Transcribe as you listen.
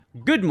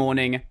Good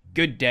morning,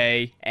 good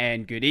day,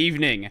 and good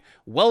evening.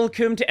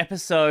 Welcome to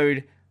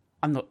episode.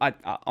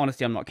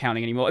 Honestly, I'm not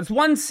counting anymore. It's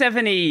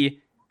 170.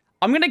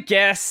 I'm gonna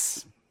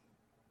guess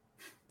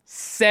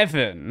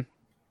 7.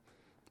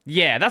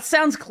 Yeah, that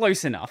sounds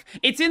close enough.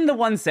 It's in the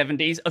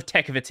 170s of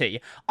Tech of a T.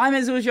 I'm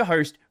as always your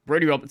host,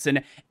 Brody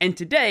Robertson, and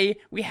today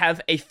we have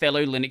a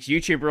fellow Linux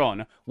YouTuber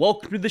on.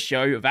 Welcome to the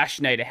show,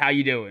 Vashinator. How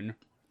you doing?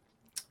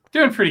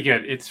 Doing pretty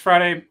good. It's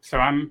Friday, so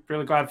I'm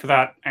really glad for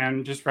that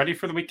and just ready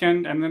for the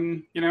weekend and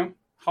then,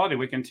 holiday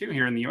weekend too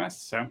here in the US.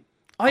 So Oh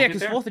I'll yeah, get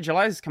because there. 4th of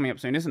July is coming up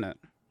soon, isn't it?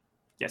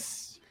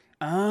 Yes.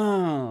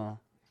 Oh.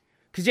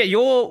 Because yeah,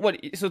 you're what?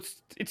 So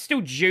it's still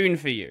June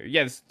for you.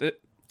 Yes. Yeah,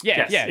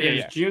 Yes, yeah, it yeah, is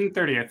yeah. June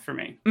 30th for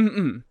me.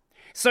 Mm-mm.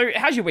 So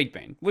how's your week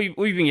been? What have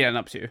you been getting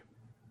up to?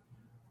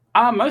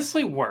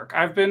 Mostly work.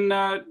 I've been,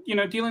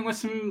 dealing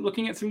with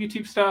looking at some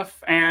YouTube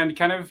stuff and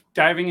kind of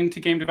diving into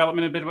game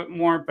development a bit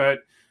more. But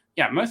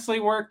yeah, mostly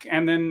work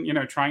and then,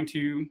 trying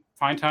to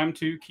find time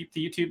to keep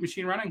the YouTube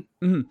machine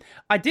running.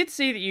 I did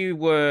see that you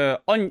were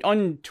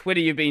on Twitter.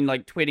 You've been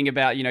like tweeting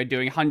about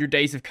doing 100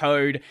 days of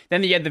code.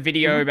 Then you had the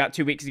video Mhm. about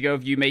 2 weeks ago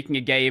of you making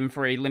a game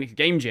for a Linux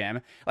game jam.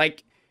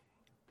 Like,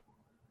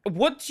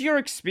 what's your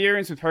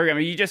experience with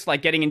programming? Are you just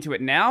like getting into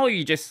it now? Or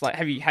you just like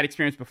have you had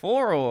experience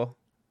before or?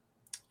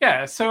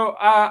 Yeah, so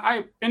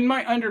I in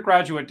my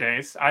undergraduate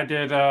days, I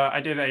did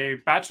a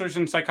bachelor's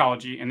in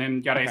psychology and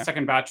then got a Okay.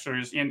 second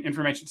bachelor's in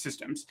information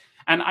systems.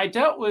 And I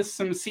dealt with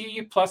some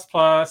C++ plus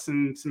plus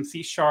and some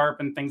C sharp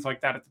and things like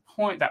that at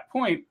that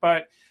point,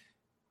 but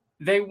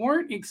they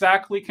weren't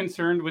exactly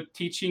concerned with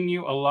teaching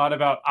you a lot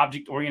about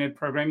object oriented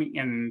programming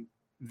in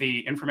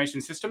the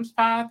information systems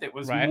path. It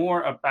was Right.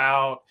 more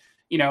about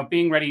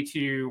being ready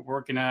to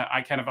work in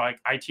I kind of like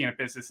IT in a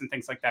business and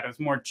things like that. It was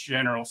more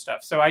general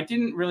stuff. So I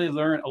didn't really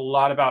learn a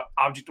lot about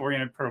object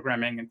oriented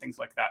programming and things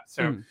like that.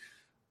 So Mm.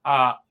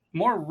 uh,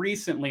 more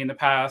recently in the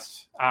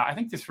past, I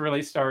think this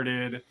really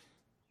started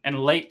in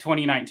late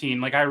 2019.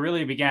 Like I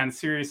really began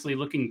seriously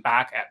looking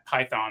back at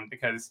Python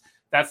because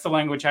that's the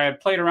language I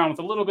had played around with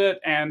a little bit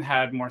and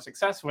had more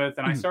success with.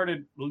 And I Mm.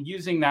 started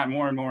using that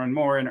more and more and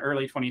more in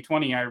early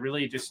 2020. I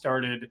really just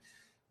started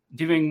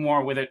doing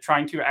more with it,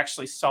 trying to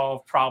actually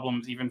solve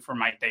problems even for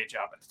my day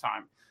job at the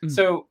time. Mm.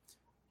 So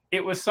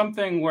it was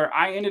something where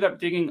I ended up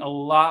digging a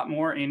lot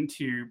more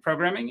into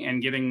programming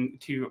and getting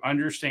to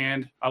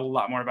understand a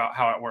lot more about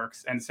how it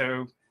works. And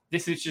so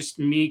this is just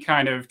me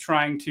kind of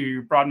trying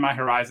to broaden my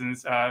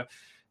horizons.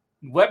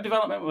 Web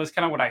development was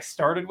kind of what I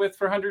started with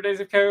for 100 Days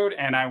of Code,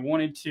 and I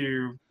wanted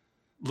to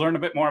learn a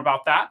bit more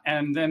about that.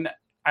 And then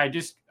I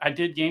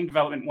did game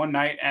development one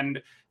night, and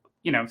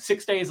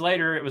 6 days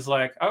later, it was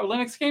like, oh,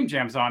 Linux Game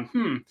Jam's on.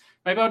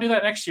 Maybe I'll do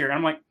that next year. And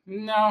I'm like,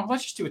 no,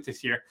 let's just do it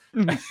this year.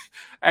 Mm.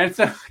 And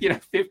so,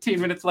 15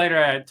 minutes later,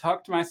 I had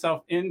talked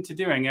myself into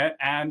doing it.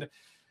 And,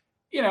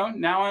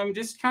 now I'm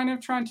just kind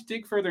of trying to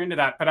dig further into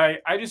that. But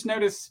I just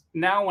notice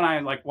now when I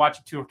like watch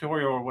a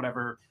tutorial or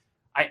whatever,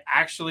 I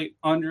actually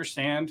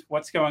understand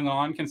what's going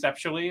on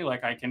conceptually.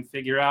 Like I can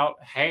figure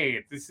out,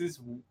 hey, this is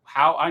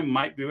how I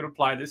might be able to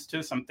apply this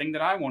to something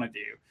that I want to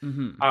do.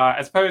 Mm-hmm.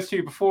 As opposed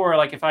to before,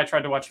 like if I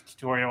tried to watch a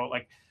tutorial,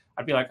 like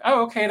I'd be like,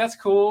 oh, okay, that's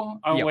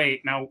cool. Oh, Yep.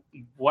 wait, now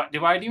what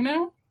do I do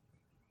now?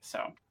 So,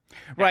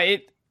 yeah.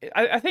 Right.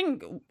 I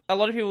think a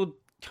lot of people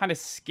kind of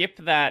skip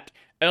that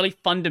early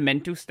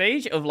fundamental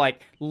stage of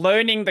like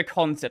learning the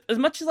concept. As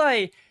much as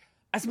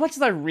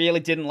I really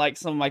didn't like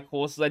some of my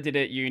courses I did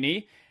at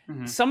uni,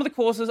 Mhm. some of the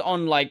courses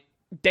on like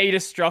data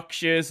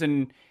structures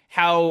and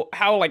how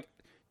like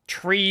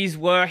trees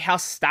work, how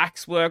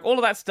stacks work, all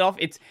of that stuff,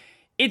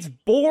 it's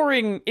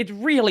boring. It's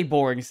really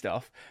boring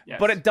stuff.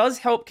 But Yes. it does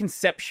help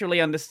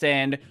conceptually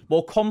understand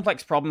more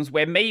complex problems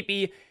where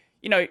maybe,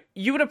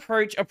 you would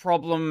approach a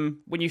problem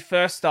when you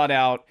first start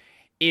out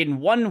in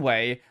one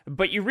way,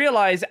 but you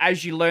realize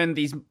as you learn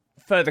these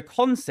further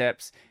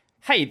concepts,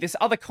 hey, this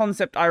other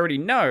concept I already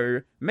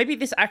know, maybe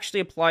this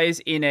actually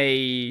applies in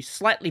a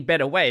slightly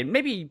better way.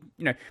 Maybe,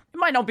 it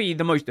might not be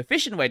the most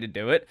efficient way to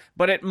do it,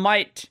 but it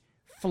might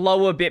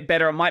flow a bit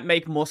better. It might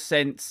make more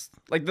sense.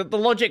 Like the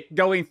logic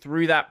going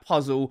through that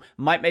puzzle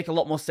might make a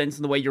lot more sense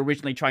in the way you're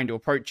originally trying to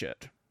approach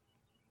it.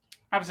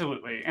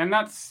 Absolutely. And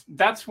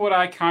that's what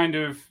I kind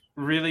of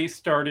really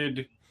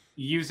started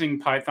using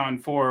Python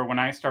for when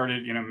I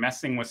started,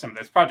 messing with some of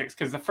those projects.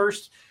 Because the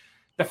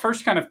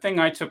first kind of thing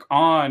I took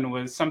on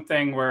was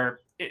something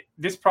where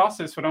this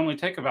process would only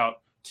take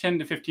about 10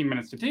 to 15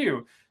 minutes to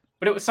do,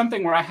 but it was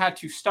something where I had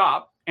to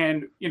stop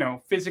and,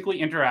 physically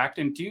interact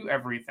and do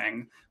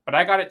everything. But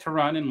I got it to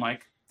run in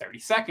like 30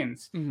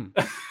 seconds. Mhm.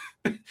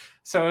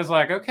 So I was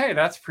like, okay,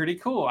 that's pretty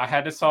cool. I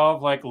had to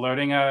solve like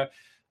loading a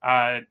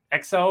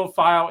Excel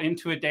file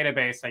into a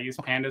database. I used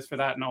pandas for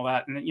that and all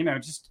that, and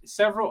just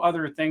several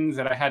other things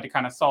that I had to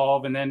kind of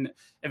solve. And then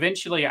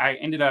eventually, I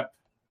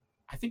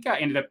think I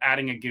ended up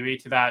adding a GUI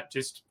to that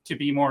just to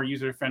be more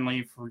user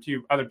friendly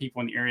to other people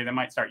in the area that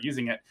might start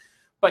using it.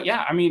 But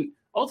yeah, I mean,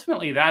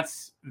 ultimately, that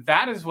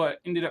is what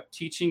ended up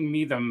teaching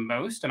me the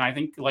most. And I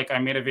think like I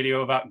made a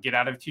video about get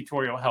out of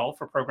tutorial hell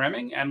for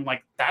programming, and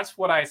like that's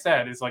what I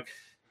said is like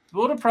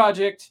build a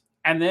project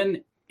and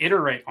then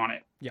iterate on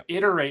it. Yep.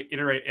 Iterate.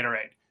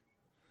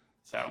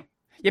 So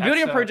yeah,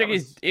 building a project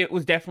was... it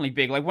was definitely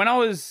big. Like when I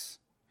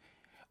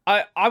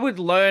would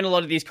learn a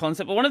lot of these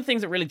concepts, but one of the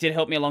things that really did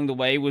help me along the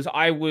way was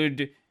I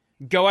would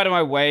go out of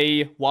my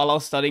way while I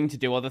was studying to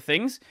do other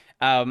things.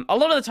 A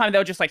lot of the time they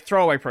were just like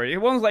throwaway projects.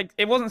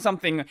 It wasn't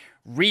something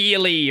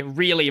really,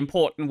 really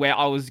important where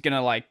I was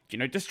gonna like,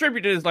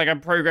 distribute it as like a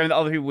program that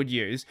other people would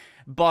use.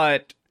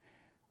 But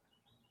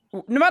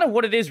no matter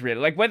what it is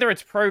really, like whether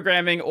it's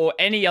programming or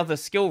any other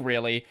skill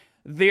really,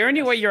 the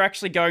only way you're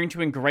actually going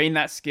to ingrain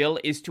that skill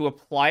is to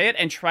apply it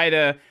and try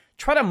to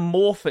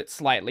morph it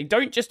slightly.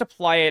 Don't just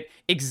apply it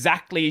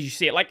exactly as you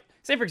see it. Like,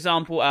 say for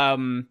example,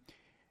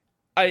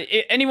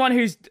 anyone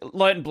who's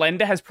learned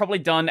Blender has probably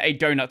done a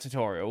donut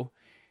tutorial.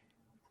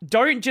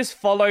 Don't just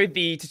follow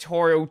the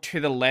tutorial to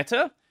the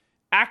letter.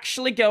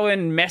 Actually go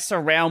and mess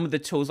around with the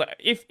tools. Like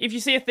if you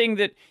see a thing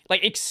that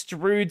like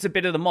extrudes a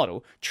bit of the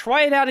model,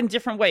 try it out in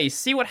different ways.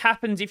 See what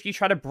happens if you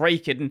try to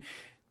break it. And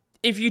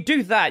if you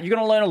do that, you're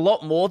going to learn a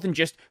lot more than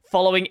just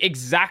following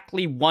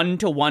exactly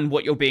one-to-one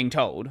what you're being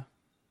told.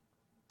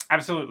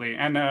 Absolutely,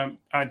 and a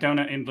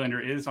donut in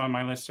Blender is on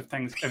my list of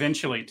things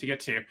eventually to get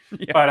to.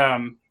 Yeah.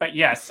 But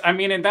yes, I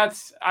mean, and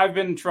I've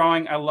been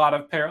drawing a lot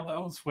of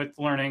parallels with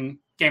learning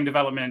game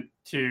development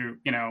to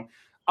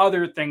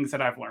other things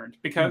that I've learned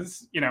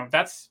because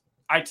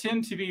I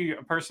tend to be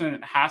a person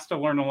that has to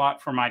learn a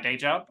lot for my day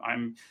job.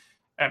 I'm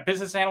a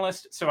business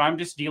analyst, so I'm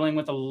just dealing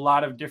with a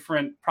lot of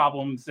different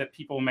problems that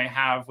people may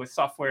have with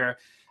software,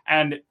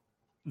 and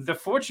the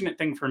fortunate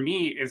thing for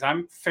me is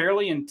I'm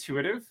fairly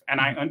intuitive and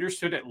I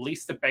understood at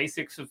least the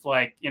basics of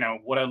like,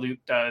 what a loop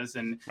does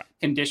and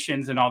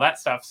conditions and all that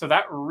stuff. So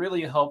that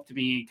really helped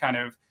me kind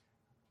of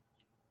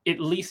at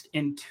least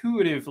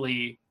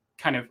intuitively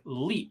kind of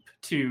leap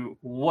to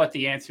what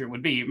the answer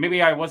would be.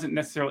 Maybe I wasn't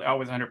necessarily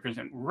always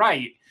 100%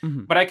 right,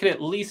 but I could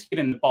at least get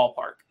in the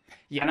ballpark.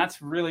 Yeah. And that's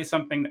really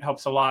something that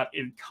helps a lot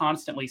in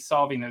constantly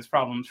solving those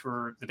problems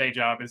for the day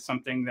job is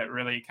something that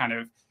really kind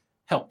of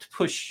helped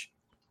push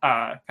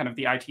kind of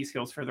the IT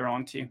skills further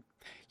on too.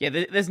 Yeah,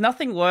 there's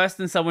nothing worse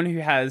than someone who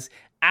has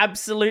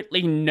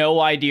absolutely no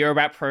idea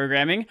about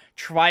programming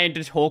trying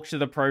to talk to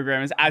the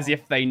programmers as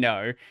if they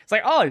know. It's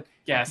like, oh,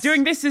 yes,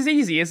 doing this is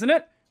easy, isn't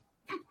it?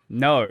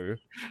 No.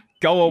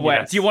 Go away.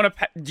 Yes. Do you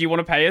want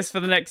to pay us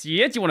for the next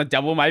year? Do you want to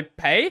double my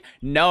pay?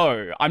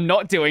 No, I'm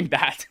not doing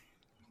that.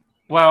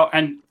 Well,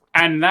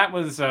 and that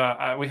was,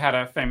 we had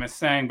a famous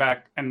saying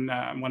back in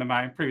one of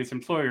my previous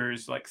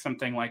employers, like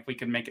something like we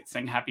could make it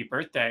sing happy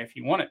birthday if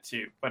you wanted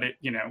to, but it,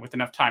 with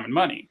enough time and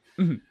money.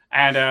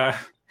 And,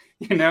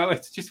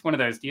 it's just one of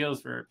those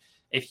deals where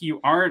if you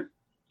aren't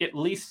at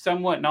least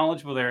somewhat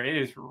knowledgeable there, it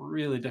is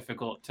really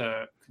difficult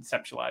to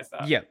conceptualize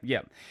that.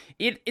 Yeah.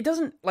 It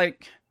doesn't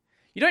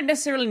you don't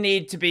necessarily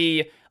need to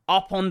be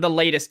up on the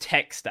latest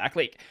tech stack.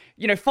 Like,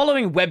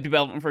 following web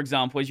development, for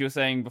example, as you were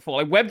saying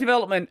before, like web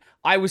development,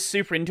 I was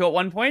super into at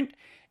one point.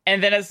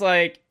 And then it's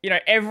like,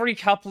 every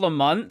couple of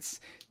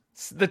months,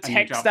 the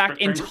tech stack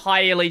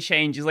entirely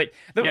changes. Like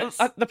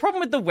the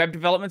problem with the web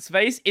development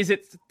space is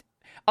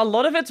a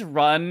lot of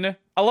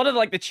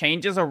the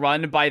changes are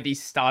run by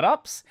these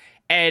startups.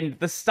 And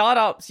the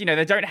startups, they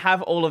don't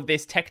have all of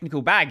this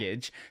technical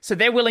baggage. So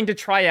they're willing to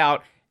try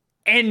out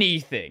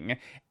anything.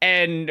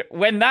 And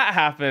when that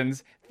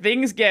happens,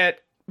 things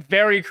get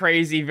very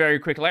crazy very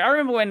quickly. Like I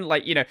remember when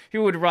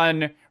people would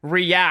run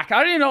React.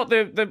 I don't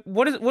even know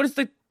what is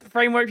the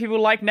framework people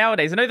like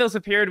nowadays. I know there was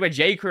a period where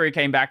jQuery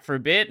came back for a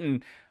bit,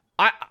 and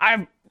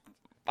I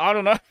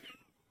don't know.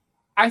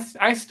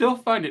 I still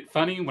find it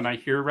funny when I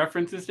hear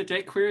references to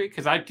jQuery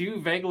because I do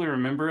vaguely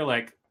remember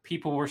like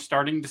people were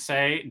starting to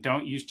say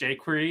don't use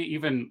jQuery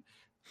even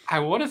I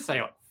want to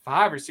say like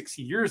 5 or 6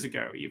 years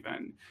ago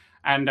even.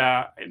 And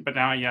but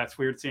now it's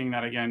weird seeing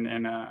that again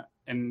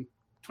in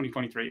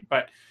 2023.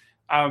 But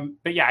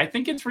yeah, I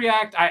think it's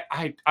React.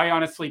 I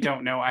honestly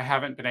don't know. I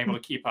haven't been able to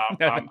keep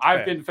up.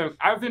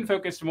 I've been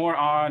focused more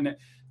on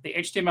the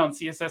HTML and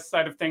CSS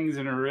side of things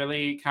and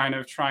really kind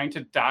of trying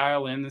to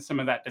dial in some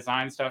of that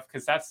design stuff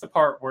because that's the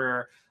part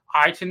where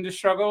I tend to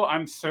struggle.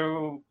 I'm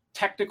so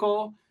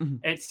technical.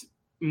 It's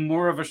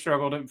more of a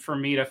struggle for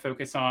me to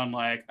focus on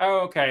like, oh,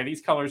 okay,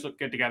 these colors look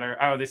good together.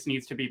 Oh, this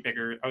needs to be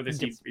bigger. Oh, this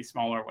needs to be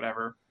smaller,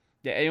 whatever.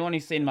 Yeah, anyone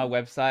who's seen my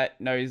website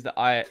knows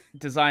that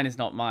design is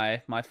not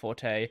my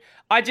forte.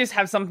 I just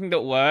have something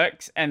that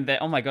works, and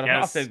that, oh my god,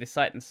 I've not updated this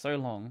site in so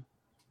long.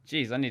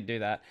 Jeez, I need to do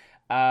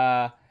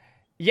that.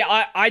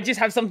 Yeah, I just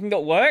have something that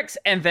works,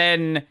 and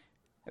then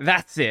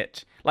that's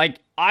it. Like,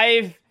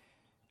 I've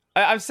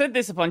said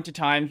this a bunch of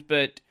times,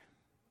 but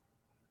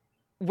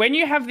when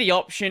you have the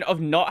option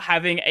of not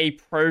having a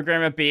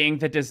programmer being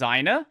the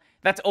designer,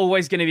 that's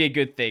always going to be a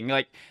good thing.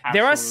 Like, absolutely.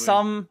 There are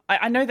some...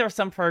 I know there are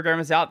some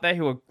programmers out there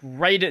who are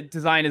great at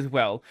design as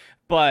well,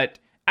 but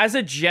as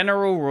a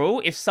general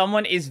rule, if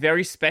someone is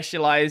very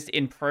specialized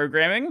in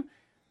programming,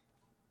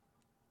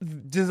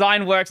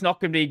 design work's not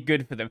going to be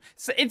good for them.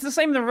 So it's the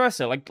same in the reverse.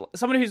 Like,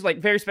 someone who's, like,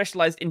 very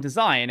specialized in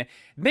design,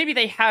 maybe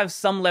they have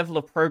some level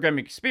of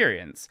programming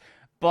experience,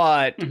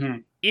 But Hmm.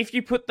 if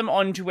you put them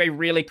onto a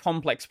really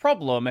complex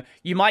problem,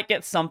 you might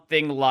get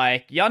something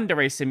like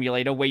Yandere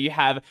Simulator, where you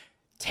have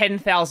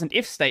 10,000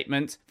 if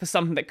statements for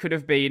something that could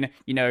have been,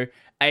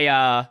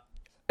 a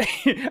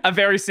a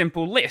very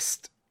simple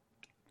list.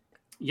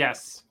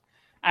 Yes.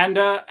 And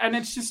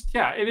it's just,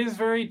 yeah, it is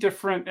very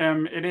different.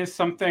 It is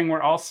something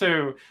where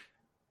also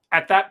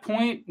at that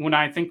point, when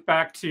I think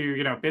back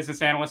to,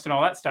 business analyst and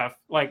all that stuff,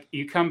 like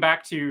you come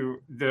back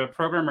to the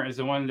programmer is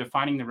the one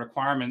defining the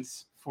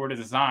requirements for the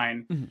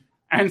design. Mhm.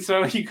 And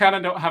so you kind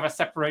of don't have a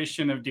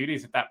separation of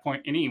duties at that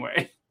point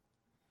anyway.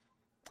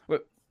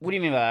 What do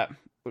you mean by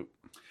that?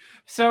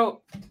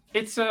 So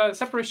it's a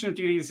separation of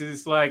duties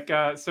is like,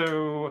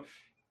 so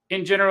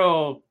in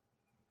general,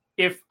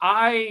 if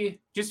I,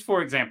 just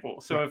for example,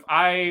 so if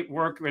I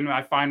work and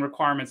I find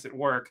requirements at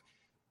work,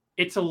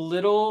 it's a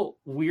little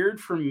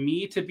weird for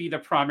me to be the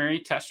primary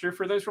tester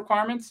for those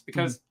requirements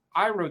because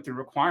I wrote the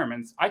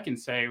requirements. I can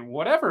say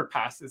whatever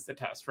passes the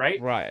test, right?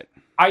 Right.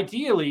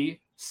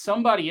 Ideally,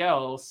 somebody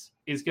else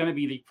is going to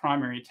be the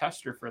primary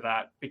tester for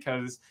that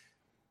because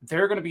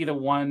they're going to be the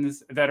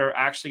ones that are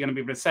actually going to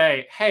be able to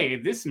say, hey,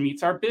 this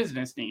meets our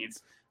business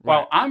needs. Right.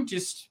 While I'm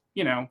just,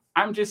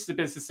 I'm just the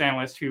business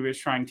analyst who is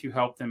trying to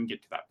help them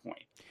get to that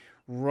point.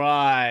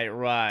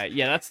 Right.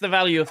 Yeah, that's the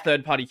value of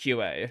third-party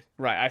QA.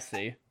 Right, I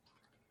see.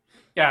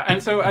 Yeah,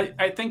 and so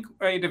I think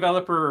a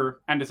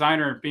developer and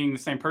designer being the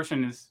same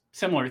person is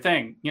similar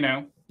thing.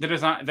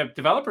 The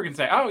developer can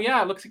say, "Oh yeah,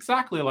 it looks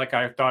exactly like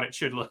I thought it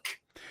should look."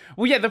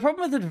 Well, yeah, the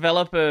problem with the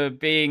developer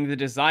being the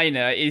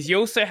designer is you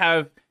also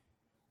have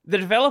the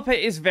developer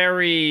is they're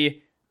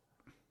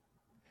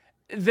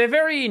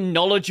very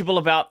knowledgeable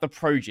about the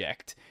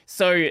project.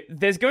 So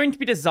there's going to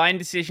be design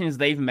decisions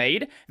they've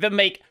made that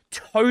make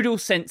total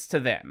sense to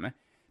them.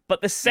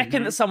 But the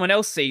second that someone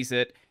else sees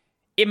it,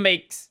 it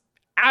makes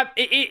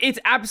it's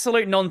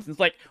absolute nonsense.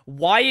 Like,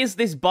 why is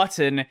this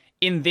button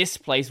in this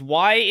place?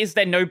 Why is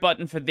there no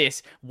button for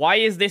this? Why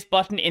is this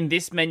button in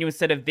this menu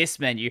instead of this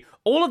menu?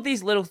 All of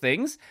these little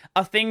things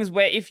are things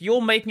where if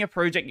you're making a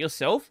project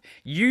yourself,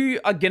 you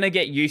are gonna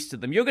get used to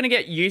them. You're gonna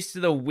get used to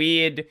the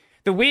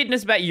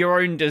weirdness about your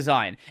own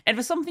design. And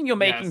for something you're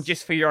making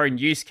just for your own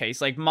use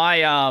case, like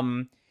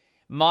my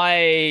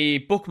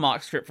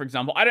bookmark script, for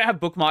example, I don't have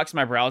bookmarks in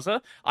my browser.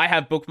 I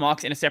have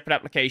bookmarks in a separate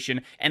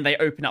application, and they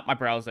open up my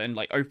browser and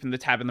open the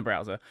tab in the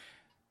browser.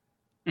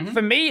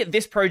 For me,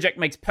 this project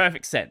makes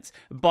perfect sense,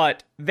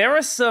 but there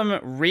are some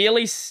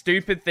really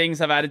stupid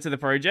things I've added to the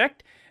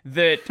project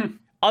that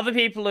other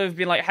people have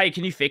been like, hey,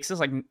 can you fix this?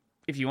 Like,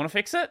 if you want to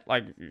fix it,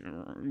 you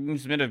can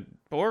submit a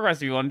pull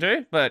request if you want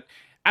to, but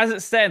as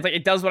it stands,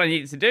 it does what I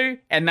need it to do,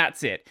 and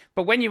that's it.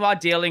 But when you are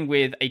dealing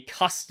with a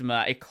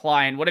customer, a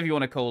client, whatever you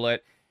want to call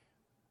it,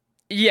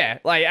 yeah,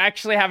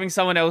 actually having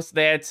someone else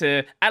there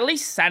to at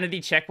least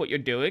sanity check what you're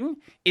doing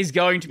is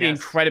going to be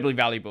incredibly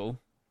valuable.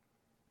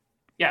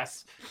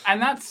 Yes,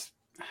 and that's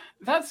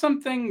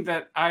something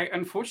that I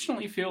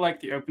unfortunately feel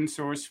like the open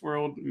source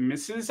world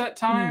misses at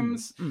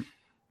times.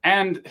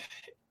 And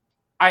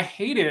I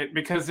hate it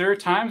because there are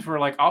times where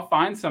I'll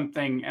find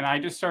something and I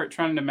just start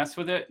trying to mess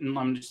with it, and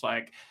I'm just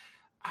like,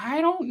 I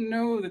don't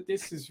know that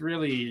this is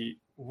really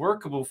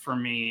workable for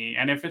me.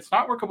 And if it's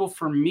not workable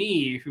for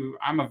me, who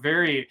I'm a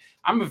very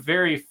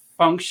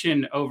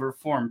function over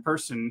form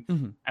person,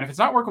 and if it's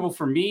not workable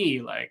for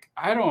me,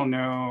 I don't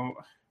know,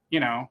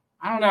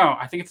 I don't know.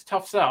 I think it's a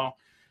tough sell.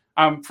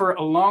 For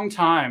a long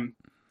time,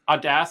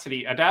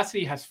 Audacity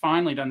has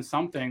finally done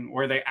something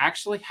where they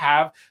actually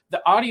have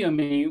the audio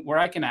menu where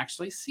I can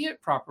actually see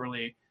it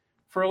properly.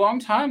 For a long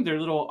time, their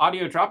little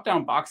audio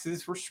drop-down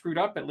boxes were screwed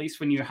up, at least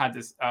when you had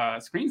this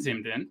screen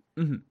zoomed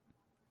in.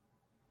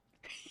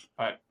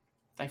 But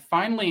they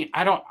finally,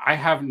 I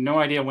have no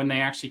idea when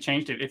they actually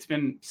changed it. It's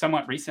been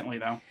somewhat recently,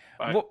 though.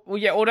 But... Well,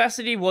 yeah,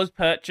 Audacity was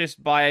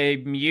purchased by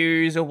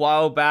Muse a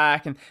while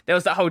back, and there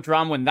was that whole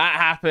drama when that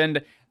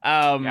happened.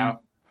 Yeah.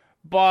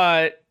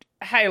 But,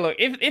 hey, look,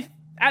 if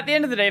at the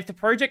end of the day, if the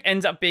project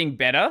ends up being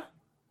better,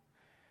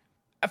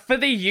 for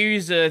the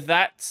user,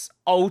 that's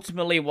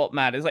ultimately what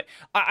matters.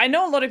 I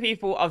know a lot of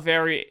people are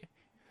very...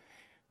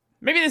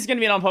 Maybe this is going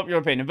to be an unpopular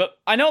opinion, but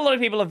I know a lot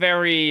of people are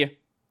very...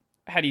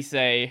 How do you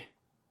say...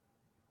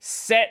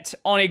 set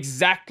on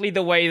exactly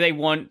the way they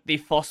want the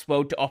FOSS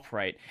world to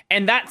operate.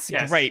 And that's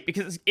great,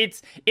 because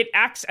it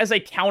acts as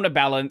a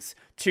counterbalance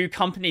to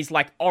companies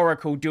like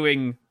Oracle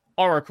doing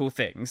Oracle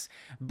things.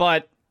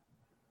 But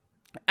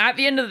at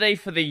the end of the day,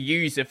 for the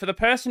user, for the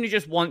person who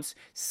just wants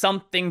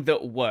something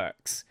that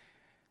works,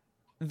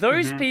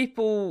 those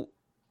people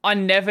are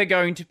never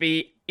going to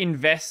be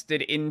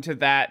invested into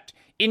that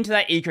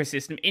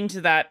ecosystem,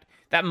 into that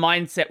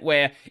mindset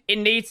where it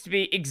needs to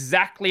be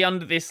exactly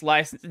under this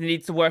license, it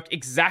needs to work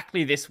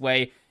exactly this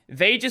way.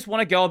 They just want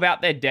to go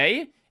about their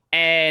day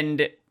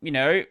and,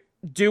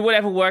 do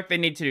whatever work they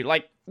need to do.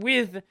 Like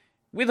with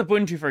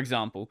Ubuntu, for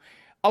example,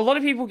 a lot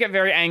of people get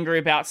very angry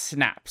about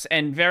snaps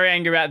and very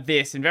angry about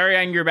this and very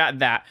angry about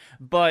that.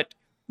 But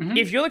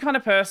if you're the kind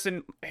of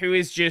person who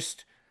is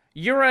just,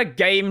 you're a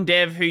game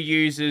dev who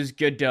uses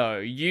Godot,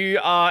 you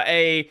are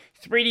a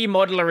 3D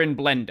modeler in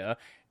Blender,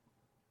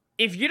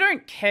 if you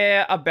don't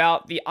care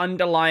about the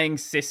underlying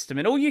system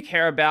and all you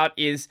care about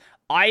is,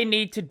 I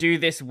need to do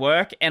this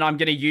work and I'm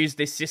going to use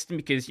this system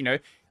because,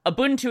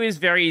 Ubuntu is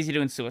very easy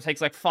to install. It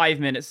takes like 5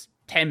 minutes,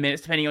 10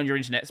 minutes, depending on your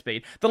internet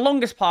speed. The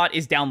longest part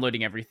is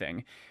downloading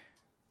everything.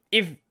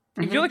 If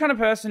you're the kind of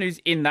person who's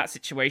in that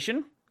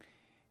situation,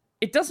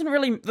 it doesn't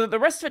really, the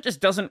rest of it just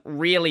doesn't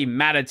really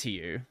matter to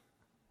you.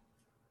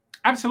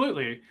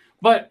 Absolutely.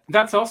 But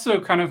that's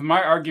also kind of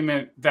my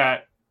argument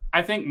that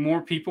I think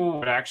more people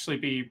would actually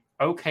be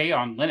okay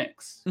on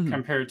Linux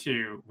compared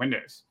to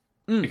Windows.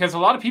 Because a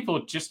lot of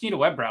people just need a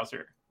web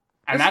browser.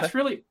 And that's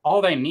really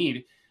all they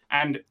need.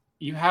 And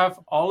you have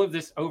all of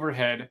this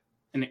overhead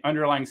in the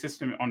underlying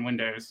system on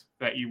Windows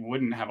that you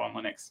wouldn't have on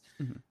Linux.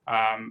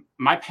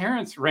 My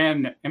parents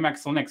ran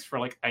MX Linux for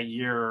like a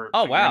year,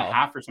 year and a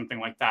half or something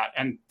like that.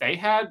 And I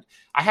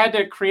had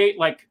to create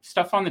like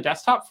stuff on the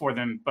desktop for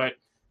them, but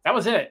that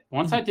was it.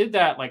 Once I did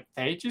that, like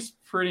they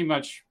just pretty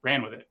much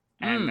ran with it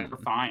and they were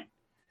fine.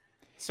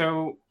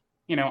 So,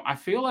 I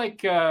feel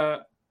like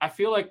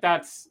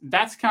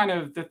that's kind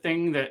of the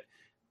thing that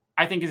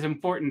I think is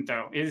important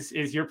though, is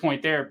your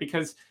point there,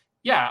 because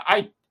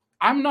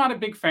I'm not a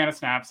big fan of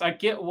snaps. I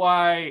get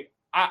why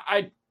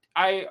I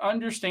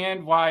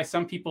understand why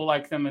some people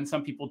like them and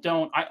some people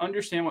don't. I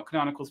understand what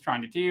Canonical's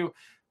trying to do.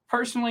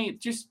 Personally,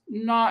 just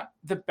not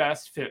the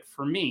best fit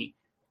for me.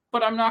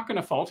 But I'm not going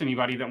to fault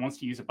anybody that wants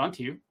to use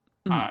Ubuntu.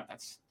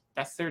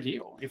 That's their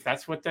deal. If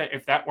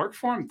that works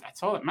for them,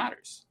 that's all that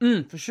matters.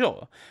 For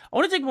sure. I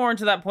want to dig more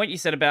into that point you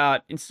said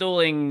about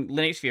installing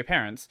Linux for your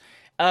parents.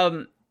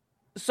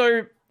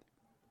 So,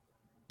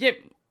 yeah,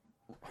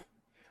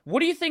 what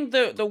do you think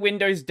the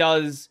Windows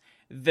does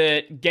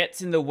that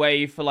gets in the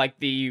way for like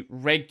the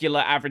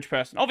regular average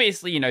person?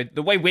 Obviously,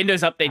 the way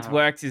Windows updates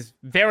works is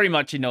very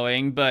much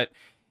annoying, but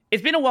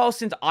it's been a while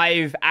since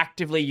I've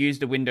actively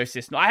used a Windows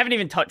system. I haven't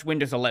even touched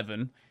Windows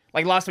 11.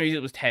 Like last time I used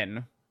it was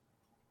 10.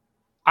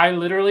 I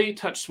literally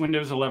touched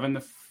Windows 11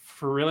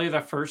 for really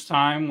the first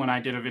time when I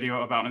did a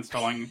video about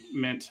installing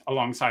Mint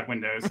alongside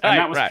Windows. And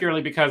that was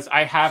purely because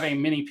I have a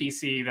mini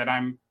PC that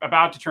I'm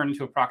about to turn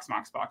into a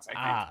Proxmox box,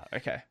 I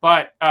think. Okay.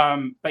 But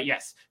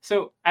yes.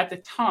 So at the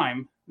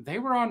time, they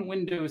were on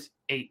Windows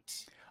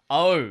 8.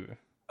 Oh.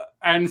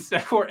 And so,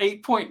 or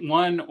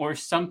 8.1 or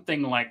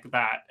something like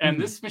that. And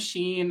this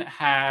machine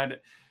had,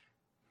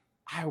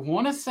 I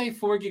want to say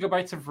 4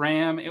 gigabytes of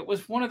RAM. It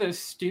was one of those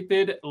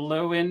stupid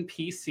low-end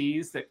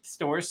PCs that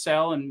stores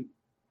sell, and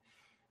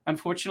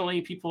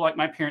unfortunately people like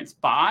my parents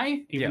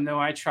buy, even though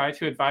I try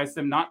to advise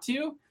them not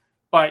to.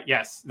 But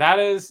yes, that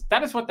is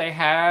what they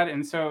had.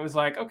 And so it was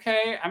like,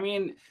 okay, I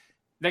mean,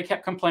 they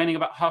kept complaining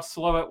about how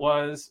slow it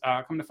was.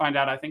 Come to find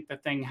out, I think the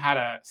thing had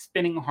a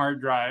spinning hard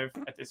drive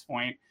at this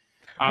point.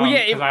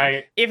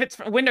 If it's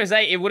Windows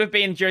 8, it would have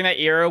been during that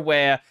era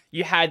where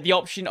you had the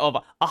option of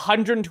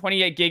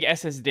 128 gig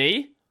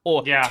SSD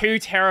or 2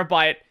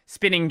 terabyte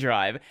spinning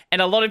drive.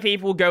 And a lot of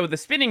people go with the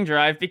spinning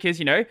drive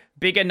because,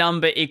 bigger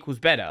number equals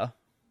better.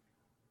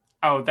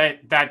 Oh,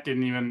 that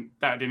didn't even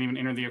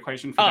enter the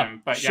equation for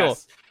them. But sure.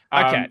 Yes.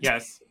 Okay.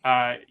 Yes.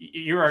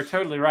 You are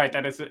totally right.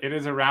 It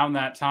is around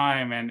that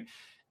time. And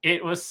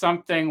it was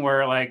something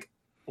where like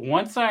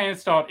once I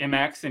installed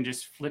MX and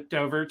just flipped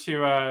over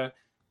to an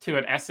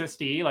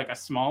SSD, like a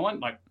small one,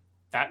 like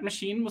that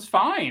machine was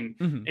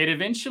fine. It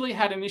eventually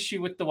had an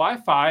issue with the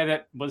Wi-Fi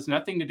that was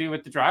nothing to do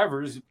with the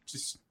drivers. It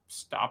just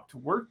stopped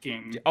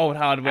working. Old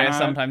hardware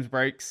sometimes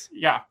breaks.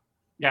 Yeah.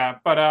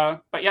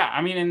 But yeah,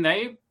 I mean,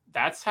 and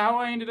that's how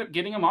I ended up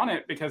getting them on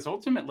it, because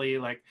ultimately,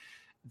 like,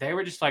 they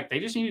were just like, they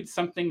just needed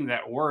something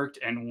that worked,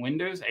 and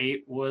Windows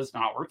 8 was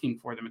not working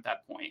for them at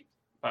that point.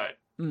 But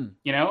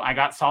I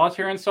got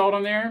Solitaire installed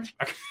on there.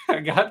 I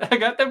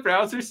got the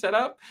browser set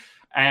up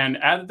and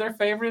added their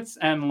favorites,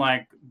 and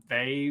like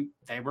they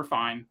were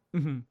fine.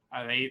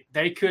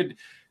 They could,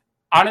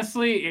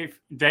 honestly,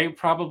 if they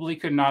probably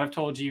could not have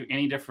told you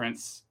any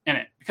difference in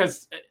it,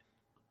 because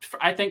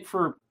I think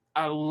for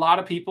a lot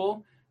of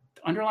people,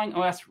 the underlying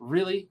OS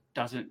really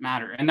doesn't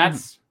matter, and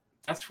that's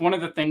one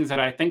of the things that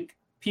I think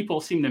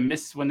people seem to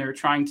miss when they're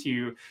trying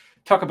to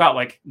talk about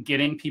like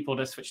getting people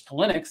to switch to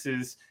Linux.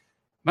 Is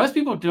most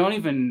people don't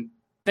even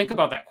think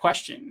about that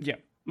question.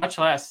 Much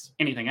less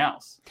anything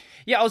else.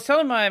 Yeah, I was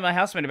telling my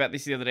housemate about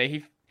this the other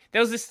day.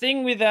 There was this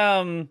thing with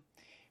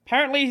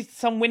apparently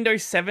some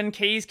Windows 7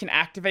 keys can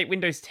activate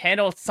Windows 10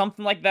 or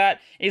something like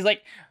that. He's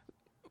like,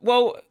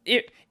 well,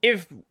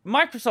 if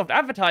Microsoft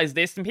advertised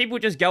this, then people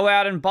would just go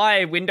out and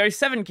buy Windows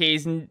 7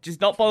 keys and just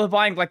not bother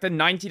buying like the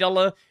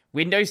 $90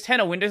 Windows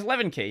 10 or Windows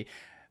 11 key.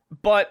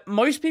 But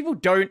most people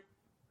don't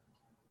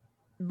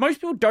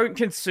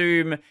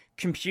consume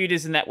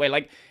computers in that way.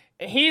 Like,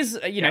 he's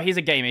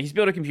a gamer. He's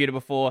built a computer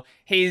before.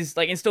 He's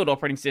like installed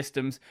operating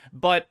systems.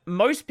 But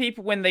most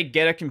people, when they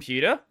get a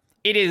computer,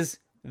 it is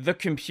the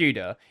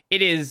computer.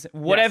 It is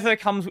whatever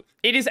comes.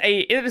 It is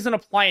an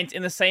appliance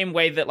in the same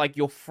way that like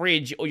your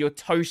fridge or your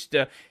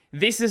toaster.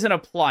 This is an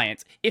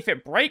appliance. If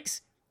it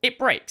breaks, it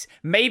breaks.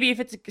 Maybe if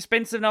it's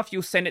expensive enough,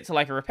 you'll send it to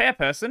like a repair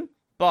person.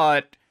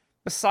 But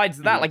Besides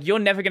that, like, you're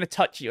never going to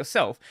touch it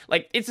yourself.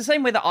 Like, it's the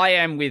same way that I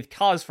am with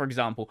cars, for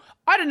example.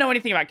 I don't know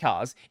anything about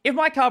cars. If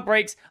my car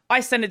breaks,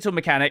 I send it to a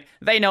mechanic.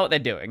 They know what they're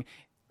doing.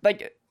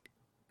 Like,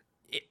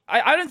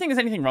 I don't think there's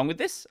anything wrong with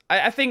this.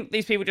 I think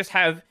these people just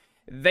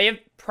they have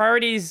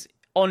priorities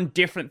on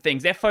different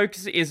things. Their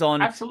focus is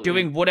on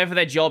doing whatever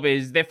their job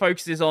is. Their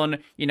focus is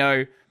on,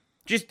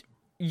 just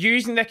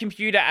using their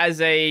computer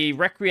as a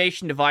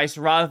recreation device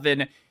rather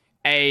than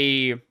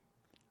I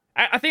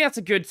think that's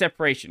a good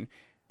separation.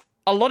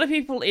 A lot of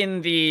people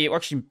or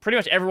actually pretty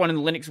much everyone in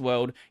the Linux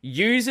world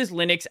uses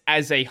Linux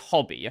as a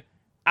hobby,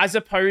 as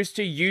opposed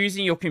to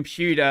using your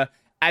computer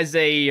as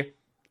a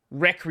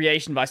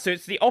recreation device. So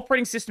it's the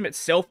operating system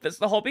itself that's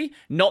the hobby,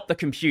 not the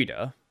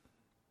computer.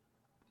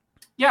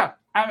 Yeah,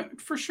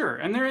 for sure.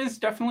 And there is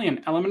definitely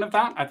an element of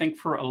that, I think,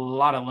 for a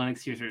lot of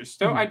Linux users.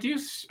 So I do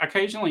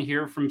occasionally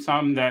hear from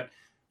some that,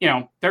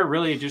 they're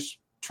really just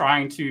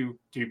trying to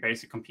do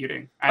basic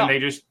computing. And they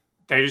just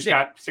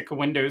got sick of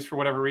Windows for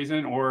whatever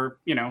reason, or,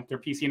 their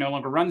PC no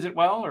longer runs it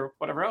well, or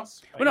whatever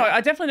else. Well, no, I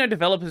definitely know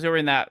developers who are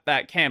in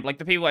that camp, like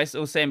the people I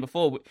was saying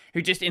before,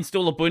 who just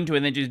install Ubuntu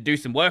and then just do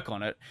some work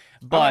on it.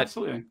 But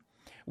absolutely.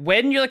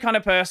 When you're the kind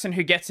of person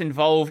who gets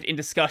involved in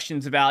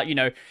discussions about,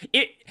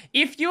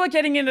 if you are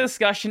getting into a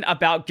discussion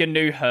about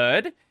GNU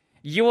Herd,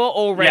 you are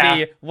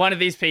already one of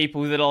these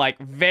people that are like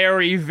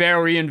very,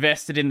 very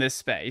invested in this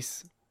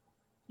space.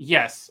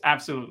 Yes,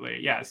 absolutely.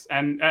 Yes.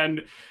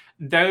 And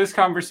those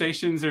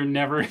conversations are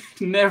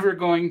never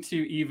going to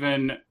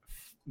even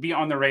be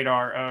on the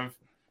radar of,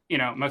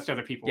 most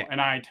other people. Yeah.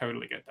 And I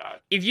totally get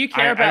that. If you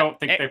care about, I don't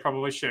think they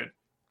probably should.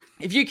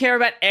 If you care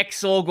about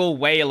Xorg or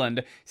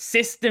Wayland,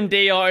 Systemd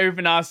or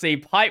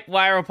OpenRC,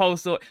 Pipewire or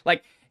Pulsar,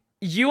 like,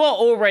 you are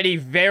already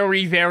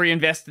very, very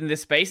invested in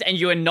this space, and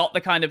you are not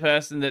the kind of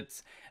person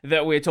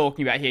that we're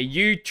talking about here.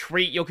 You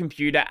treat your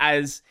computer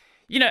as,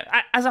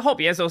 as a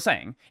hobby, as I was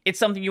saying. It's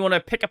something you want to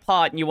pick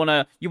apart, and you want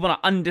to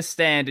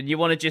understand, and you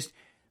want to just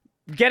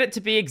get it to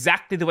be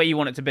exactly the way you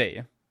want it to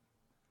be.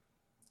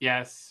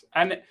 Yes,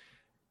 and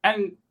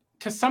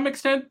to some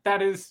extent,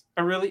 that is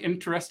a really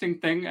interesting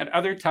thing. At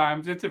other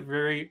times, it's a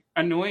very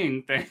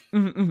annoying thing.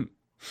 Mm-hmm.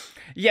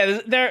 Yeah,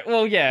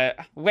 well, yeah.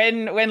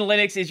 When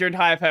Linux is your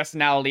entire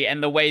personality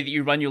and the way that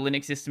you run your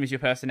Linux system is your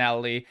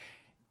personality,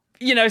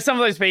 some of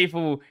those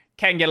people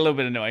can get a little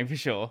bit annoying for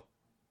sure.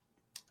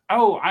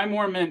 Oh, I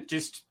more meant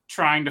just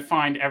trying to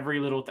find every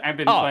little thing. I've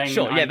been playing.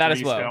 Sure, yeah, that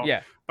as well. Still.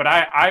 Yeah. But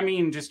I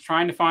mean, just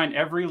trying to find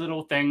every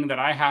little thing that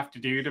I have to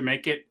do to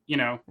make it,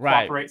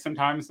 operate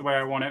sometimes the way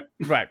I want it.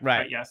 Right.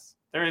 But yes.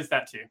 There is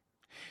that too.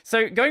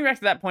 So going back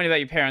to that point about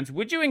your parents,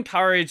 would you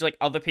encourage like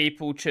other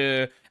people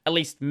to at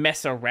least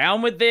mess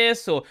around with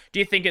this, or do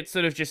you think it's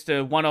sort of just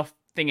a one-off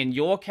thing in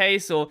your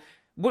case, or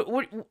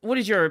what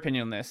is your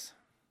opinion on this?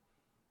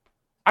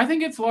 I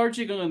think it's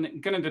largely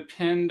going to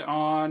depend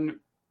on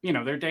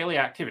their daily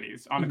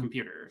activities on the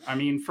computer. I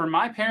mean, for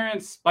my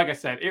parents, like I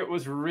said, it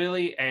was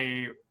really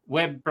a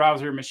web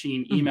browser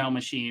machine, email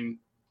machine,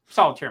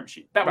 solitaire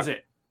machine. That was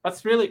it.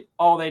 That's really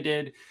all they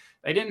did.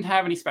 They didn't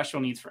have any special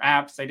needs for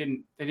apps. They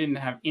didn't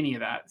have any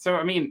of that. So,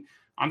 I mean,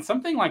 on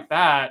something like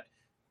that,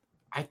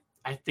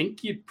 I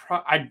think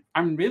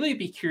I'm really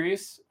be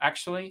curious,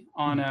 actually,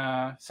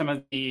 on some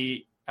of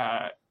the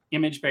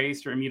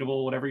image-based or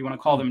immutable, whatever you want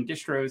to call them,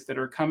 distros that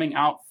are coming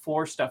out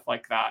for stuff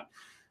like that.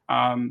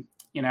 I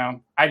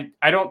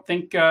don't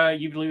think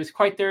Ubuntu is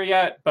quite there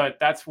yet, but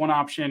that's one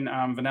option.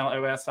 Vanilla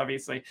OS,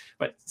 obviously.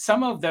 But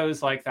some of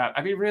those like that,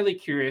 I'd be really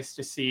curious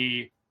to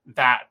see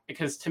that,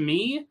 because to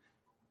me,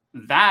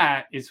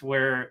 that is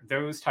where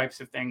those types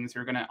of things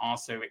are going to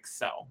also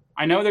excel.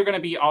 I know they're going to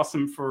be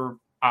awesome for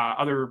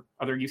other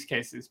use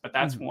cases, but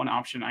that's one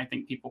option I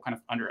think people kind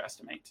of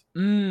underestimate.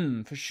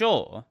 For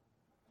sure.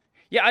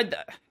 Yeah,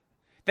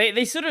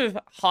 they sort of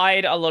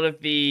hide a lot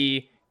of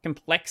the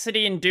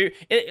complexity and do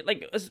it,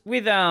 like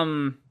with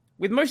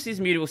most of these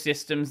immutable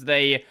systems,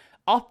 they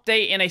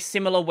update in a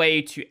similar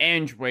way to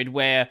Android,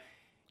 where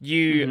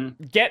you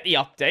get the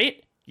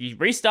update, you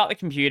restart the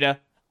computer,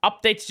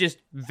 update's just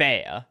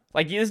there.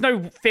 Like, there's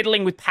no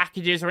fiddling with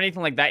packages or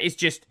anything like that. It's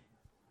just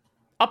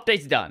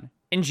update's done.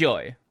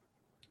 Enjoy.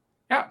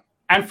 Yeah.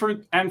 And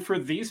for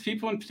these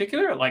people in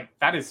particular, like,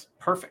 that is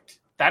perfect.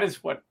 That is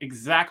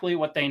exactly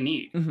what they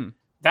need.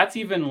 That's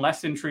even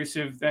less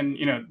intrusive than,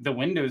 the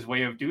Windows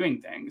way of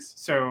doing things.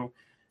 So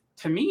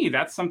to me,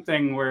 that's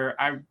something where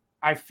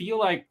I feel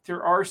like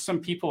there are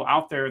some people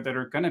out there that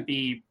are going to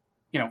be,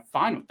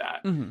 fine with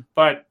that.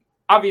 But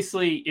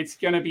obviously, it's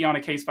going to be on a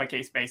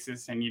case-by-case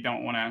basis, and you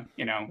don't want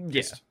to,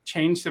 just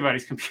change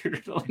somebody's computer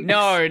to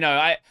Linux.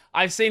 No.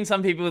 I've seen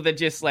some people that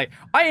just, like,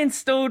 I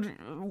installed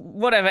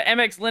whatever,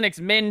 MX Linux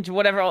Mint,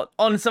 whatever,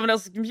 on someone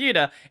else's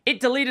computer. It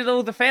deleted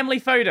all the family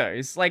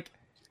photos. Like,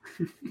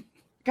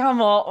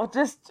 come on,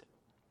 just...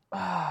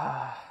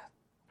 I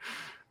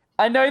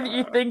know that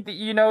you think that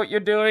you know what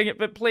you're doing,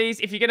 but please,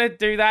 if you're going to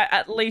do that,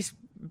 at least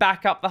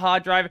back up the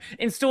hard drive,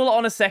 install it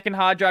on a second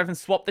hard drive, and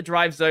swap the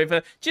drives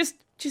over. Just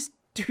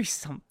do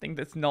something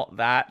that's not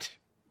that.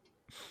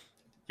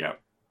 Yep.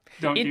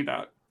 Don't do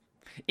that.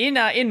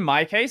 In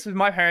my case with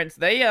my parents,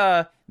 they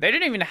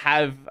don't even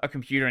have a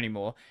computer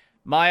anymore.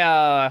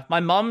 My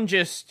mum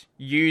just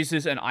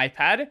uses an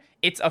iPad.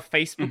 It's a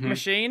Facebook Hmm.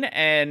 machine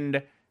and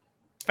Yep.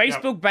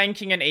 Facebook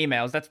banking and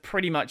emails. That's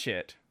pretty much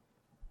it.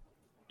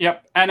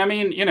 Yep. And I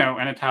mean,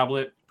 and a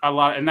tablet, a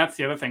lot, and that's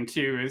the other thing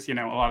too, is, a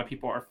lot of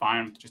people are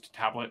fine with just a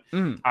tablet.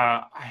 Mm,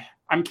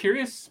 I'm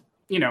curious,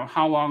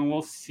 how long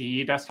we'll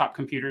see desktop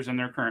computers in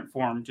their current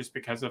form just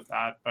because of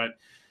that. But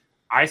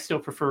I still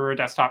prefer a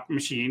desktop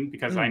machine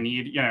because I mm.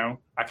 need,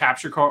 a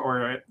capture card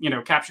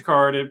or capture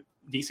card, a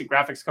decent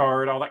graphics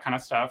card, all that kind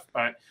of stuff.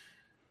 But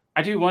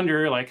I do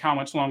wonder like how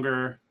much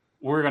longer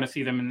we're going to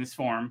see them in this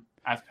form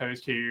as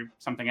opposed to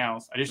something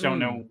else. I just don't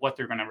Mm. know what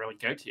they're going to really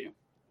go to.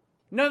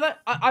 No,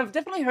 I've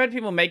definitely heard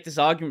people make this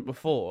argument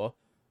before.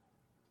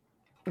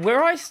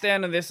 Where I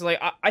stand on this is like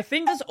I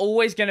think there's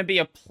always going to be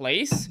a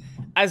place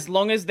as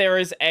long as there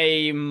is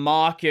a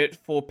market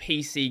for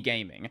PC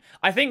gaming.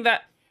 I think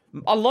that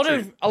True. a lot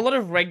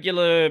of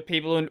regular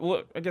people, and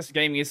well, I guess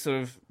gaming is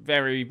sort of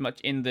very much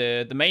in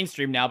the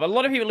mainstream now, but a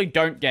lot of people who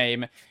don't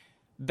game,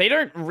 they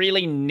don't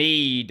really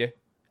need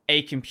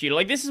a computer.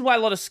 Like this is why a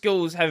lot of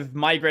schools have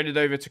migrated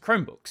over to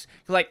Chromebooks.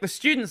 Like the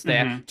students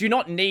there Hmm. do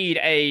not need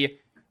a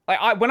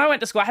when I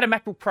went to school, I had a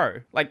MacBook Pro.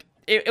 Like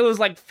it was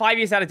like 5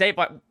 years out of date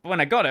when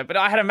I got it, but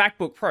I had a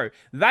MacBook Pro.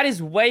 That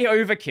is way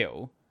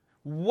overkill.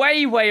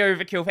 Way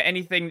overkill for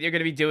anything that you're going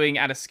to be doing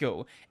at a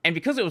school. And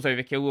because it was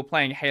overkill, we were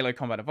playing Halo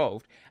Combat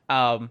Evolved.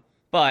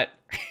 But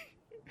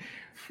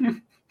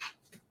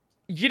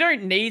you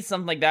don't need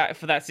something like that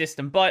for that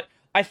system. But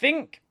I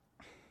think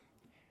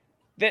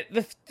that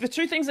the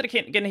two things that are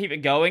going to keep it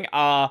going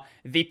are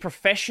the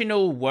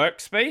professional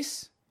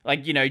workspace,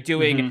 like,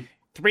 doing Hmm.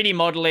 3D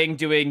modeling,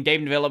 doing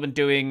game development,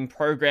 doing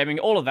programming,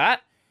 all of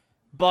that.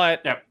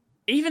 But Yep.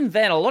 even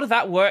then, a lot of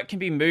that work can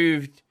be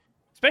moved,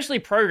 especially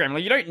programming.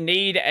 Like, you don't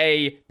need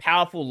a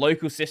powerful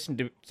local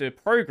system to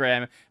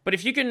program, but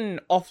if you can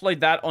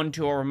offload that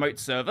onto a remote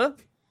server,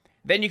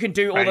 then you can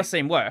do all the Right.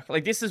 same work.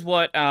 Like, this is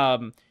what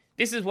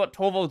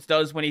Torvalds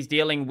does when he's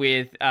dealing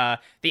with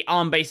the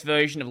ARM-based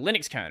version of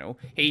Linux kernel.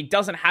 He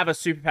doesn't have a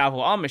super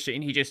powerful ARM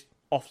machine. He just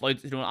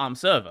offloads it to an ARM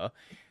server.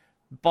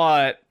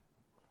 But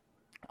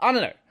I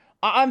don't know.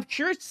 I'm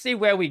curious to see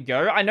where we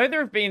go. I know there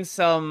have been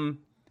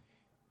some.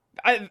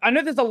 I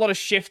know there's a lot of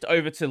shift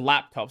over to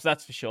laptops.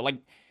 That's for sure. Like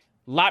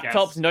laptops,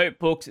 Yes.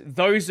 notebooks,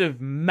 those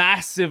have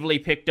massively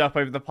picked up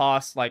over the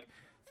past like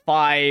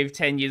 5,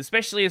 10 years.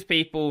 Especially as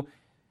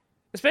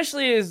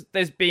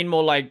there's been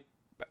more like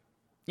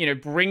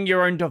bring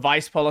your own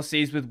device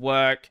policies with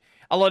work.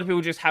 A lot of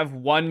people just have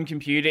one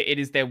computer. It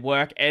is their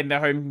work and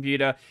their home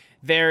computer.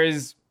 There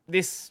is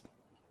this,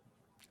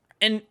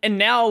 and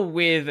now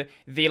with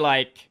the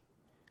like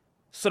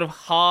sort of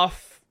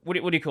half what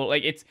do you call it?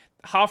 Like it's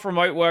half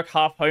remote work,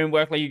 half home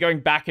work. Like you're going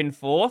back and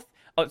forth.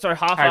 Oh, sorry,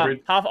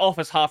 Hybrid. half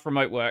office, half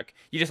remote work.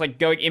 You're just like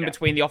going in Yeah.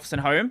 between the office and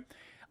home.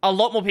 A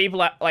lot more people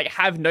like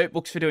have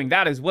notebooks for doing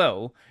that as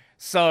well.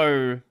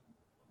 So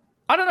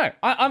I don't know.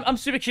 I'm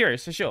super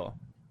curious for sure.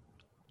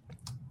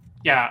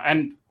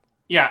 And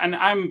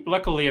I'm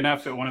luckily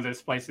enough at one of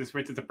those places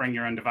where it's a bring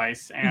your own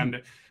device,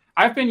 and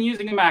I've been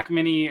using a Mac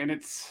Mini, and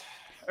it's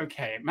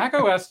okay. Mac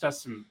OS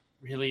does some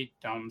really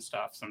dumb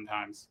stuff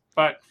sometimes,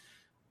 but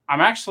I'm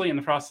actually in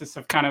the process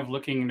of kind of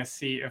looking to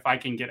see if I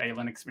can get a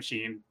Linux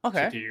machine to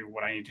Okay. do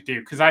what I need to do,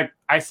 because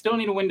I still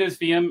need a Windows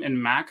VM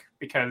in Mac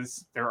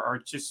because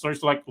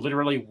there's like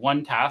literally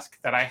one task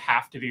that I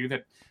have to do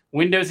that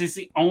Windows is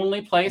the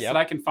only place that Yep.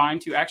 I can find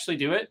to actually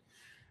do it,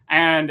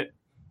 and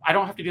I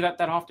don't have to do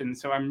that often.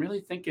 So I'm really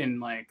thinking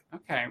like,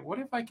 okay, what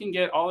if I can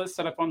get all this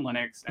set up on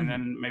Linux, and Mhm.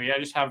 then maybe I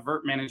just have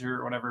Virt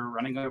Manager or whatever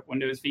running a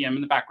Windows VM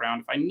in the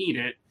background if I need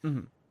it.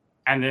 Mhm.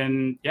 And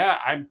then, yeah,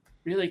 I'm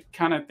really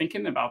kind of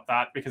thinking about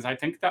that because I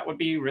think that would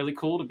be really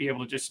cool to be able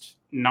to just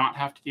not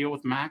have to deal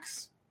with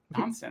Mac's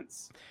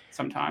nonsense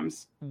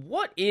sometimes.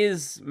 What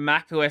is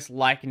macOS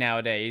like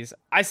nowadays?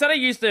 I said I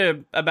used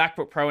a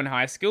MacBook Pro in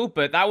high school,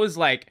 but that was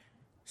like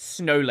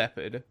Snow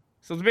Leopard.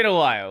 So it's been a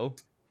while.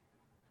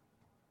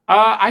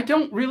 I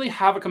don't really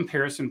have a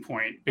comparison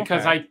point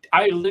because Okay.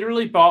 I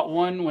literally bought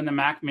one when the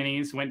Mac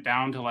Minis went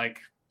down to like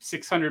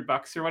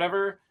 $600 or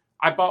whatever.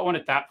 I bought one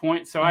at that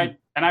point, so Mhm.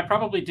 I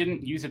probably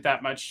didn't use it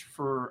that much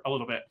for a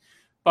little bit,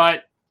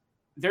 but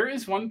there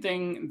is one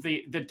thing,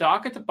 the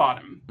dock at the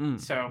bottom. Mm.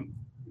 So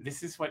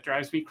this is what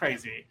drives me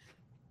crazy.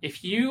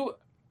 If you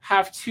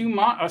have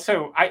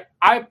so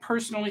I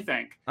personally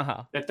think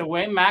Uh-huh. that the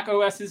way Mac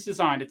OS is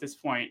designed at this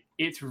point,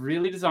 it's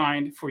really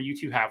designed for you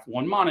to have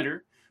one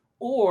monitor,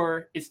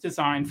 or it's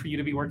designed for you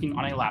to be working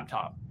on a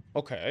laptop.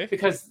 Okay.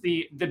 Because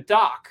the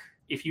dock,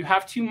 if you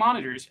have two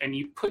monitors and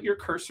you put your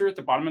cursor at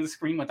the bottom of the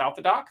screen without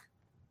the dock,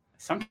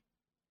 some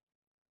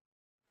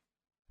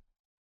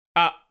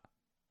Uh,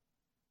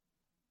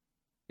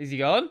 is he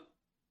gone?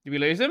 Did we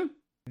lose him?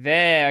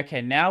 There.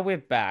 Okay, now we're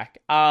back.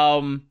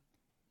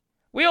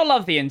 We all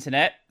love the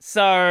internet,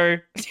 so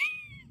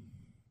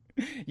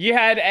you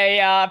had a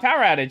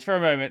power outage for a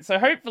moment. So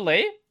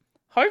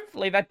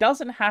hopefully that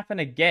doesn't happen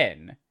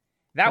again.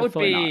 That would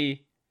hopefully not.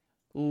 be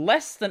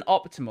less than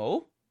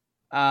optimal.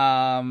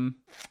 Um,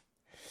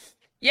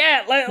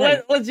 yeah,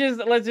 Right. let's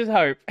just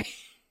hope.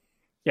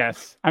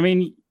 Yes. I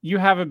mean, you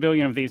have a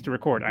billion of these to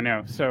record. I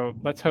know. So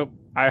let's hope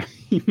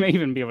you may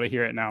even be able to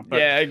hear it now. But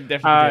Yeah, I definitely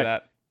could do uh,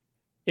 that.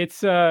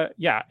 it's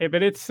yeah,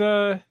 but it's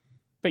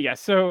but yeah.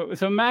 So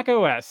Mac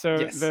OS. So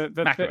Yes, the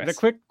the, the macOS.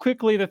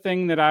 quickly the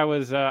thing that I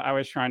was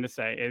trying to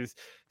say is,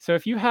 so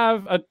if you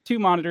have two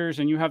monitors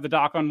and you have the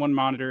dock on one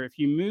monitor, if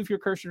you move your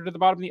cursor to the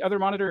bottom of the other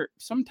monitor,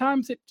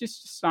 sometimes it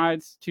just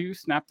decides to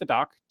snap the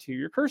dock to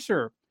your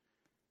cursor,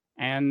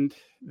 and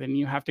then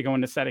you have to go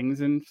into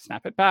settings and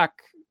snap it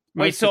back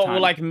Wait, most of so the it will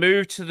time. like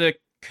move to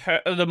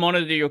the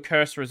monitor your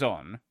cursor is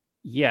on.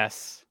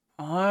 Yes.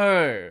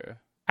 Oh,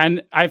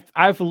 And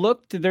I've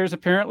looked. There's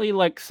apparently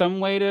like some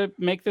way to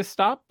make this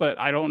stop, but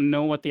I don't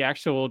know what the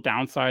actual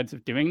downsides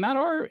of doing that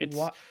are. It's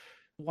what?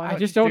 Why I not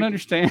just just don't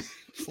understand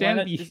why understand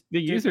not just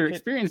the user duplicate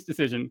experience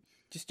decision.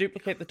 just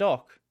duplicate the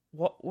dock?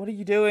 What are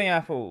you doing,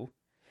 Apple?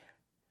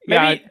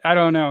 Yeah, Maybe I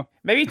don't know.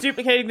 maybe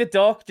duplicating the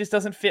dock just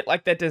doesn't fit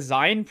like their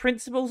design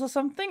principles or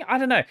something. I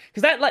don't know,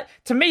 because that like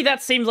to me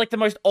that seems like the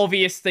most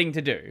obvious thing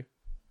to do.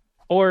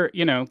 Or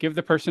give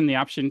the person the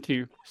option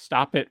to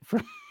stop it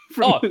from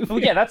Oh, well, moving.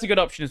 yeah, that's a good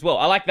option as well.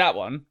 I like that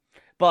one,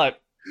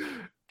 but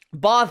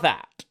bar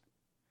that, Yeah,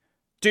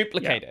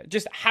 duplicate it.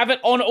 Just have it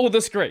on all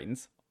the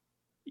screens.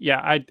 yeah.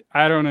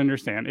 I don't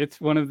understand. It's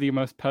one of the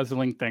most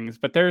puzzling things.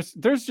 But there's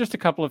just a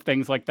couple of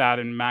things like that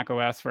in Mac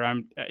OS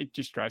where it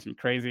just drives me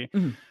crazy.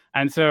 Mhm.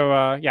 And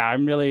so yeah,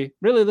 I'm really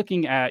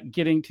looking at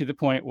getting to the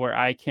point where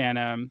I can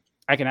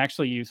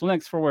actually use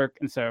Linux for work.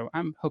 And so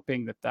I'm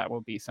hoping that that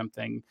will be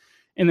something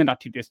in the not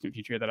too distant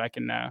future that I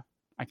can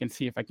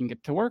see if I can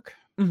get to work.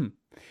 Mhm.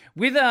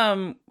 With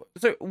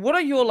so what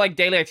are your like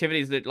daily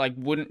activities that like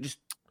wouldn't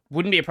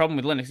be a problem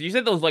with Linux? You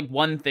said there was like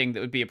one thing that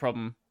would be a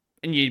problem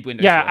and you need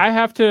Windows Yeah, for. I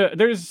have to.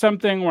 There's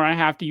something where I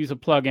have to use a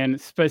plugin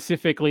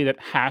specifically that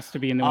has to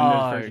be in the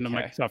Windows Oh, version of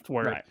okay. Microsoft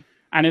Word, Right.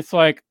 and it's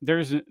like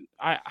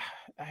I,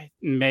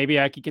 maybe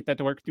I could get that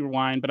to work through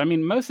Wine, but I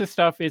mean most of the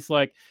stuff is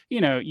like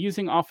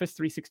using Office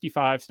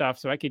 365 stuff,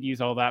 so I could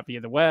use all that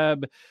via the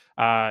web.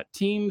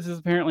 Teams is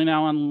apparently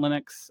now on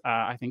Linux.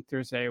 I think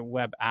there's a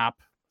web app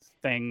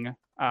thing.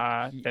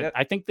 That Yep.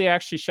 I think they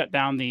actually shut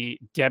down the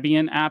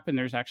Debian app, and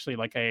there's actually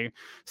like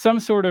some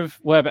sort of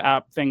web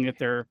app thing that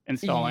they're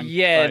installing.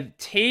 Yeah, But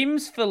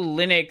Teams for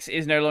Linux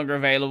is no longer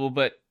available,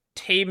 but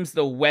Teams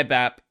the web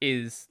app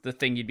is the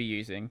thing you'd be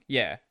using.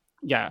 Yeah.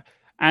 yeah,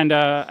 and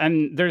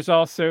there's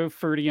also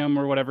Fertium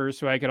or whatever,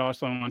 so I could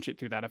also launch it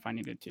through that if I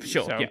needed to.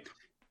 Sure. So Yeah.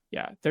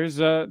 yeah, there's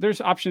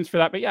options for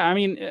that. But yeah, I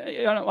mean,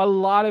 a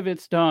lot of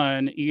it's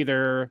done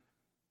either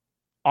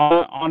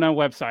on a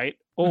website,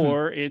 Mhm.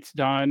 or it's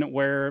done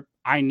where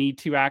I need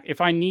to if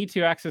I need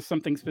to access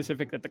something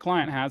specific that the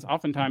client has.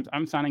 Oftentimes,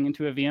 I'm signing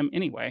into a VM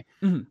anyway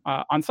Mhm.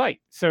 on site.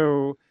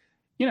 So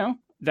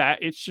that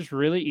it's just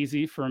really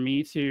easy for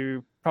me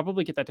to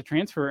probably get that to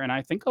transfer. And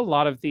I think a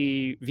lot of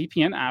the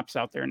VPN apps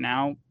out there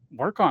now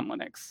work on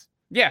Linux.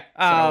 Yeah.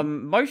 So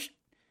Most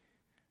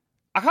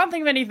I can't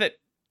think of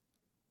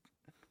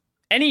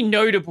any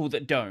notable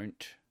that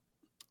don't.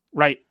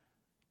 right.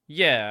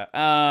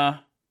 Yeah.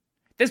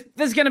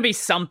 There's gonna be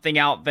something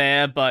out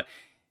there, but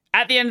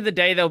at the end of the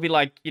day, there'll be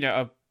like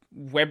a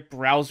web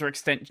browser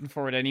extension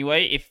for it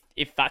anyway.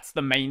 If that's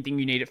the main thing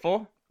you need it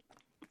for.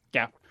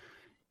 Yeah.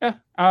 Yeah.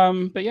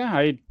 But yeah,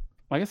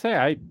 like I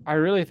say, I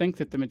really think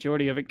that the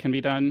majority of it can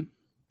be done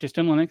just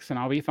in Linux, and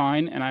I'll be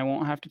fine, and I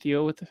won't have to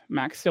deal with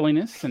Mac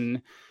silliness.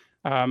 And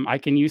I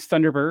can use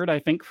Thunderbird, I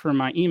think, for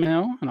my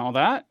email and all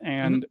that, Mhm.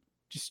 and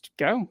just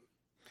go.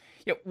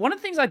 Yeah. One of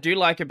the things I do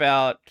like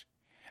about,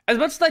 as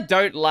much as I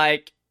don't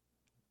like,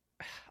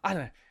 I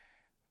don't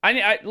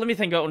know. Let me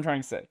think about what I'm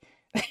trying to say.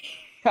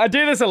 I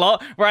do this a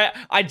lot where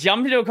I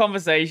jump into a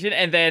conversation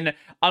and then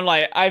I'm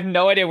like, I have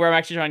no idea where I'm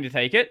actually trying to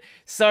take it.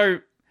 So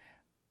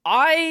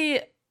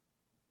I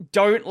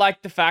don't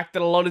like the fact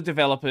that a lot of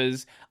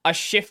developers are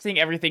shifting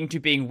everything to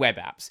being web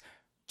apps.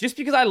 Just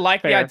because I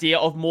like the Fair. idea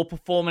of more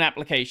performant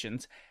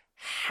applications.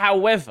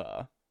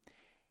 However,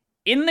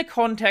 in the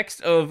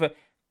context of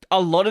a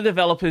lot of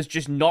developers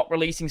just not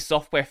releasing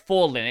software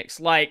for Linux,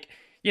 like,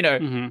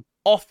 Hmm.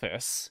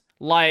 Office,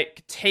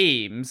 like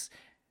Teams,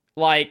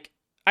 like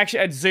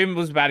actually Zoom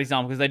was a bad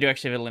example because they do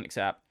actually have a Linux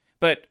app,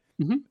 but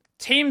Hmm.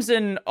 Teams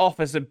and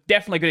Office are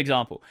definitely a good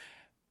example.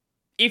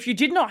 If you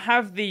did not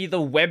have the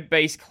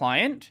web-based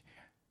client,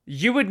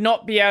 you would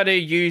not be able to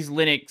use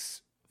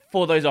Linux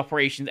for those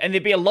operations, and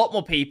there'd be a lot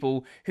more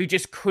people who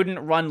just couldn't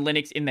run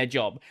Linux in their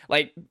job.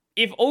 Like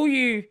if all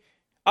you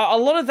a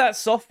lot of that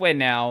software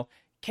now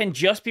can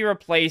just be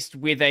replaced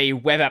with a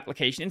web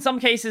application. In some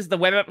cases, the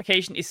web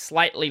application is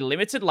slightly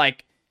limited,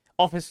 like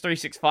Office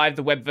 365,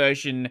 the web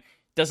version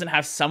doesn't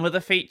have some of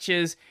the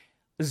features.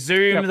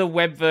 Zoom, Yep. the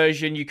web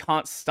version, you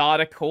can't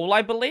start a call,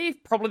 I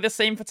believe. Probably the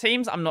same for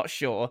Teams, I'm not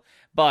sure.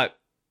 But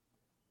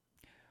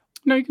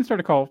No, you can start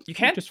a call you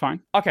can? just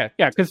fine. Okay.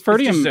 Yeah, because It's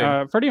just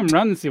Zoom. Fertium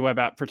runs the web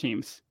app for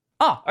Teams.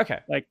 Oh, okay.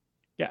 Like,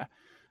 yeah.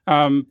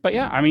 But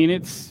yeah, I mean,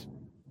 it's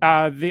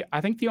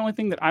I think the only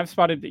thing that I've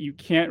spotted that you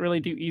can't really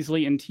do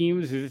easily in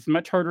Teams is it's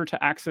much harder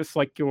to access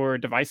like your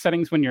device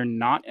settings when you're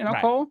not in a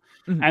Right. call,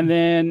 and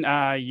then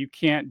you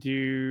can't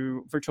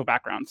do virtual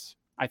backgrounds.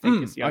 I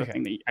think is the other Okay.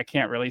 thing that I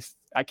can't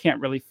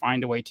really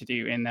find a way to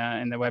do in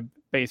the web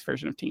based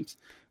version of Teams.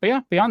 But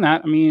yeah, beyond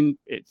that, I mean,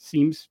 it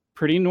seems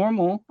pretty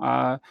normal.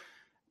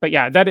 But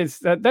yeah, that is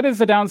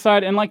the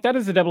downside, and like that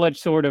is a double edged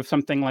sword of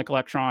something like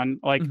Electron.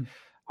 Like,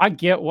 I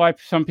get why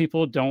some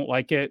people don't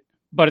like it,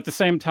 but at the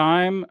same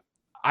time,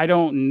 I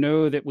don't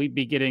know that we'd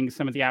be getting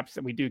some of the apps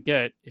that we do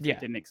get if Yeah. it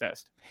didn't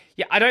exist.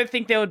 Yeah, I don't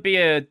think there would be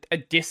a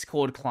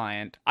Discord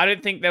client. I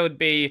don't think there would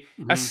be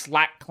a Mhm.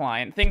 Slack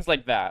client, things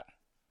like that.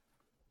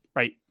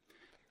 Right.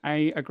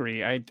 I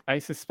agree. I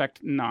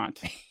suspect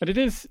not. But it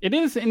is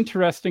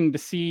interesting to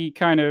see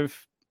kind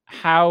of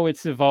how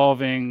it's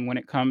evolving when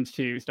it comes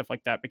to stuff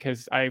like that,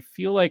 because I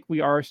feel like we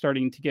are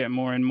starting to get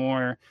more and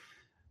more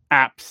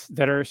apps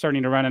that are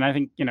starting to run, and I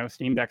think,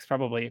 Steam Deck's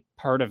probably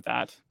part of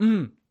that.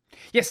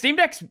 Yeah, Steam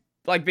Deck's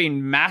like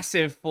been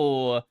massive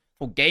for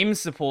game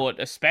support,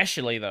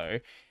 especially though.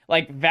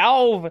 Like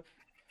Valve,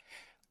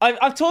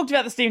 I've talked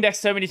about the Steam Deck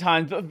so many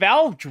times, but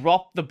Valve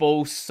dropped the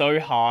ball so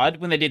hard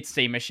when they did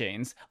Steam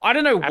machines. I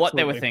don't know what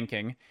they were Absolutely.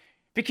 thinking,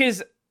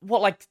 because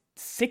like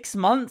 6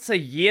 months, a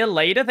year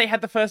later, they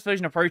had the first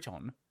version of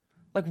Proton.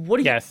 Like,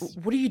 Yes.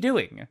 what are you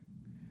doing?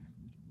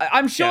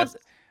 I'm sure. Yes.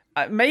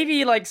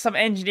 Maybe like some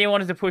engineer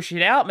wanted to push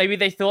it out. Maybe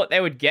they thought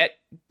they would get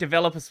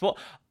developer support.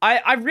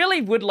 I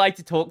really would like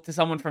to talk to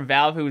someone from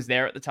Valve who was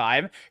there at the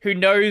time, who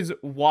knows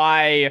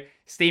why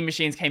Steam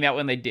machines came out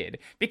when they did.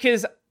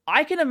 Because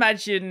I can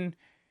imagine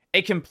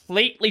a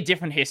completely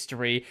different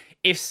history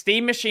if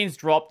Steam machines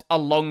dropped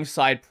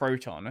alongside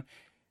Proton.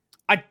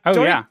 I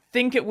don't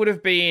think it would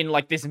have been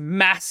like this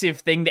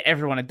massive thing that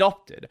everyone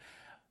adopted.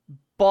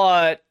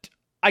 But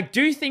I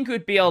do think it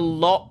would be a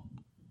lot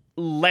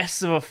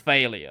less of a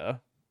failure.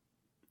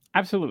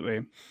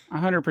 Absolutely.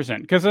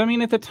 100%. Because, I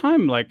mean, at the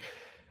time, like,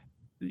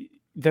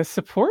 the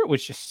support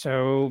was just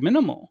so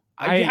minimal.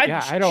 I know you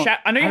had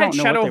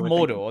Shadow of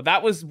Mordor.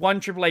 That was one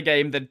AAA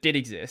game that did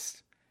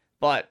exist.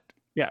 But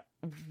yeah,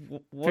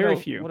 very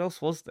few. What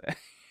else was there?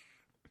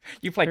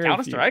 You play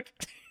Counter-Strike?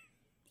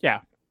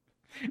 Yeah.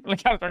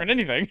 Like Counter-Strike on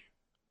anything.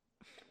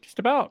 Just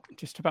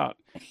about.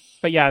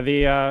 But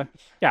yeah,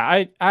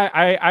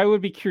 I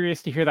would be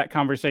curious to hear that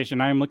conversation.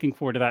 I am looking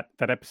forward to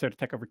that episode of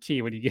Tech Over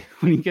Tea when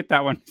you get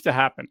that one to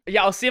happen.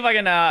 Yeah, I'll see if I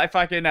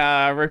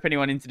can rope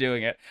anyone into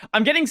doing it.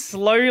 I'm getting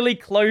slowly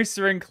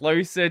closer and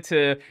closer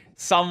to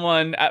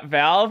someone at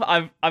Valve.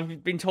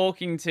 I've been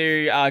talking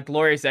to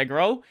Glorious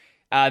Eggroll,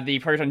 the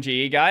Proton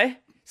GE guy.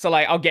 So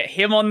like I'll get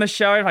him on the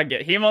show. If I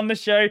get him on the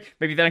show,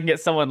 maybe then I can get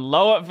someone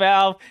low at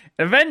Valve.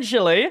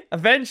 Eventually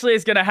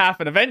it's gonna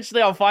happen.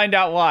 Eventually I'll find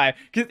out why.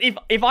 Because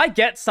if I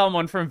get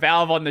someone from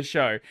Valve on the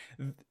show,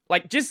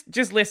 like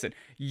just listen.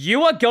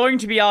 You are going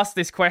to be asked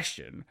this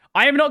question.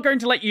 I am not going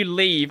to let you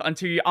leave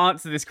until you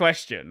answer this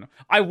question.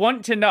 I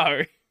want to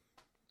know.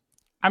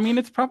 I mean,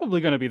 it's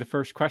probably going to be the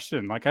first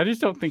question. Like, I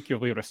just don't think you'll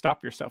be able to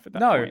stop yourself at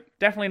that point. No,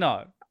 definitely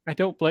not. I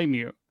don't blame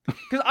you.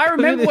 Because I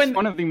remember when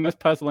one of the most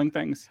puzzling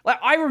things. Like,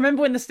 I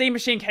remember when the Steam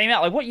Machine came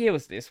out. Like, what year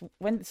was this?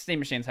 When did Steam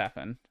Machines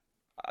happen?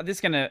 This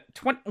is gonna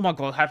oh my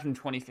god, it happened in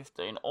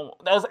 2015. Oh,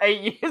 that was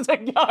 8 years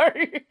ago.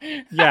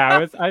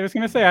 Yeah, I was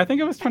gonna say, I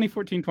think it was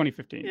 2014,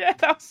 2015. Yeah,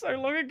 that was so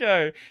long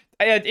ago.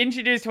 I had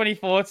introduced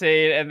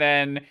 2014 and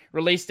then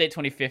released it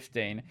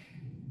 2015.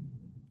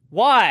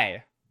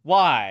 Why?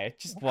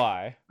 Just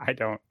why? I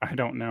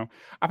don't know.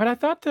 But I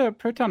thought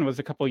Proton was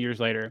a couple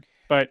years later.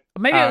 But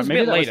maybe it was a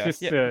bit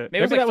later.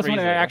 Maybe that was when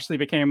it actually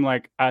became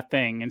like a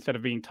thing instead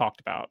of being talked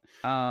about.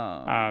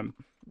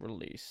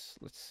 Release.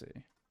 Let's see.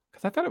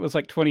 Because I thought it was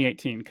like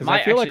 2018. Because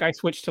I feel like I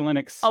switched to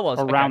Linux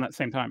around that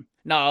same time.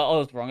 No, I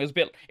was wrong. It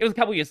was a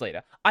couple years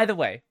later. Either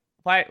way,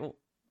 why?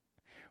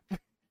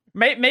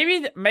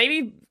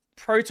 Maybe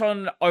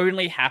Proton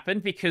only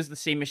happened because the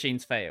Steam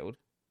machines failed.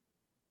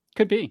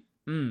 Could be.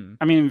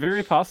 I mean,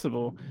 very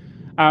possible.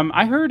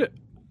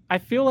 I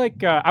feel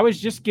like I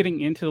was just getting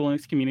into the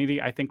Linux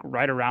community, I think,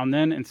 right around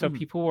then, and so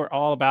people were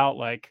all about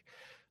like,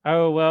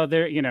 oh well,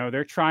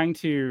 they're trying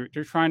to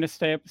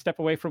step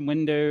away from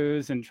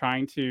Windows and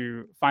trying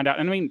to find out.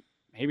 And I mean,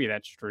 maybe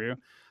that's true.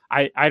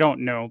 I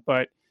don't know,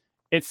 but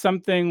it's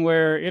something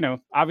where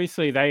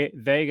obviously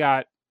they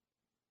got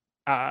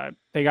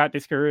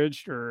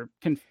discouraged or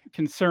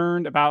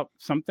concerned about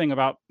something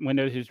about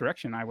Windows'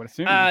 direction. I would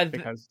assume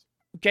because.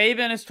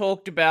 Gaben has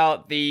talked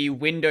about the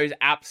Windows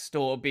App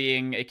Store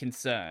being a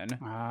concern.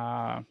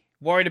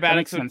 Worried about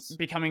it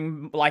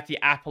becoming like the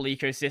Apple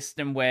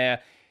ecosystem where,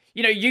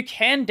 you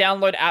can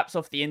download apps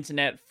off the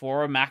internet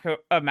for a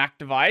Mac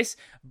device,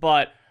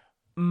 but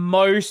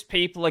most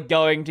people are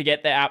going to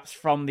get their apps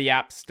from the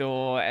App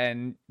Store,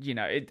 and,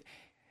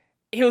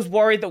 he was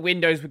worried that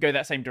Windows would go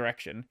that same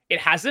direction. It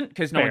hasn't,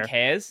 because no one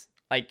cares.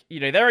 Like,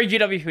 there are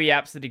UWP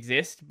apps that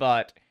exist,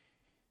 but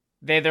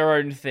they're their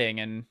own thing,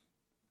 and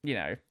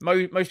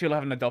most people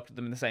haven't adopted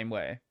them in the same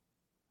way.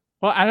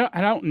 Well, I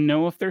don't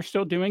know if they're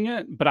still doing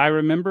it, but I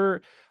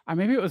remember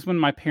maybe it was when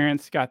my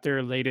parents got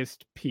their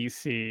latest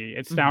PC.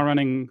 It's now Mhm.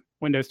 running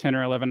Windows 10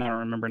 or 11. I don't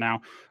remember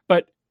now.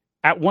 But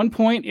at one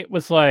point, it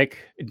was like,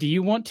 do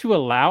you want to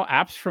allow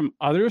apps from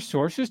other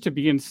sources to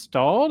be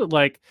installed?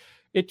 Like,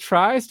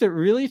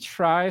 really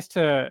tries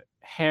to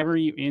hammer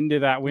you into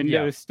that Yep.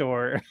 Windows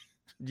store.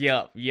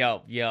 Yep.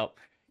 Yep. Yep.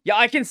 Yeah,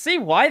 I can see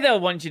why they'll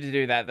want you to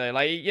do that though.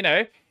 Like,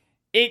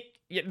 it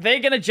they're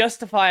gonna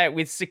justify it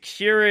with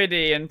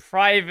security and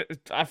private.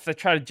 If they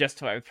try to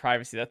justify it with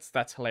privacy,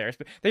 that's hilarious.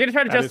 But they're gonna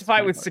try to That is justify it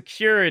kind of with funny.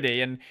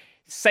 security and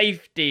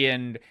safety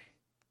and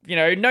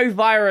no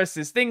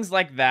viruses, things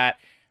like that.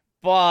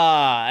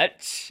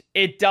 But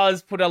it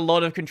does put a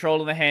lot of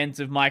control in the hands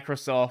of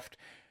Microsoft,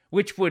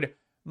 which would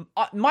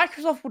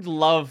Microsoft would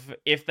love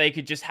if they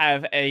could just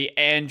have a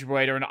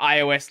Android or an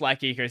iOS like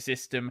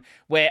ecosystem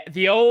where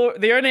the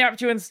only apps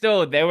you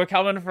installed they were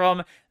coming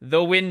from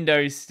the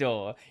Windows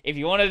Store. If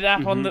you wanted an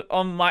app on Hmm. the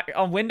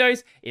on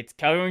Windows, it's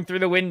coming through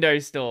the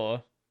Windows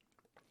Store.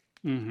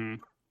 Hmm.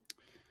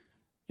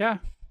 Yeah,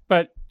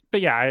 but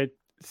yeah,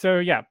 so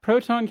yeah,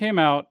 Proton came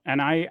out,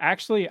 and I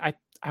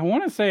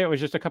want to say it was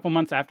just a couple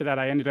months after that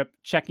I ended up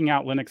checking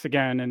out Linux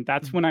again, and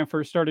that's when I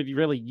first started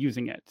really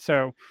using it.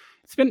 So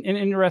it's been an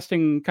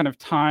interesting kind of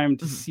time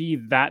to Mhm. see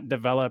that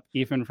develop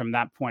even from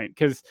that point,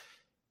 because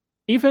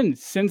even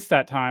since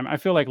that time, I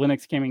feel like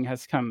Linux gaming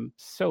has come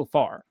so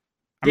far.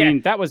 I Yeah,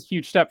 mean, that was a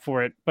huge step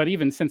for it, but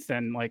even since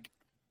then, like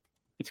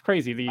it's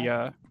crazy the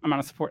I, amount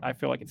of support I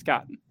feel like it's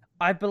gotten.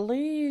 I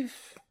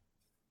believe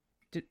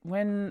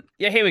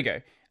here we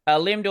go.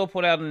 Liam Dill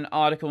put out an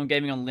article on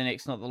Gaming on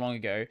Linux not that long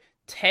ago.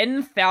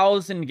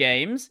 10,000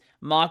 games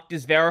marked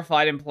as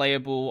verified and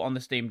playable on the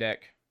Steam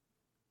Deck.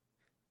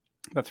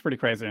 That's pretty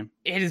crazy.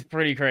 It is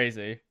pretty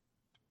crazy.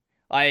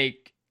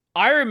 Like,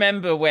 I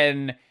remember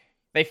when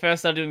they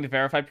first started doing the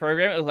verified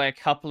program, it was like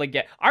a couple of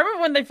I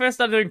remember when they first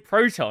started doing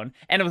Proton,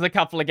 and it was a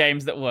couple of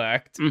games that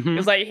worked. It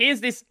was Hmm. like, here's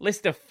this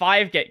list of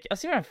 5 games.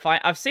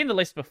 I've seen the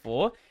list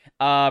before.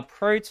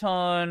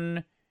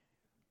 Proton,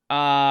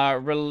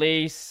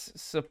 release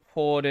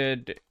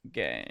supported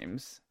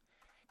games.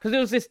 Because it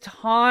was this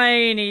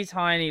tiny,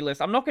 tiny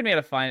list. I'm not going to be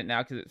able to find it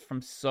now because it's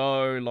from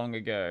so long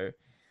ago.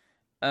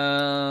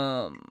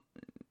 Um,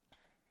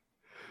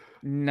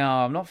 no,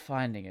 I'm not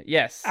finding it.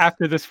 Yes,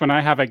 After this one,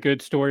 I have a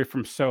good story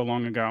from so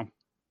long ago.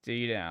 do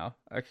you now?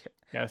 Okay,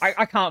 I, Yes.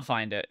 I can't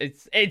find it.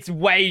 It's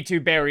way too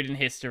buried in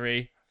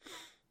history.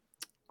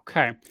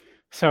 Okay.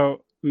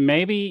 So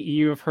maybe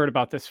you have heard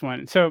about this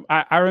one. So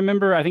I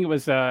remember, I think it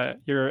was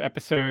your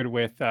episode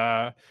with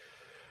the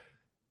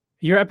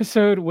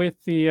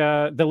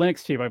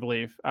Linux team, I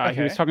believe. He was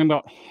Okay, talking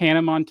about he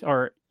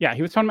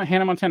was talking about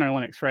Hannah Montana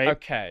Linux, right?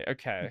 okay,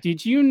 okay.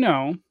 Did you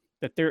know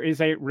that there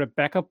is a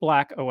Rebecca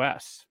Black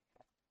OS?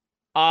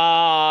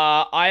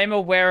 I am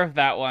aware of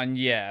that one.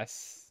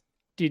 Yes.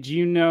 Did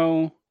you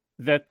know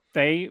that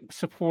they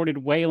supported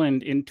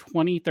Wayland in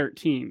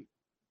 2013?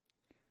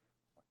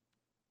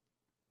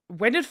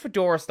 When did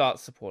Fedora start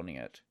supporting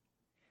it?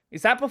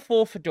 Is that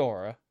before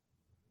Fedora?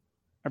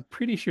 I'm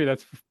pretty sure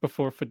that's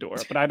before Fedora,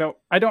 but I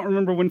don't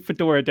remember when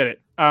Fedora did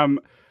it. And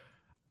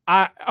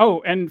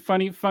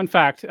fun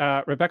fact,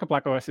 Rebecca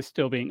Black OS is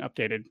still being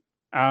updated.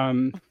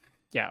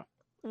 Yeah,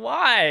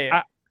 Why?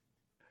 I,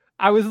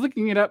 I was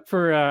looking it up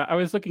for. I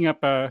was looking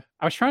up. I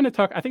was trying to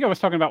talk. I think I was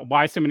talking about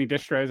why so many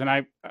distros, and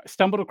I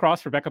stumbled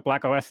across Rebecca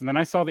Black OS, and then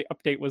I saw the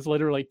update was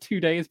literally 2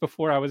 days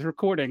before I was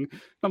recording.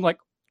 I'm like,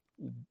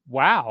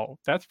 wow,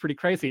 that's pretty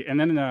crazy. And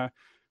then,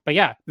 but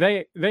yeah,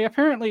 they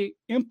apparently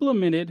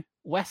implemented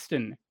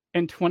Weston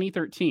in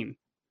 2013.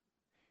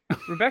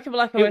 Rebecca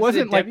Black It OS is a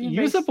wasn't like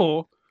Debian-based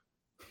usable.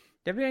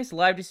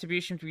 live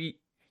distribution to be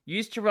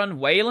used to run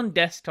Wayland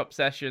desktop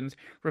sessions.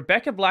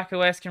 Rebecca Black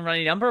OS can run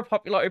a number of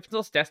popular open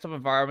source desktop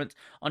environments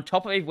on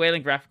top of a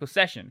Wayland graphical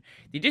session.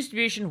 The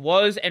distribution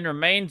was and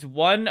remains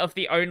one of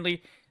the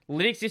only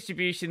Linux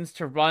distributions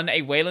to run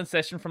a Wayland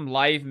session from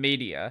live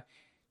media.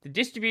 The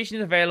distribution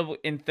is available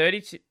in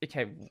 32.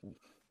 Okay.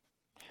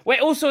 Wait,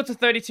 also it's a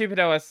 32-bit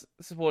OS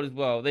support as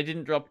well. They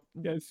didn't drop.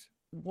 Yes,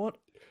 What?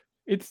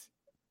 it's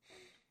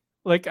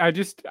like I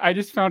just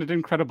found it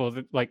incredible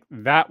that like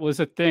that was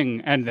a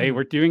thing, and they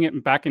were doing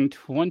it back in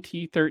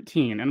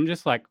 2013, and I'm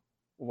just like,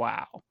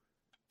 wow,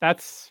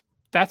 that's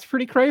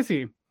pretty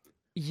crazy.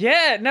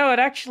 Yeah, no, it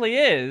actually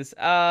is.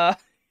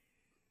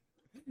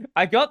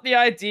 I got the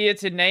idea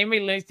to name a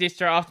Linux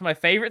distro after my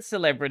favorite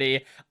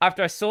celebrity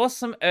after I saw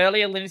some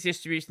earlier Linux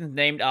distributions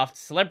named after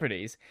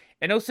celebrities,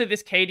 and also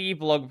this KDE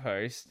blog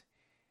post.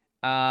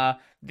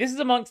 This is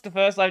amongst the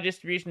first live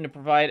distribution to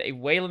provide a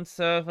Wayland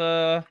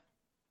server.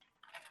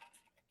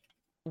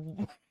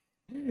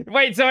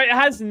 Wait, so it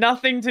has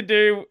nothing to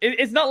do.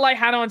 It's not like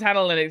Hannah Montana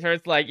Linux, where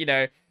it's like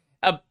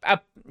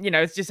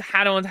it's just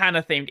Hannah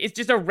Montana themed. It's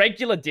just a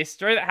regular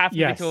distro that happens to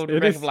be Yes, called it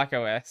Rebecca is. Black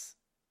OS.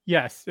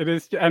 Yes, it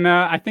is, and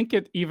I think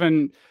it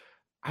even.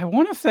 I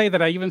want to say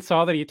that I even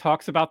saw that he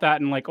talks about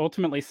that and like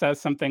ultimately says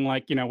something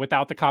like,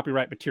 without the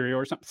copyright material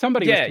or something.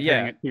 Somebody was Yeah,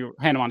 comparing yeah. it to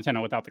Hannah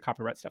Montana without the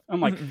copyright stuff.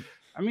 I'm like,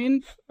 I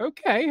mean,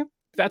 okay,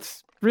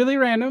 that's really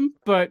random,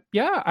 but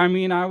yeah, I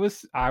mean, I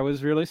was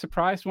really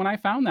surprised when I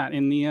found that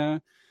in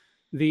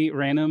the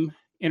random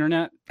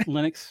internet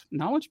Linux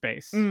knowledge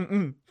base.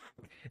 Mm-mm.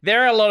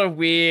 There are a lot of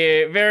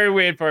weird, very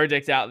weird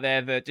projects out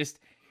there that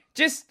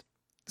just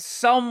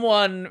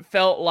someone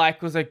felt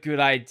like was a good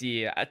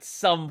idea at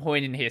some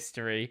point in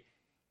history.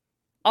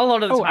 A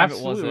lot of the Oh, time it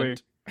absolutely.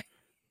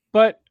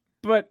 wasn't.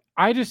 But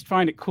I just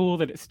find it cool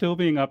that it's still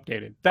being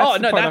updated. Oh That's the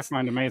no, part I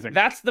find amazing.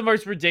 that's the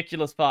most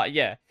ridiculous part.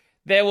 Yeah,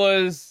 there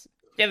was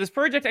there's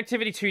project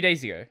activity 2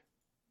 days ago.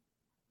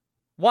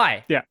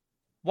 Why? Yeah.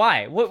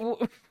 Why?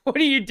 What are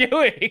you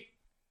doing?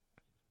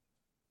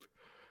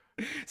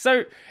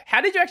 So,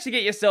 how did you actually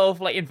get yourself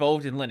like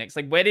involved in Linux?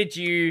 Like, where did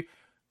you?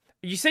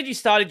 You said you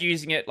started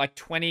using it like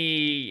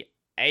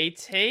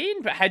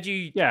 2018, but had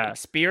you Yeah.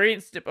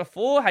 experienced it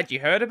before? Had you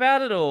heard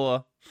about it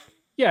or?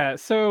 Yeah,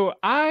 so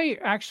I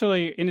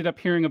actually ended up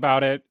hearing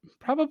about it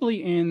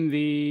probably in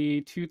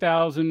the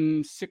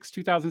 2006,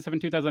 2007,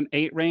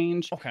 2008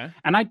 range. Okay.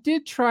 And I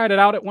did try it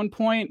out at one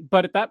point,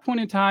 but at that point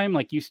in time,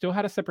 like you still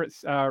had a separate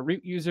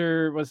root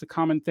user was the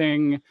common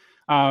thing.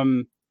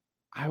 Um,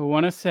 I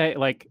want to say,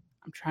 like,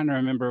 I'm trying to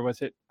remember,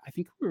 was it, I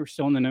think we were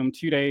still in the GNOME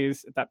 2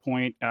 days at that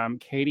point.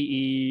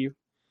 KDE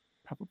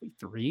probably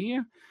 3.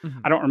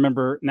 Mhm. I don't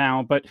remember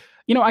now, but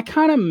I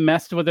kind of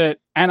messed with it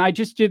and I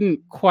just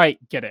didn't quite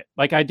get it.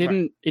 Like Right.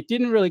 it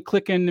didn't really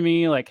click into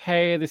me like,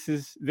 hey, this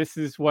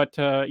is what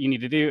you need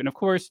to do. And of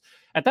course,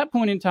 at that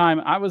point in time,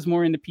 I was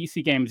more into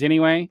PC games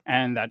anyway,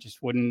 and that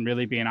just wouldn't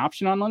really be an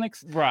option on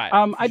Linux. Right.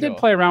 For I did sure.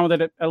 play around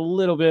with it a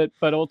little bit,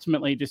 but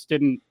ultimately just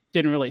didn't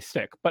really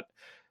stick. But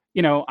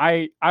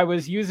I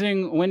was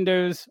using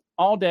Windows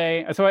all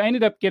day, so I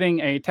ended up getting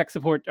a tech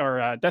support or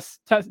a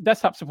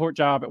desktop support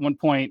job at one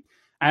point,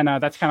 and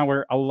that's kind of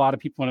where a lot of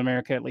people in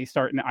America at least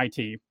start in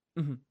IT.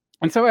 Mhm.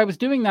 And so I was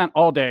doing that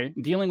all day,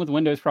 dealing with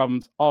Windows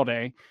problems all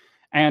day,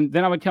 and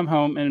then I would come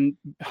home and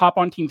hop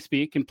on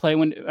TeamSpeak and play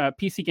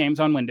PC games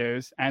on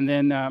Windows, and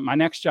then my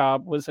next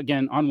job was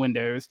again on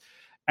Windows,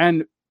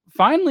 and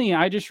finally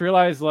I just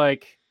realized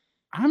like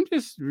I'm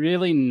just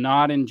really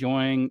not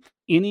enjoying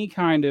any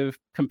kind of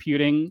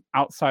computing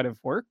outside of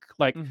work.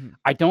 Like Mhm.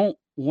 I don't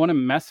want to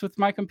mess with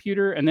my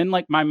computer, and then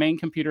like my main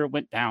computer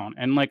went down,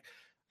 and like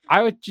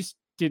I would just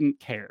didn't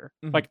care.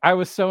 Mhm. Like I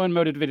was so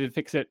unmotivated to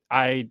fix it,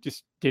 I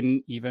just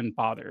didn't even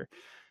bother.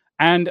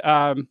 And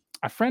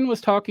a friend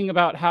was talking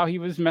about how he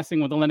was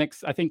messing with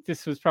Linux. I think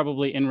this was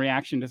probably in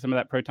reaction to some of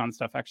that Proton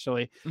stuff,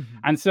 actually. Mhm.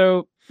 And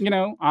so,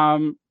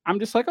 I'm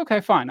just like,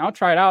 okay, fine, I'll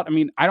try it out. I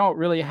mean, I don't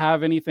really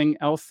have anything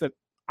else that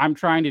I'm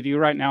trying to do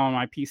right now on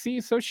my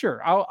PC, so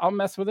sure, I'll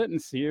mess with it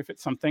and see if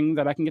it's something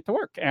that I can get to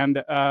work.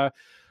 And I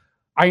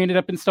ended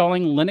up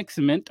installing Linux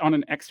Mint on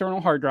an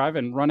external hard drive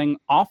and running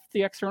off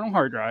the external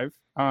hard drive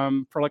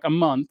for like a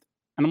month.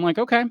 And I'm like,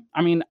 okay.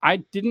 I mean, I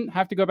didn't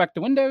have to go back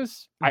to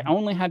Windows. I Mhm.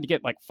 only had to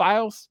get like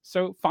files.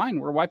 So fine,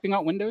 we're wiping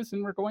out Windows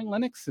and we're going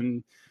Linux,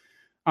 and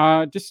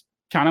just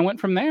kind of went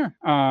from there.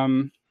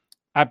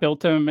 I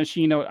built a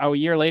machine a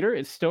year later.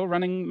 It's still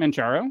running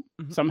Manjaro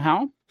Mhm.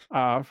 somehow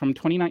from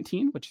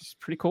 2019, which is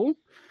pretty cool.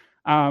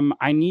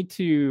 I need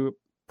to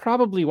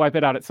probably wipe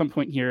it out at some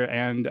point here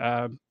and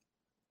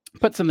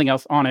put something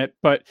else on it,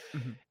 but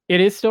Mhm. it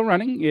is still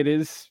running. It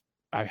is.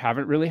 I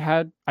haven't really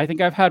had. I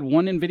think I've had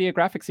one NVIDIA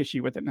graphics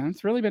issue with it, and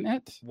that's really been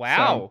it. So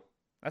Wow.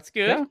 That's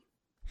good. yeah, What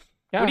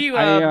yeah. do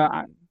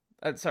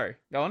you sorry,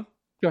 go on.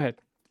 Go ahead.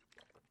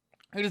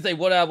 I was gonna say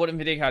what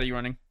NVIDIA card are you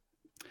running?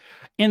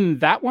 In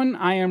that one,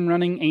 I am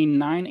running a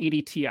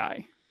 980 Ti.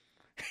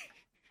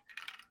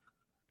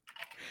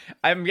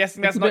 I'm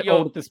guessing It's that's a not bit old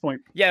your at this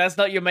point. that's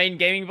not your main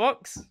gaming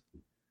box.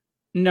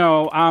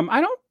 No,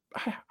 I don't.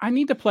 I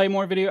need to play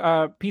more video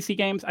PC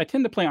games. I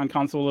tend to play on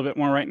console a little bit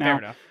more right Fair now,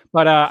 enough.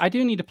 but I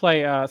do need to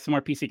play some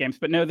more PC games.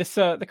 But no, this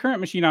the current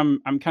machine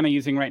I'm kind of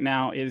using right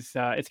now is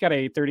it's got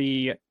a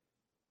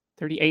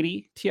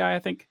 3080 Ti, I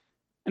think,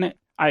 and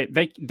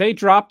they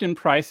dropped in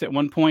price at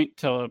one point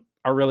to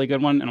a really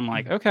good one, and I'm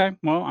like, Mhm. okay,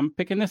 well, I'm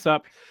picking this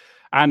up,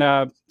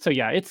 and so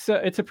yeah, it's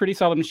a pretty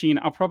solid machine.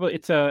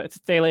 It's a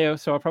Thelio,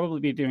 so I'll probably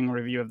be doing a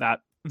review of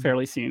that Mhm.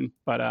 fairly soon,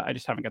 but I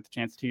just haven't got the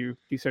chance to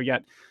do so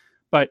yet.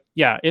 But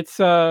yeah,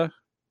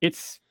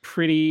 it's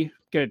pretty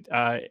good.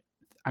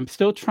 I'm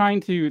still trying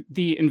to.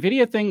 The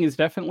Nvidia thing is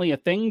definitely a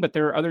thing, but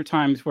there are other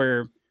times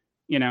where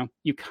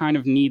you kind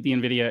of need the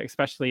Nvidia,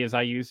 especially as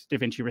I use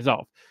DaVinci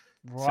Resolve.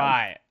 So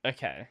Right.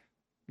 Okay.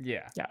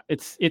 Yeah. yeah,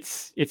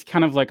 it's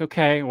kind of like,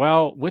 okay,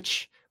 well,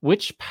 which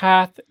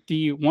path do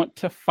you want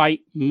to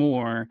fight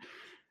more?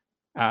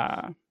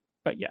 Uh,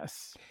 but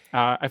yes,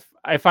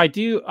 if I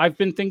do, I've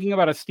been thinking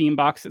about a Steam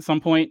box at some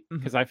point Mhm.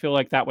 because I feel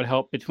like that would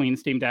help between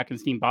Steam Deck and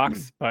Steam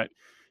Box. But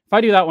if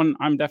I do that one,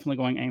 I'm definitely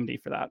going AMD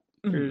for that.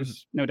 Mhm, mhm.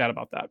 There's no doubt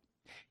about that.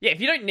 Yeah, if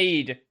you don't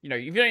need, if you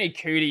don't need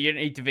CUDA, you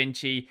don't need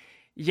DaVinci.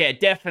 Yeah,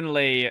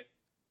 definitely.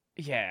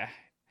 Yeah.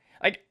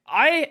 Like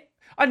I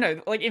don't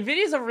know, like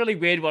Nvidia's a really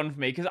weird one for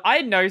me because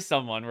I know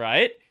someone,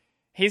 right?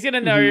 He's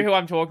gonna know Hmm. who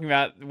I'm talking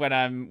about when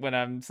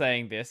I'm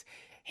saying this.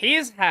 He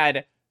has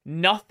had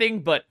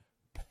nothing but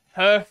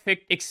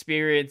perfect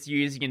experience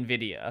using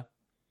Nvidia.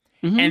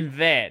 Hmm. And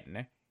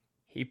then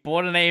he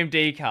bought an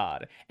AMD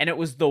card, and it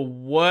was the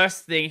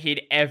worst thing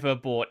he'd ever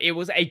bought. It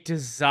was a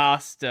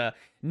disaster.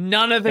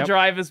 None of the Yep.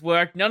 drivers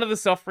worked, none of the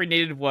software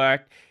needed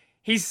worked.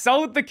 He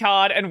sold the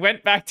card and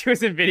went back to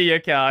his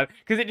Nvidia card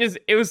because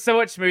it was so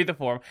much smoother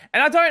for him.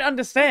 And I don't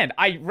understand.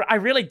 I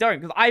really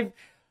don't, because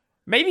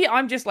maybe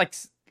I'm just like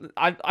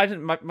I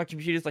don't my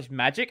computer's like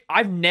magic.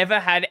 I've never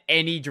had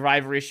any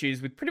driver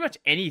issues with pretty much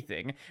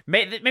anything.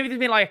 Maybe there's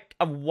been like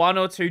a one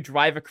or two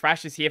driver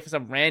crashes here for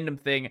some random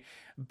thing,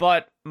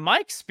 but my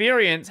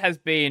experience has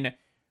been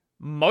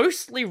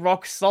mostly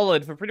rock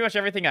solid for pretty much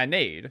everything I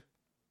need.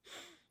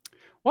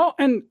 Well,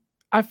 and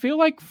I feel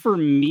like for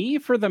me,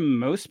 for the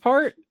most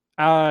part,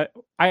 I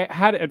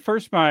had at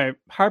first my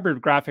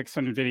hybrid graphics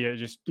on NVIDIA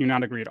just do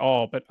not agree at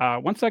all. But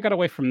once I got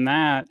away from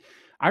that,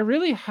 I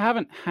really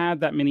haven't had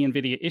that many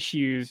NVIDIA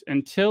issues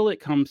until it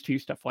comes to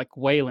stuff like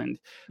Wayland.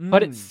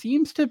 But it Mm.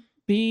 seems to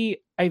be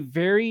a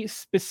very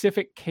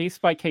specific case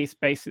by case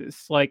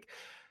basis. Like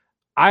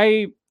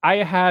I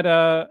had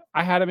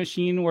a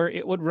machine where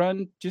it would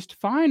run just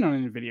fine on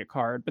an NVIDIA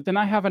card, but then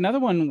I have another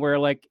one where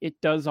like it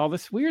does all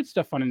this weird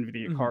stuff on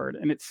NVIDIA Mm-hmm. card,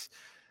 and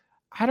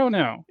I don't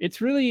know. It's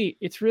really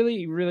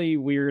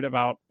weird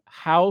about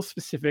how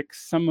specific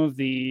some of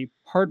the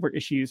hardware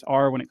issues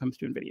are when it comes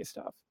to NVIDIA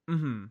stuff.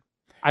 Mm-hmm.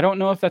 I don't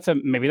know if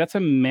maybe that's a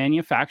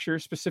manufacturer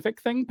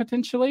specific thing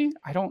potentially.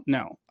 I don't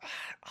know.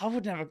 I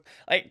would never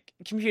like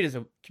computers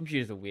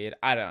are weird.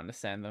 I don't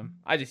understand them.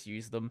 I just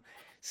use them.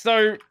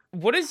 So,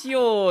 what has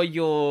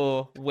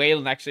your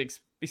Wayland actually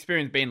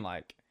experience been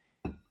like?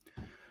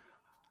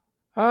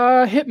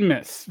 Hit and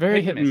miss,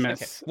 very Hit and hit and miss.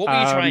 Okay. miss. What were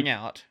you trying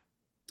out?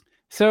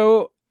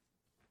 So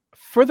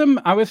for them,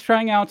 I was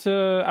trying out.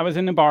 I was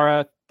in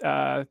Ibarra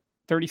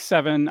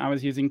 37. I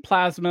was using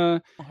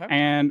Plasma Okay.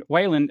 and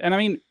Wayland, and I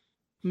mean,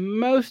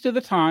 most of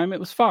the time it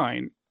was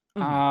fine.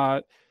 Mm-hmm.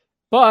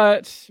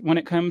 But when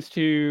it comes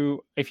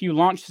to if you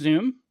launch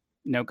Zoom,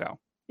 no go.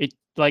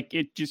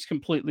 It just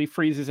completely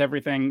freezes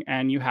everything,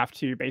 and you have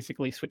to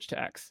basically switch to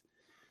X.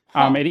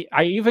 Huh.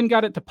 I even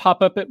got it to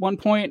pop up at one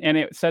point, and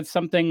it said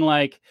something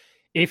like,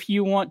 "If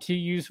you want to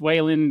use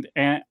Wayland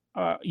and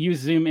use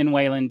Zoom in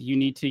Wayland, you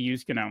need to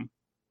use GNOME."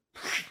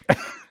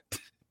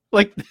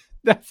 Like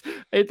that's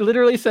it.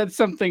 Literally said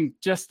something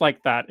just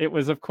like that. It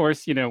was, of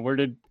course,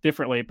 worded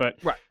differently, but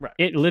Right. Right.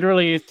 it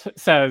literally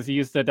says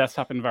use the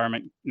desktop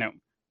environment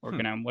GNOME or Hmm.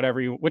 GNOME,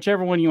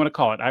 whichever one you want to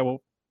call it. I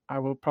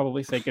will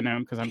probably say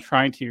GNOME because I'm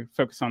trying to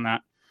focus on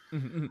that.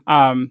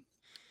 Mm-hmm.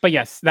 But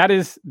yes, that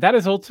is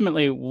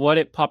ultimately what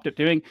it popped up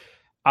doing.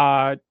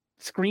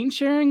 Screen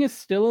sharing is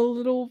still a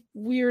little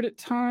weird at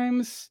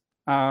times.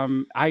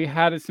 I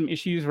had some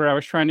issues where I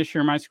was trying to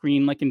share my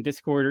screen like in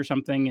Discord or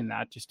something, and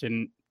that just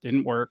didn't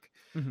work.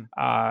 Mm-hmm.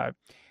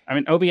 I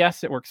mean,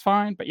 OBS, it works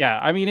fine, but yeah,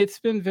 I mean, it's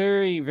been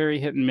very, very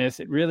hit and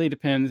miss. It really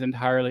depends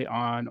entirely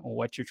on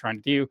what you're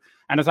trying to do.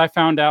 And as I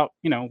found out,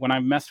 when I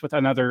messed with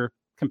another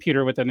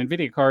computer with an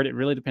NVIDIA card, it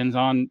really depends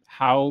on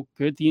how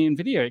good the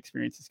NVIDIA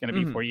experience is going to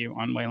be Mm-hmm. for you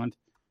on Wayland.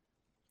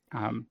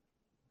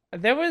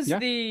 There was Yeah.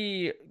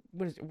 the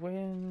what is it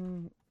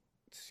when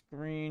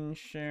screen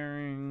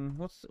sharing?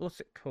 What's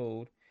it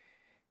called?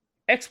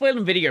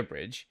 X-Wayland Video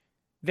Bridge.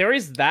 There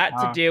is that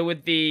to Uh, deal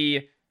with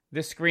the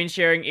screen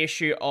sharing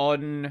issue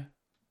on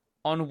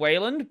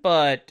Wayland,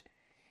 but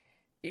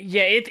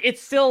yeah,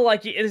 it's still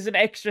like it's an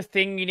extra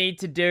thing you need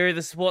to do.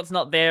 The support's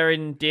not there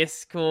in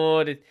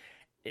Discord.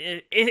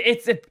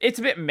 It's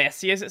a bit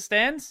messy as it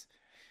stands.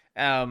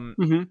 Um,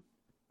 mhm.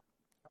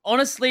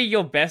 Honestly,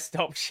 your best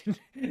option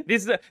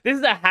this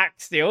is a hack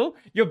still.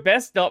 Your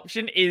best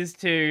option is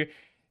to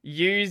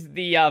use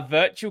the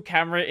virtual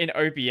camera in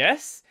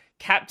OBS,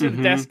 capture the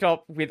Mhm.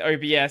 desktop with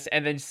OBS,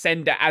 and then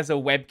send it as a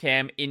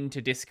webcam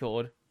into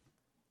Discord.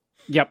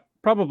 Yep,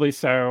 probably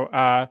so.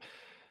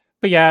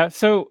 But yeah,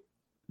 so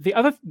the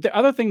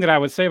other thing that I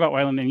would say about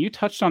Wayland, and you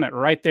touched on it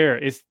right there,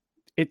 is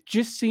it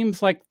just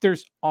seems like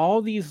there's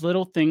all these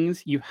little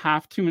things you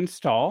have to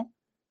install,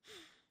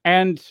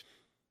 and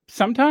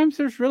sometimes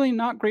there's really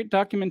not great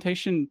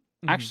documentation.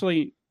 Mhm.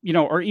 Actually,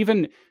 or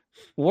even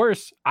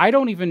worse, I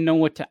don't even know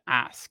what to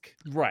ask.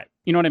 Right.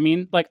 You know what I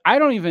mean? Like I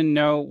don't even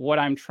know what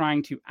I'm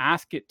trying to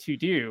ask it to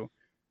do.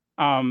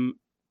 Um,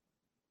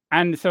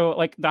 And so,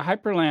 like the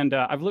Hyperland,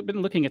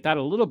 been looking at that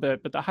a little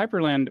bit, but the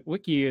Hyperland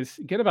wiki is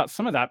good about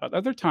some of that. But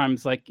other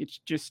times, like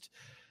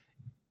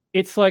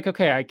it's like,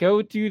 okay, I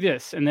go do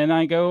this, and then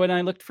I go and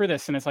I looked for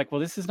this, and it's like,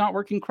 well, this is not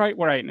working quite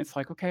right. And it's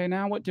like, okay,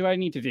 now what do I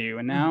need to do?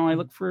 And now I Mhm.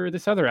 look for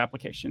this other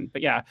application.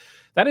 But yeah,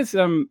 that is,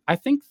 I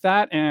think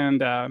that,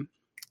 and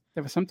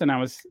there was something I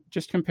was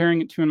just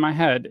comparing it to in my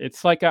head.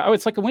 It's like,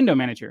 it's like a window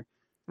manager.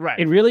 Right.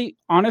 It really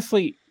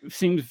honestly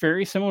seems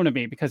very similar to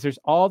me because there's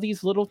all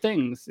these little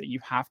things that you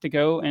have to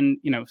go and,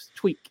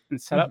 tweak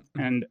and set up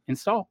Mhm. and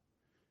install.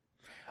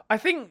 I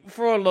think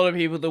for a lot of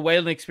people, the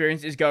Wayland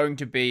experience is going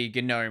to be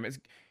GNOME. It's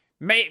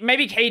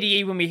maybe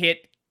KDE when we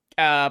hit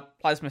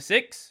Plasma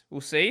 6.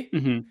 We'll see.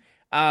 Hmm.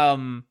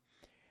 Um,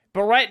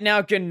 but right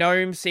now,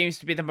 GNOME seems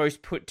to be the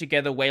most put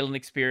together Wayland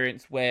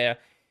experience where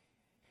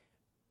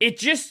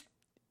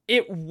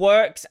it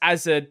works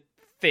as a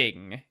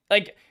thing.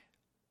 Like,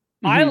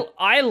 Hmm.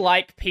 I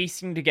like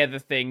piecing together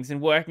things and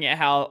working out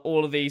how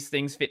all of these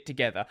things fit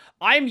together.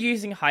 I'm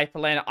using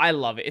Hyperland. I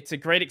love it. It's a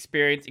great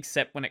experience,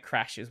 except when it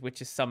crashes, which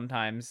is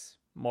sometimes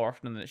more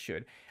often than it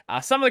should.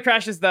 Some of the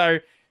crashes, though,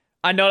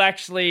 are not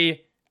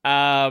actually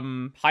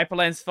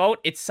Hyperland's fault.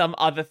 It's some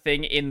other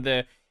thing in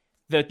the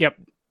Yep.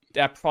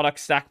 product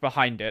stack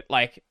behind it.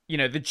 Like, the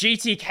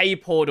GTK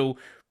portal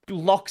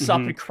locks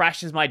up Hmm. and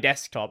crashes my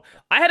desktop.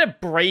 I had a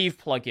Brave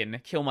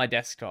plugin kill my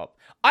desktop.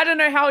 I don't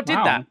know how it did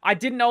that. Wow. I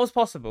didn't know it was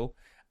possible.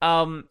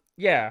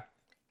 Yeah.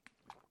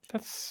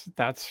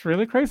 That's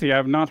really crazy.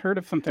 I've not heard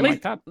of At something like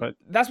least that, but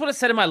that's what it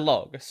said in my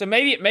log. So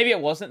maybe it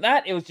wasn't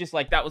that. It was just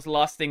like that was the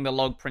last thing the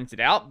log printed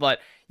out. But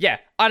yeah,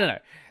 I don't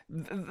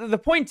know. The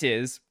point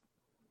is,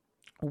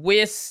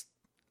 we're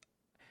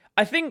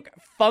I think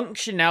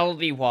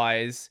functionality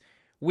wise,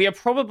 we are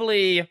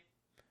probably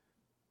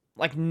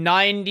like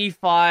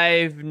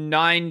 95,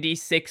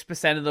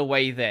 96% of the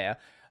way there.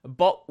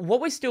 But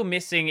what we're still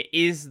missing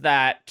is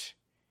that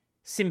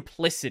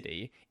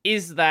simplicity,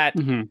 is that,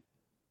 mhm.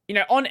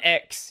 on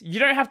X, you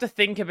don't have to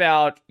think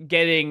about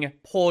getting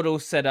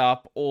portals set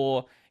up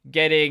or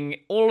getting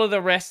all of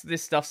the rest of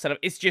this stuff set up.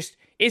 It's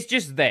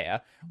just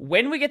there.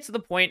 When we get to the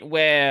point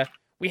where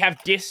we have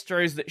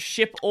distros that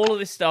ship all of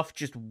this stuff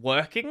just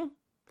working,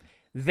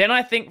 then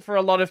I think for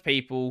a lot of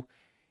people,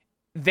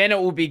 then it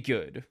will be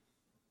good.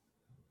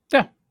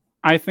 Yeah,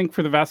 I think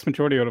for the vast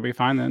majority it'll be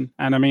fine then.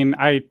 And I mean,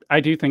 I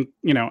do think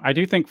I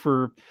do think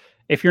for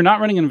if you're not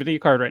running a video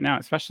card right now,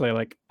 especially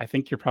like I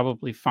think you're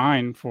probably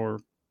fine for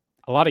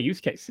a lot of use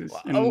cases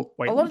in A lot of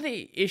Wayland.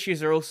 the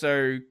issues are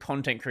also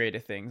content creator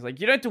things. Like,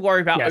 you don't have to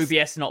worry about Yes,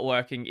 OBS not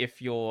working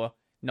if you're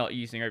not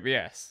using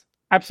OBS.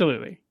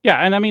 absolutely. Yeah,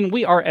 and I mean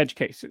we are edge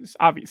cases,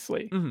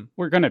 obviously. Hmm.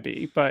 We're gonna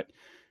be, but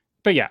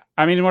yeah,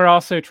 I mean we're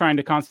also trying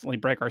to constantly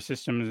break our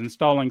systems,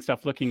 installing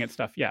stuff, looking at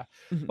stuff. Yeah,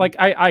 Hmm. like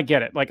I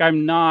get it. Like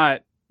I'm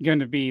not going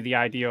to be the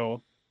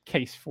ideal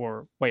case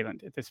for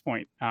Wayland at this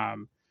point.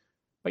 But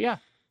yeah,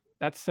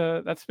 that's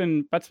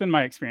been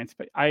my experience.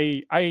 But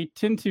I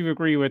tend to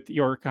agree with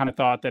your kind of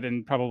thought that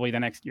in probably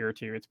the next year or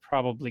two, it's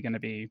probably going to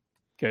be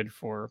good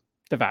for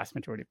the vast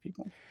majority of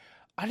people.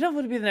 I don't know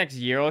if it'll be the next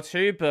year or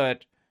two,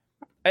 but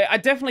I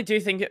definitely do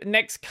think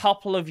next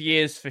couple of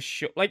years for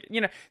sure. Like,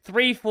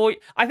 3, 4.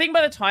 I think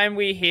by the time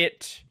we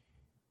hit.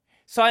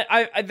 So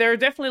there are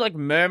definitely like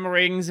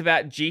murmurings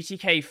about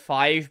GTK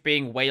 5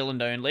 being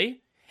Wayland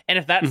only. And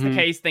if that's the Hmm.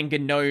 case, then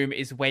GNOME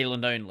is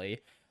Wayland only.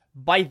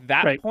 By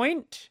that Right.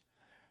 point,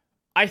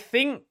 I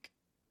think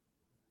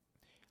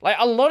like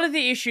a lot of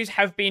the issues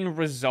have been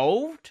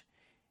resolved,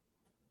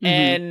 Hmm.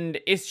 and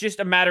it's just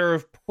a matter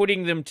of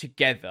putting them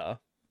together.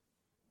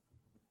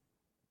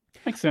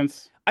 Makes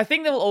sense. I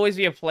think there will always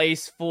be a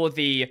place for for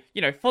the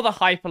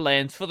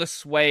hyperlands, for the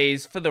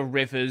sways, for the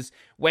rivers,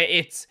 where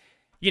it's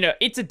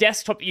a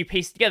desktop that you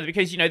piece together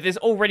because, there's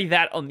already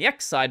that on the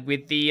X side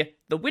with the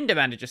window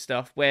manager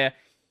stuff where,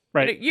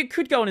 Right. you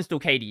could go and install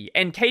KDE,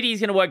 and KDE is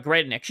going to work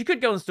great in X. You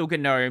could go and install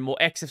GNOME or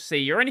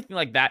XFC or anything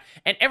like that,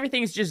 and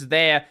everything's just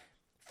there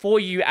for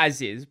you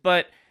as is.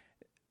 But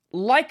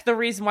like the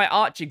reason why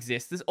Arch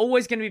exists, there's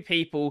always going to be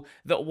people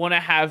that want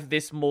to have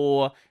this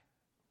more,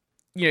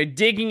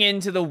 digging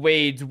into the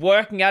weeds,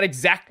 working out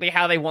exactly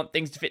how they want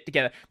things to fit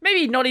together.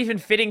 Maybe not even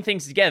fitting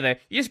things together.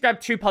 You just grab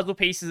two puzzle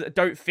pieces that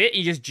don't fit,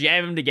 and you just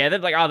jam them together.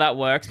 Like, oh, that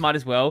works. Might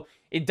as well.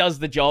 It does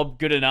the job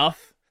good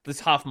enough. That's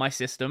half my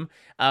system.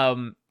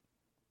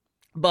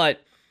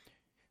 But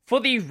for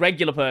the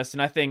regular person,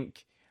 I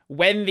think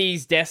when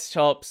these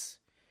desktops,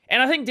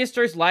 and I think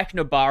distros like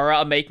Nobara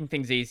are making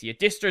things easier.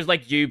 Distros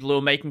like Ublue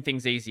are making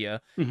things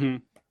easier. Hmm.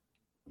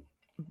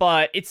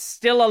 But it's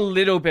still a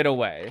little bit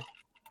away.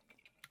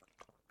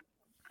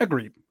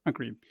 Agreed.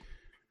 Agreed.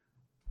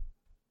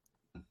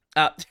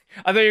 I thought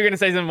you were going to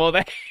say something more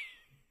there.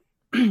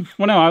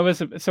 Well, no, I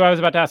was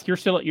about to ask. You're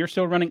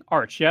still running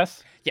Arch,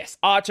 yes? Yes,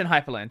 Arch and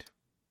Hyperland.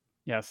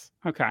 Yes.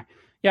 Okay.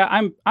 Yeah,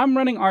 I'm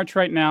running Arch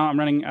right now. I'm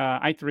running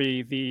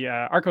i3, the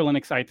Arco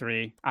Linux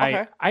i3. I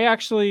Okay. I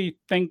actually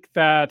think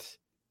that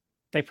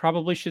they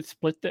probably should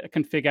split the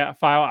config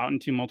file out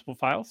into multiple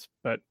files,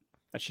 but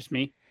that's just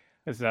me,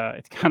 because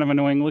it's kind of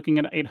annoying looking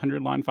at an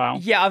 800 line file.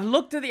 Yeah, I've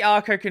looked at the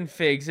Arco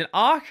configs, and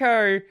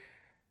Arco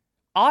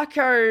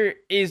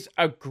is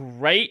a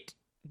great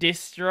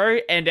distro,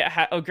 and it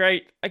had a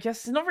great. I guess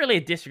it's not really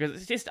a distro because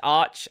it's just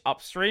Arch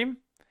upstream.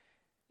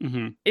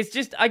 Hmm. It's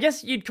just, I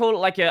guess you'd call it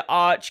like an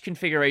Arch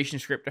configuration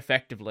script,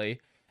 effectively,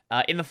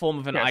 in the form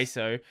of an Yes.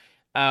 ISO.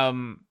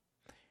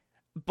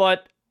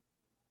 But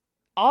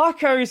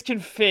Arco's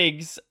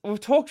configs, we've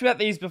talked about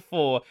these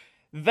before.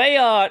 They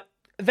are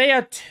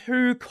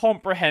too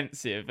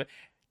comprehensive.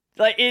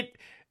 Like it.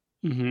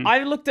 Hmm.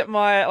 I looked at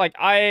my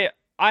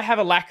I have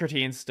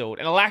Alacrity installed,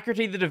 and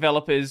Alacrity, the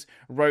developers,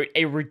 wrote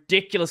a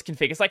ridiculous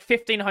config. It's like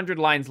 1,500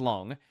 lines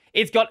long.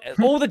 It's got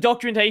all the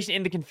documentation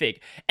in the config,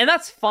 and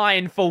that's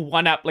fine for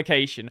one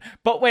application.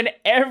 But when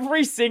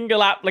every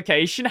single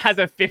application has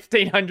a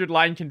 1,500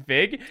 line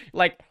config,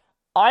 like,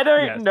 I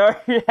don't Yes. know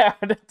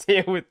how to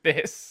deal with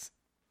this.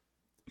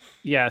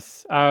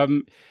 Yes.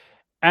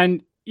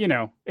 And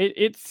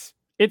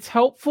it's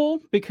helpful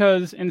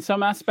because in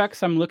some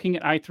aspects I'm looking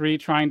at i3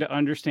 trying to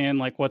understand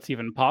like what's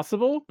even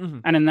possible.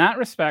 Mhm. And in that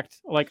respect,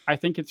 like I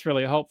think it's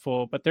really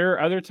helpful. But there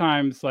are other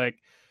times like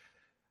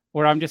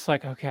where I'm just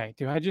like, okay,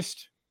 do I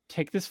just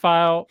take this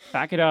file,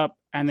 back it up,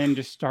 and then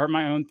just start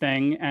my own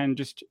thing and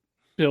just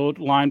build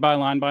line by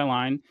line by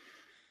line?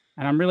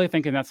 And I'm really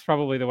thinking that's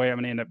probably the way I'm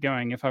going to end up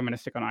going if I'm going to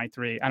stick on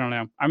i3. I don't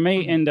know. I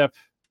may Mhm. end up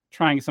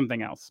trying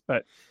something else,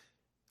 but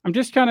I'm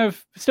just kind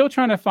of still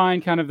trying to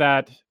find kind of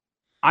that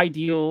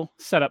ideal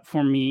setup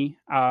for me.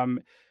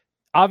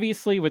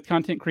 Obviously, with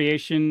content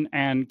creation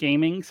and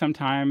gaming,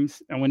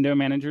 sometimes a window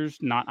manager's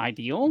not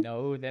ideal.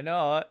 No, they're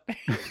not.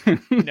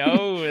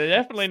 No, they're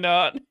definitely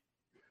not.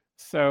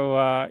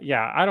 So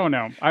yeah, I don't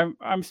know.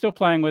 I'm still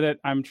playing with it.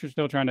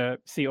 Still trying to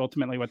see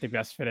ultimately what the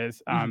best fit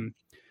is. Mhm.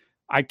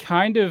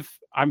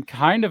 I'm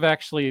kind of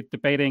actually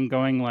debating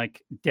going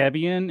like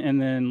Debian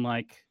and then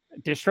like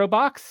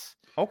DistroBox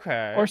or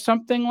Okay.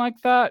 something like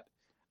that.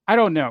 I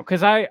don't know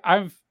because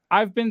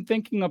I've been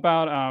thinking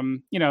about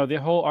the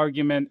whole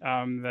argument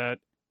uh,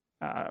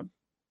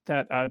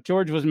 that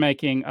George was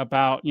making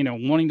about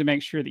wanting to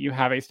make sure that you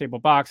have a stable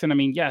box. And I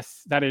mean,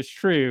 yes, that is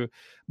true,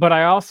 but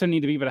I also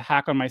need to be able to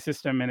hack on my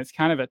system, and it's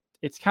kind of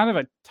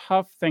a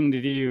tough thing to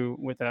do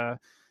with a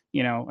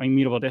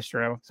immutable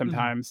distro Mhm.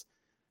 sometimes.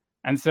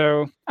 And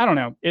so I don't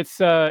know. It's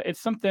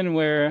something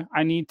where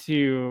I need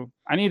to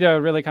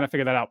really kind of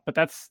figure that out. But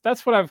that's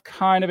what I've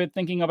kind of been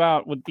thinking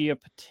about would be a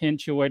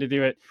potential way to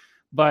do it.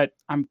 But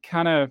I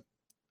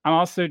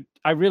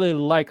really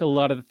like a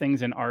lot of the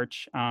things in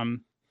Arch. I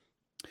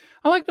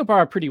like the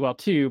bar pretty well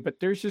too, but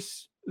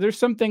there's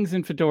some things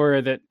in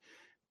Fedora that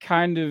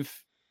kind of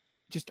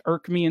just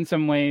irk me in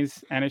some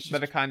ways, and it's But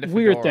a just kind of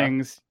weird fedora.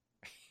 things.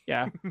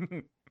 Yeah,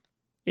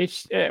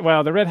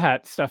 well, the Red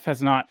Hat stuff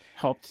has not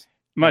helped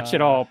much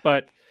at uh, all,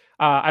 but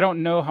I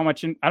don't know how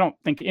much. I don't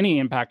think any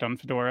impact on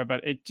Fedora,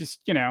 but it just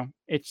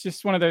it's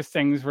just one of those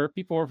things where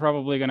people are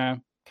probably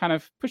gonna kind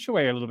of push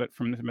away a little bit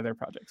from some of their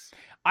projects.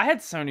 I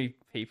had so many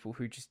people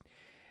who just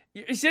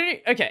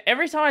okay,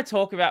 every time I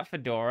talk about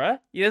Fedora,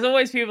 there's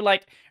always people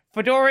like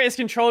Fedora is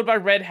controlled by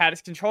Red Hat,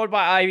 it's controlled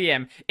by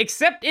IBM.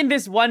 Except in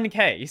this one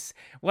case,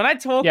 when I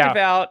talked Yeah.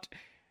 about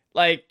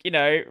like,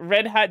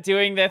 Red Hat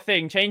doing their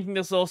thing, changing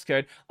the source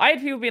code, I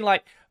had people being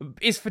like,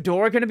 is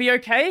Fedora gonna be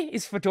okay?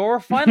 Is Fedora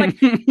fine?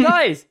 Like,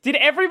 guys, did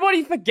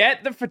everybody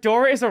forget that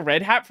Fedora is a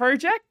Red Hat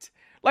project?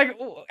 Like,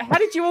 how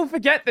did you all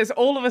forget this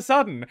all of a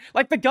sudden?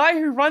 Like, the guy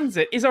who runs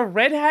it is a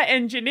Red Hat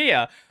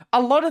engineer.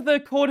 A lot of the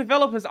core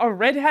developers are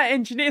Red Hat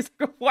engineers.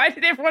 Why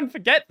did everyone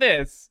forget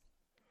this?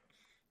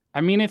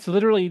 I mean, it's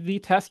literally the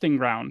testing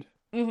ground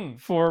Hmm.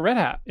 for Red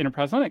Hat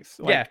Enterprise Linux.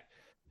 Yeah.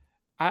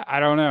 Like, I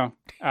don't know.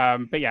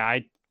 But yeah,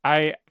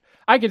 I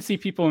I could see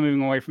people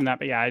moving away from that,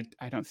 but yeah,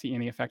 I don't see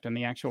any effect on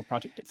the actual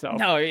project itself.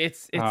 No,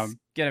 it's Um,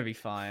 gonna be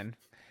fine.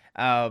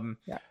 Um,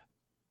 yeah,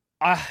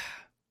 I,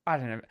 I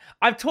don't know.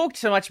 I've talked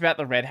so much about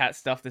the Red Hat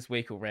stuff this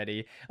week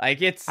already.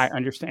 Like I it's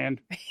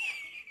understand.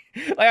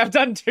 like I've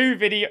done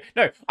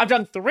I've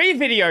done 3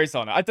 videos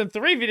on it. I've done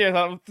 3 videos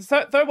on it.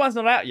 The third one's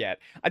not out yet.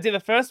 I did the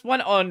first one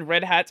on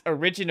Red Hat's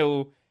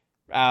original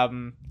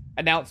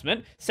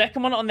announcement.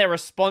 Second one on their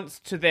response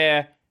to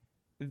the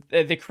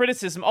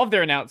criticism of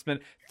their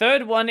announcement.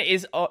 Third one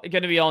is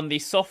going to be on the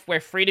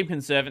Software Freedom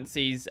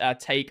Conservancy's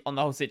take on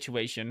the whole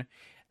situation,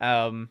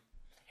 um,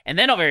 and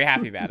they're not very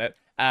happy about it,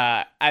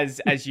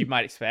 as you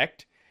might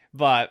expect.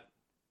 But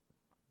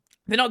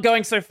they're not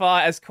going so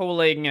far as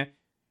calling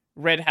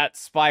Red Hat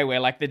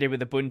spyware like they did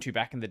with Ubuntu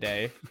back in the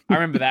day. I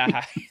remember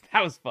that.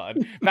 That was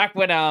fun. Back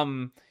when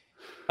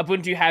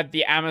Ubuntu had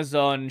the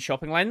Amazon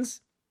shopping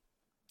lens.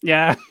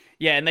 Yeah,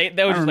 Yeah, and they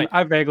were just like,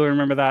 I vaguely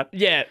remember that.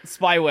 yeah,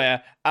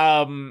 spyware.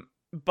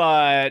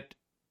 But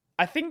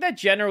I think their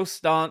general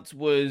stance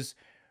was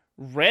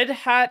Red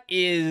Hat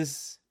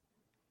is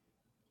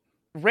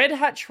Red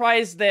Hat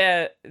tries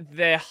their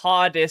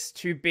hardest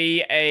to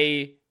be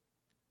a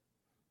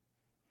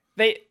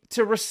they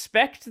to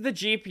respect the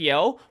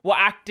GPL while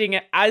acting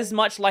as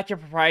much like a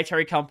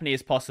proprietary company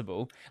as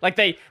possible. Like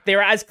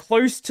they're as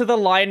close to the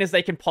line as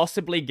they can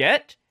possibly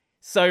get.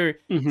 So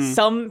Hmm.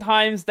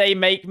 sometimes they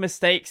make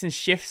mistakes and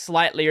shift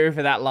slightly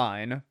over that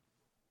line.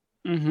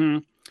 Hmm.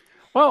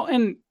 Well,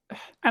 and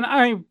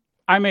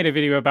I made a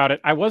video about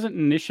it. I wasn't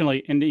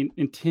initially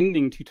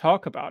intending to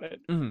talk about it,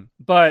 Mhm.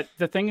 but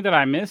the thing that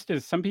I missed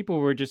is some people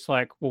were just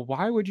like, "Well,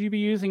 why would you be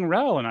using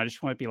RHEL?" And I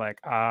just want to be like,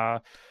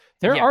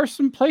 there Yeah. are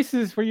some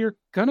places where you're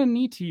gonna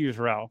need to use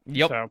RHEL."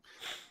 Yep. So,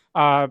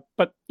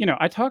 but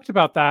I talked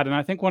about that, and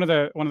I think one of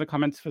the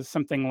comments was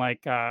something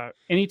like,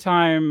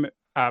 "Anytime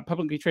a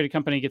publicly traded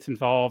company gets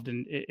involved,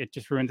 and it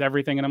just ruins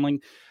everything," and I'm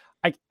like,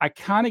 I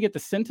kind of get the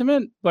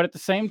sentiment, but at the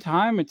same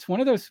time, it's one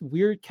of those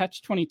weird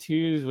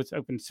catch-22s with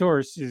open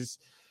source is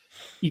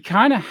you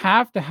kind of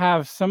have to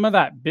have some of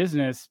that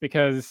business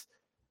because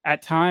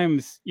at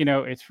times,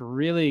 it's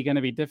really going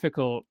to be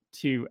difficult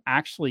to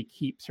actually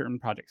keep certain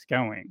projects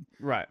going.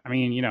 Right. I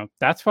mean,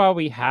 that's why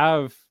we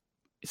have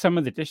some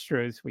of the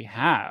distros we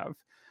have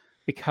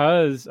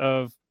because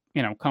of,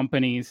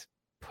 companies.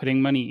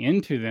 putting money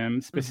into them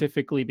Mm-hmm.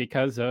 specifically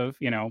because of,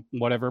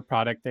 whatever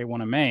product they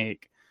want to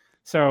make.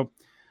 So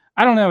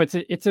I don't know.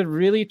 It's a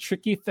really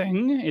tricky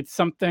thing. It's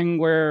something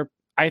where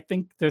I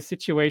think the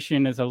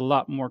situation is a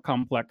lot more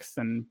complex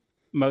than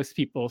most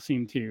people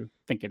seem to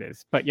think it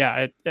is. But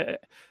yeah,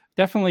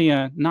 definitely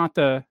not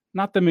the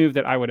move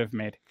that I would have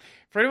made.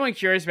 For anyone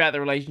curious about the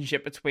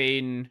relationship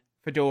between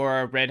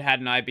Fedora, Red Hat,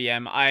 and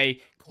IBM, I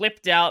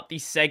clipped out the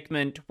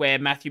segment where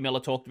Matthew Miller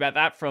talked about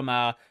that from,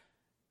 I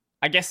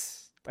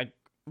guess, like,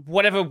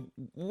 whenever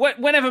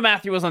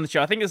Matthew was on the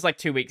show. I think it was like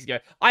 2 weeks ago.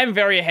 I'm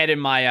very ahead in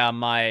my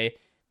my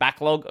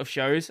backlog of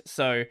shows,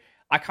 so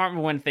I can't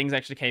remember when things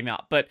actually came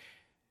out. But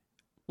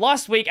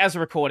last week, as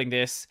we're recording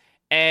this,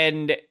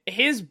 and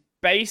his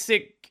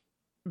basic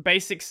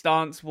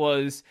stance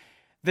was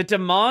the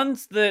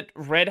demands that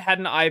Red Hat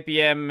and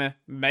IBM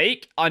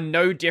make are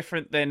no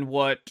different than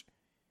what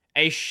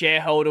a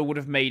shareholder would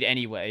have made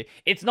anyway.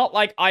 It's not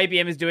like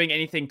IBM is doing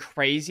anything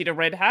crazy to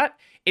Red Hat.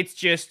 It's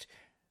just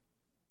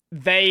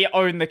they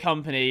own the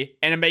company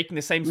and are making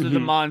the same sort of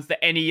demands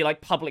that any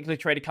like publicly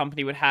traded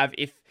company would have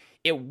if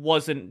it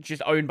wasn't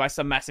just owned by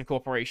some massive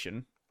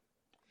corporation.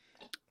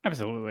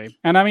 Absolutely.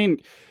 And I mean,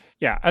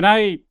 yeah, and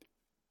I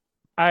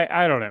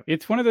don't know.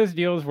 It's one of those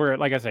deals where,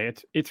 like I say,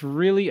 it's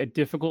really a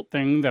difficult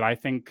thing that I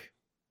think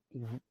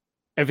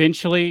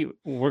eventually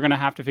we're going to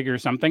have to figure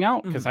something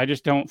out, because I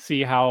just don't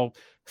see how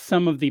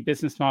some of the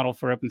business model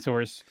for open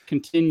source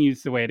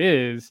continues the way it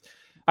is.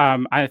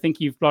 I think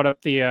you've brought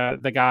up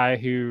the guy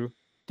who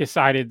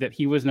decided that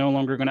he was no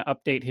longer going to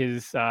update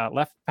his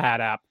left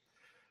pad app.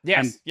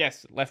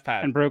 Yes, left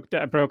pad. And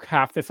broke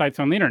half the sites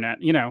on the internet.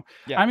 Yeah.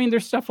 I mean,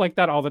 there's stuff like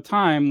that all the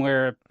time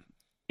where,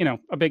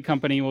 a big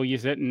company will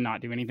use it and not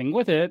do anything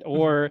with it,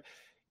 or,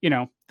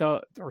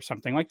 or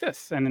something like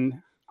this.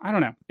 And I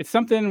don't know. It's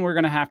something we're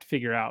going to have to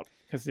figure out,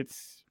 because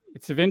it's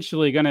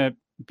eventually going to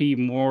be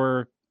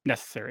more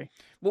necessary.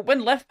 Well,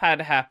 when left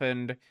pad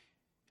happened,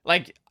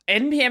 like,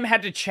 NPM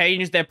had to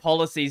change their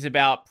policies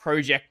about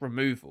project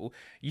removal.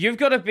 You've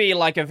got to be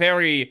like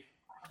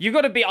you've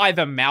got to be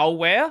either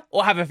malware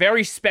or have a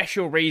very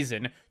special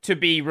reason to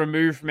be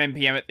removed from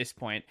NPM at this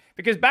point.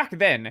 Because back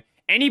then,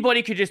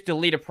 anybody could just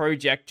delete a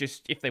project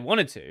just if they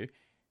wanted to,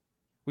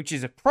 which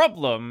is a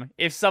problem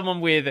if someone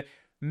with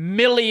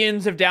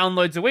millions of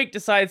downloads a week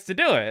decides to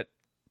do it.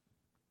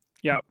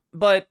 Yeah.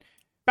 But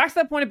back to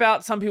that point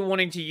about some people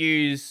wanting to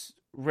use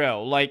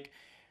RHEL, like,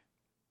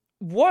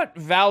 what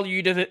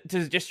value does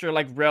distro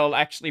like RHEL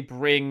actually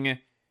bring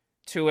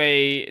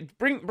to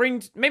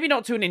bring maybe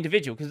not to an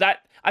individual, because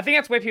I think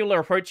that's where people are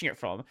approaching it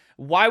from.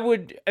 Why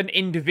would an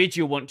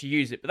individual want to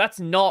use it? But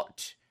that's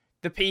not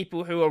the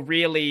people who are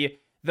really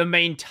the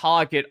main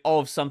target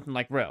of something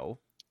like RHEL.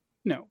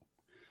 No.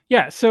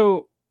 Yeah,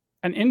 so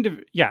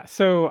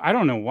so I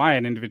don't know why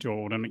an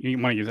individual would want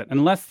to use it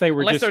unless they're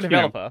a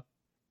developer.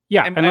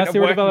 Unless they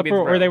were a developer,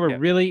 or they were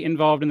really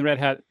involved in the Red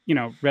Hat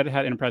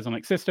Enterprise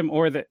Linux system,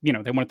 or that they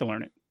wanted to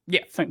learn it.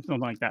 Yeah, something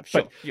like that.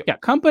 Sure. But yeah,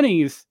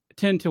 companies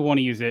tend to want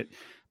to use it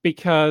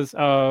because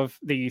of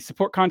the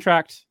support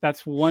contract.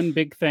 That's one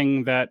big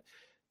thing that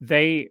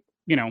they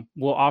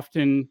will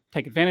often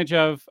take advantage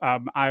of.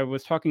 I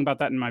was talking about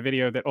that in my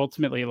video, that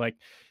ultimately, like,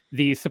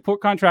 the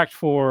support contract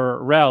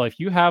for RHEL, if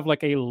you have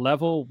like a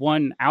level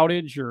 1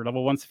 outage or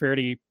level 1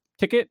 severity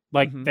ticket,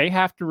 like, they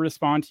have to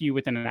respond to you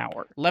within an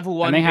hour. Level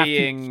 1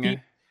 being keep,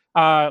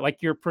 like,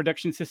 your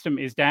production system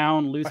is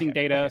down, losing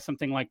data,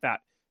 something like that.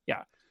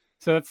 Yeah.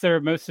 So that's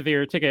their most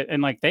severe ticket.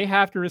 And like, they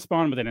have to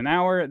respond within an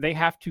hour. They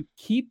have to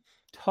keep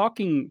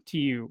talking to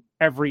you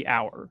every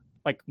hour,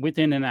 like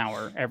within an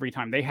hour every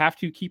time. They have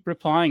to keep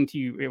replying to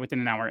you within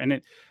an hour. And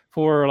it,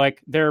 for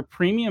like their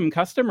premium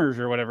customers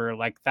or whatever,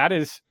 like, that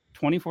is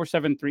 24/7,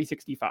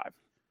 365.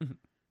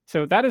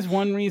 So that is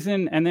one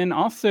reason. And then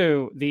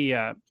also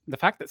the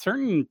fact that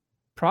certain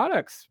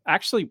products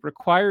actually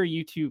require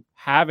you to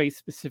have a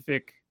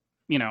specific,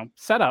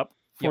 setup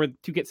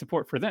to get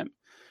support for them.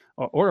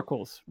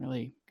 Oracle's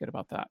really good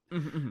about that.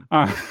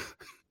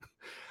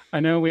 I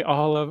know we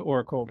all love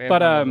Oracle,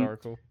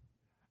 Oracle.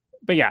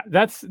 But yeah,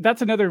 that's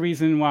another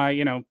reason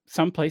why,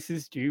 some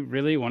places do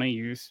really want to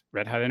use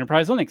Red Hat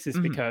Enterprise Linux, is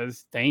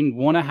because they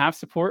want to have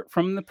support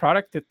from the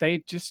product that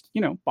they just,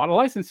 bought a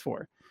license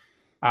for.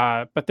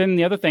 But then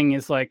the other thing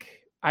is,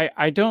 like,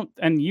 I don't,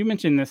 and you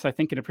mentioned this, I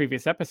think, in a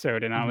previous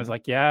episode, and I was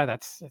like, yeah,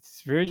 that's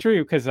very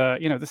true, because,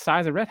 the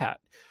size of Red Hat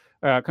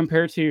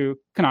compared to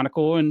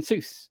Canonical and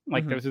SUSE,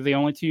 like, those are the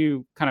only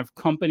two kind of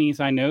companies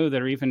I know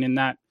that are even in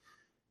that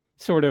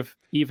sort of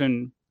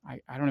even,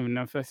 I don't even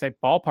know if I say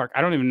ballpark.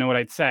 I don't even know what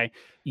I'd say.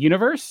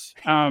 Universe,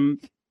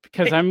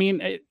 because I mean,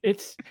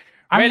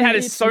 Red Hat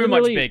is so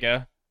much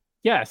bigger.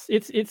 Yes,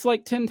 it's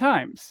like 10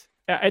 times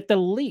at the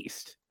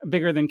least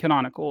bigger than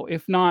Canonical,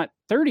 if not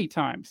 30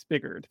 times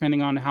bigger,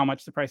 depending on how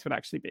much the price would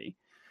actually be.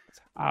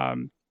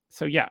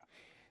 So yeah.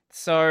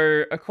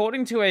 So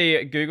according to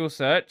a Google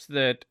search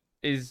that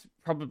is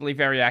probably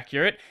very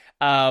accurate,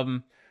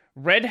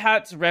 Red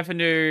Hat's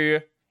revenue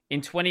in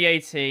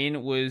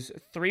 2018 was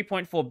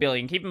 3.4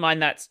 billion. Keep in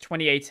mind that's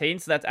 2018,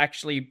 so that's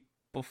actually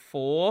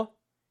before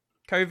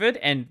COVID,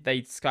 and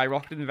they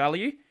skyrocketed in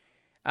value.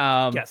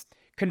 Um, Yes.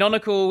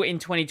 Canonical in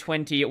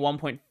 2020 at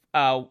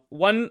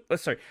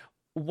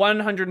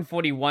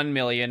 141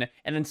 million,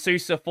 and then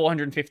SUSE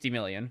 450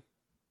 million.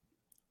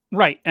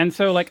 Right. And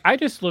so like I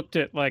just looked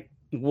at like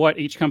what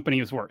each company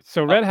was worth.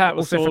 So Red Hat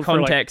was Also, for sold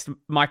for like context,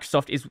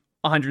 Microsoft is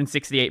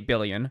 168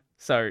 billion.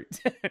 So,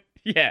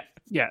 yeah,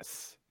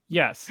 yes.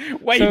 Yes.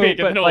 way So,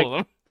 bigger but than all like of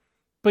them.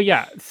 but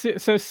yeah,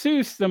 so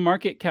SUSE, the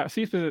market cap,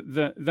 SUSE,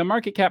 the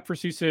market cap for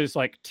SUSE is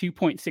like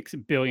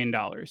 $2.6 billion.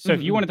 So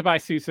if you Mhm. wanted to buy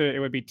SUSE, it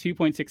would be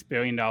 $2.6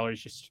 billion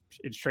just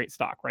in straight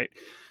stock, right?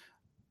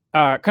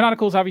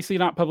 Canonical is obviously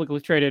not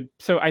publicly traded,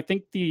 so I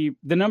think the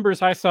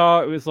numbers I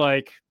saw, it was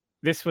like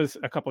this was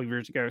a couple of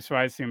years ago, so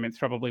I assume it's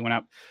probably went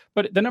up.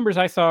 But the numbers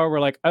I saw were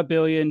like $1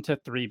 billion to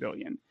 $3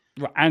 billion,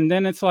 Right. and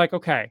then it's like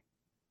okay,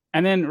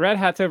 and then Red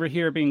Hat's over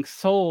here being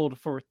sold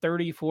for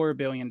 $34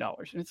 billion,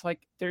 and it's like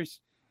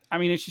I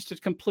mean, it's just a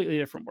completely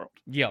different world.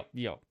 Yo.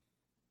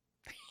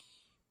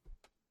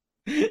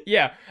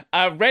 Yeah.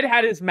 Red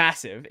Hat is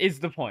massive, is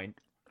the point.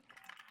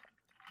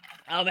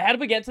 How did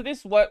we get to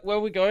this? Where were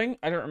we going?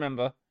 I don't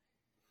remember.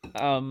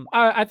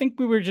 I think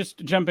we were just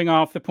jumping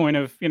off the point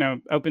of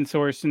open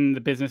source and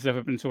the business of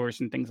open source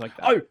and things like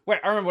that. Oh, wait,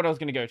 I remember what I was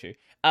going to go to.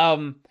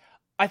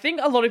 I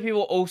think a lot of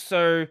people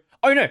also.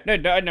 Oh no, I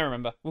don't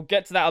remember. We'll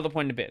get to that other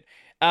point in a bit.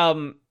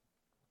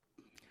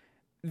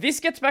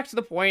 This gets back to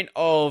the point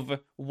of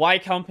why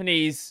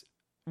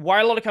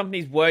a lot of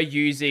companies were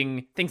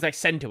using things like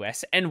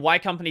CentOS, and why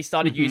companies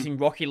started using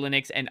Rocky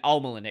Linux and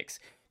Alma Linux,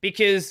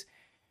 because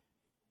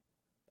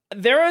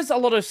there is a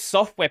lot of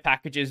software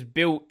packages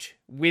built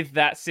with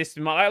that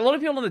system. A lot of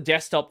people on the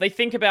desktop, they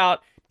think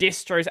about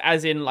distros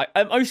as in like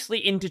a mostly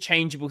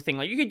interchangeable thing.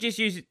 Like you could just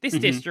use this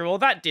distro or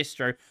that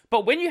distro.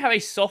 But when you have a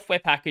software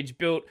package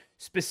built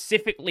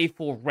specifically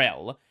for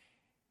RHEL,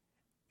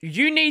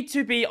 you need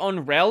to be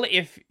on RHEL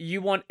if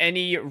you want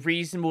any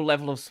reasonable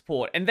level of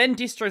support. And then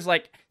distros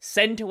like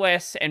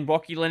CentOS and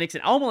Rocky Linux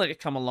and Alma Linux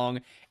come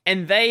along,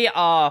 and they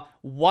are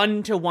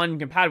one-to-one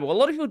compatible. A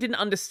lot of people didn't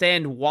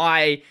understand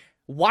why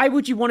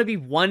would you want to be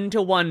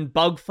one-to-one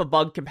bug for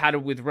bug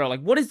compatible with RHEL?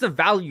 Like, what is the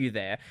value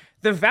there?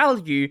 The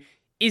value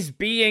is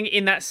being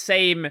in that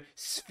same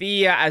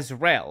sphere as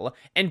RHEL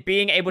and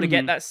being able to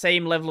get that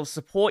same level of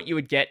support you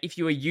would get if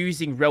you were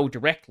using RHEL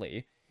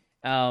directly.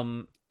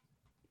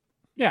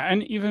 Yeah,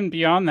 and even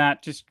beyond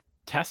that, just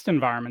test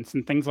environments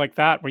and things like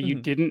that, where you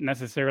didn't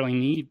necessarily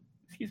need,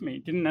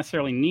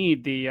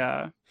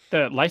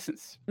 the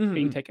license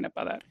being taken up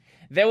by that.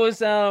 There was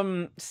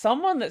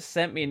someone that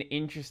sent me an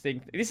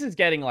interesting. This is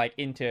getting like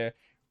into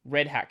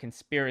Red Hat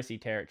conspiracy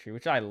territory,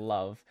 which I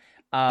love.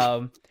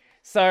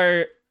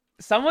 So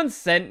someone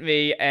sent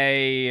me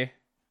a.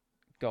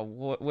 God,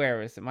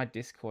 where is it? My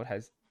Discord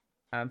has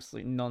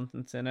absolute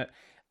nonsense in it.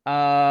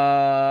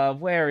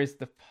 Where is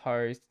the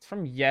post? It's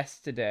from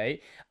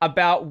yesterday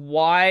about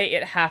why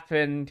it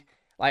happened.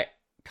 Like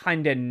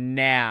kind of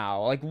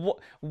now. Like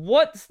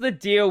what's the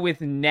deal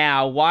with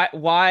now? Why?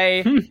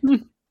 Why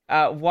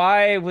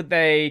would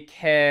they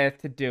care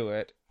to do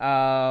it?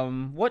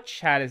 What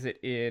chat is it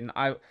in?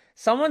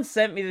 Someone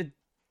sent me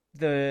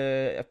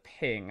the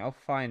ping. I'll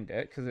find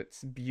it because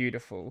it's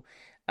beautiful.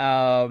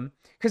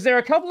 Because there are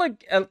a couple of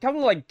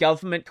like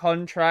government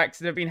contracts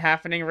that have been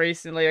happening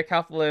recently. A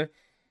couple of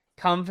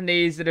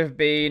companies that have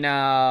been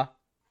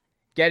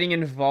getting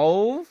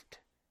involved.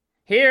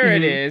 Here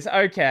it is.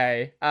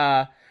 Okay.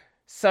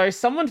 So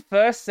someone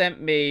first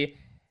sent me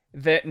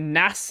that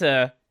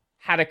NASA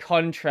had a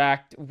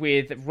contract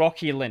with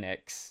Rocky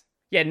Linux.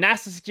 Yeah,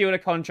 NASA secured a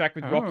contract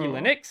with Rocky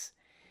Linux.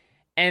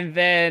 And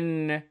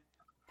then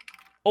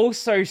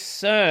also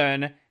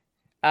CERN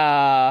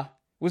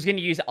was going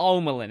to use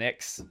Alma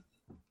Linux.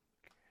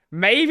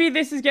 Maybe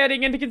this is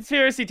getting into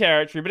conspiracy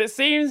territory, but it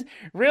seems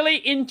really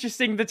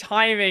interesting the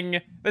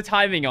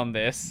timing on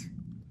this.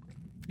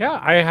 Yeah,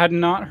 I had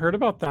not heard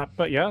about that,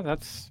 but yeah,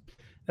 that's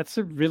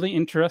a really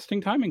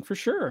interesting timing for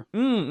sure.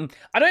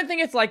 I don't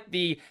think it's like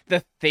the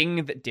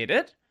thing that did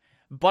it.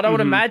 But I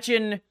would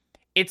imagine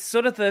it's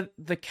sort of the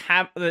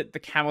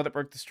camel that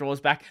broke the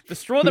straw's back. The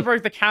straw that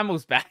broke the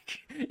camel's back.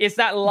 It's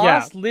that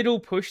last little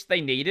push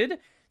they needed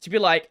to be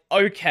like,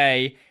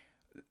 okay,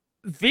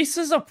 this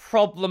is a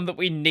problem that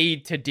we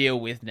need to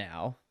deal with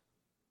now.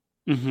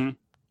 Yeah,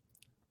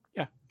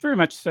 very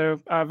much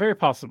so. Very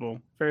possible.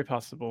 Very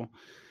possible.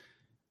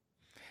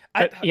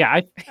 But,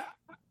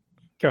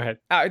 go ahead.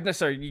 No,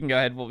 sorry, you can go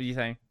ahead. What were you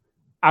saying?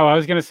 Oh, I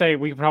was gonna say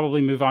we could probably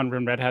move on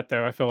from Red Hat,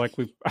 though. I feel like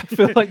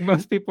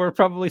most people are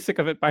probably sick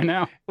of it by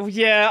now.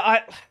 Yeah,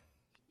 I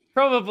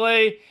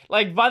probably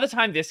like by the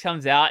time this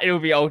comes out, it'll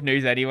be old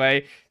news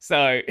anyway.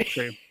 So,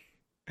 True.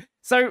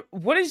 So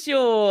what is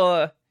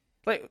your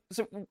like?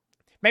 So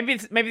maybe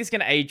this is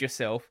gonna age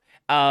yourself.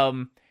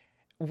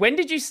 When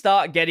did you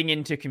start getting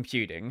into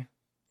computing?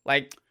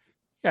 Like,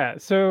 Yeah,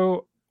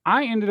 so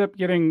I ended up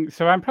getting,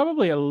 so I'm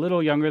probably a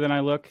little younger than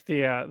I look.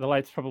 The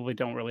lights probably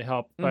don't really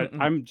help, but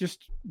Mm-mm. I'm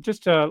just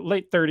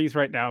late 30s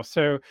right now.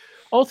 So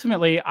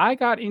ultimately, I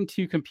got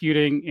into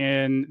computing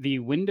in the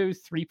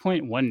Windows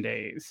 3.1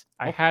 days.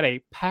 I Oh, had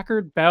a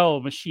Packard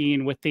Bell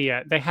machine with they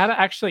had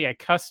actually a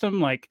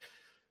custom like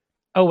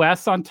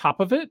OS on top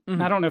of it. I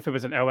mhm. don't know if it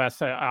was an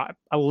OS, a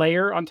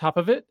layer on top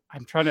of it.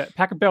 I'm trying to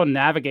Packard Bell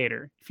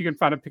Navigator. If you can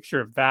find a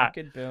picture of that.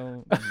 Packard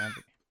Bell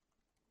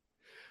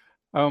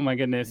Oh my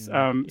goodness. So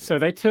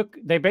Navigator.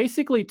 they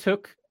basically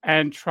took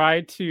and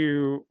tried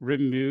to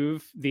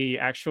remove the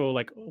actual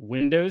like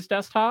Windows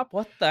desktop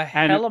What the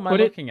and hell am I put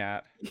it, looking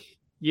at?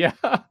 yeah,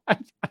 I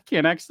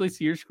can't actually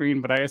see your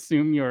screen, but I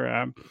assume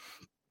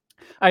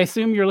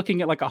you're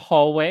looking at like a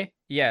hallway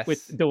with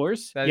Yes,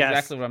 doors. that is Yes.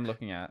 exactly what I'm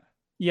looking at.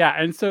 Yeah,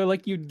 and so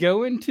like you'd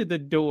go into the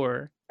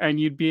door and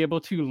you'd be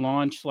able to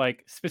launch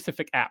like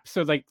specific apps.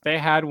 So like they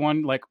had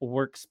one like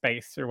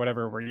workspace or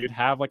whatever where you'd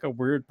have like a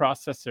word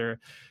processor,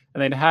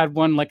 and they'd had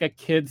one like a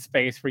kid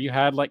space where you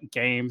had like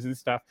games and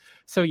stuff.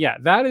 So yeah,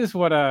 that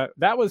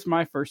was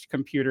my first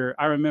computer.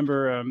 I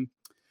remember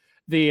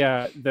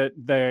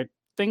the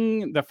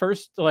thing the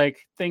first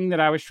like thing that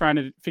I was trying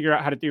to figure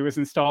out how to do was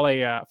install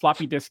a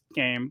floppy disk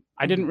game.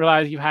 I didn't Mhm.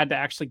 realize you had to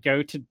actually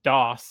go to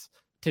DOS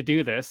to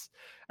do this.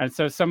 And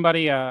so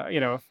somebody, a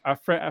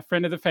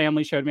friend of the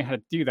family showed me how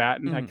to do that,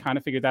 and I Mhm. kind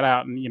of figured that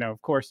out. And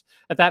of course,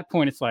 at that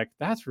point, it's like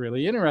that's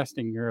really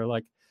interesting. You're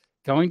like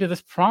going to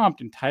this prompt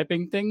and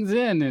typing things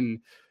in, and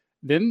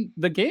then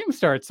the game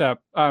starts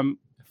up.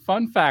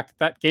 Fun fact: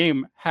 that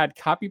game had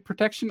copy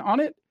protection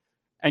on it,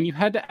 and you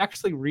had to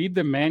actually read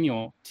the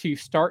manual to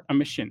start a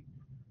mission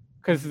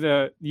because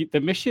the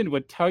mission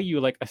would tell you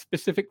like a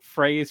specific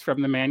phrase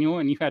from the manual,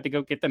 and you had to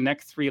go get the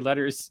next three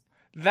letters.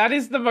 That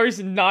is the most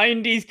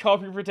 90s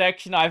copy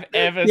protection I've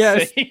ever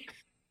Yes, seen.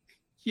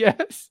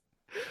 yes.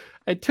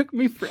 It took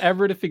me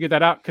forever to figure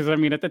that out because I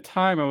mean, at the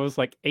time I was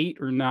like 8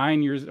 or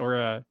 9 years,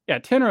 or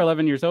 10 or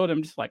 11 years old.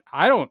 I'm just like,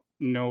 I don't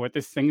know what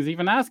this thing is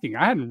even asking.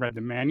 I hadn't read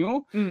the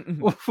manual. Mm-mm.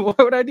 Why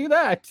would I do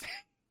that?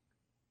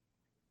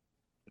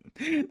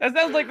 That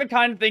sounds like the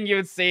kind of thing you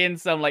would see in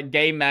some like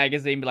game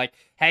magazine, be like,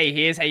 "Hey,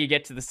 here's how you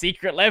get to the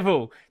secret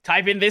level.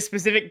 Type in this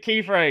specific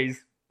key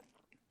phrase."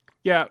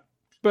 Yeah,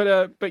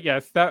 but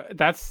yes,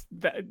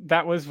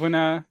 that was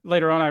when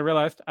later on I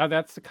realized, oh,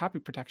 that's the copy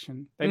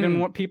protection. They didn't Mm.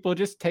 want people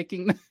just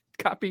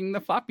copying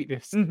the floppy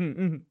disk. Mhm,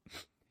 mhm.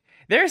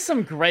 There's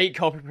some great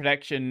copy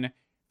protection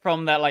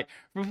from that. Like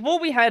before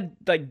we had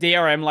like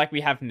DRM like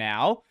we have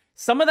now,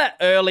 some of that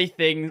early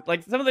things,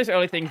 like some of those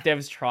early things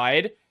devs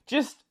tried,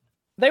 just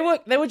they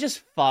were just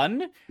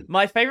fun.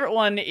 My favorite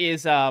one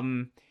is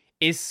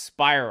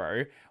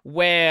Spyro,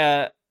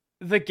 where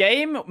the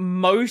game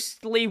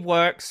mostly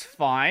works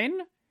fine,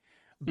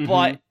 Hmm.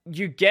 but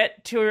you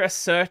get to a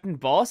certain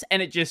boss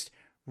and it just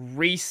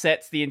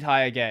resets the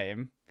entire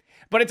game.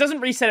 But it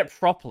doesn't reset it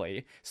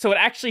properly, so it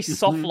actually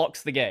soft Hmm.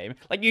 locks the game.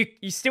 Like you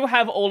still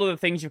have all of the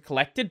things you've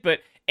collected,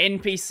 but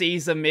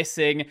NPCs are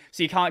missing,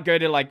 so you can't go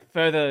to like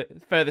further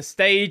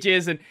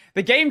stages, and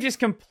the game just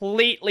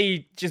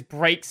completely just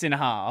breaks in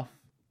half.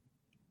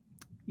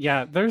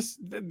 Yeah,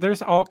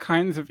 there's all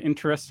kinds of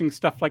interesting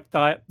stuff like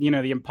that.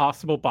 The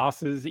impossible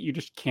bosses that you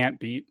just can't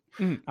beat.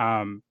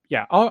 Mm.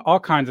 Yeah, all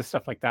kinds of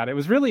stuff like that. It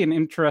was really an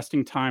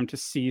interesting time to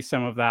see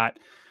some of that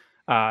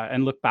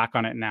and look back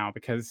on it now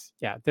because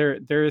yeah,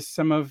 there is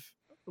some of,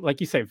 like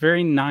you say,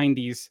 very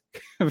 90s,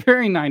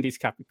 very 90s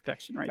copy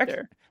protection right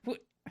Actually, there.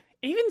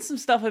 even some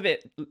stuff a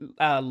bit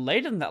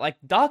later than that, like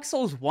Dark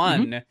Souls Hmm.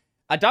 1.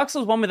 Dark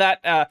Souls 1 with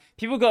that,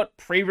 people got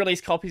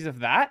pre-release copies of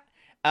that.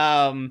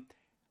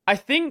 I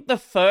think the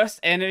first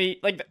enemy,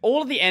 like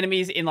all of the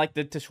enemies in like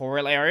the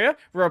tutorial area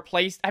were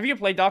replaced. Have you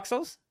played Dark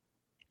Souls?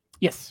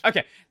 Yes.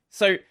 Okay,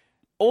 so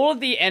all of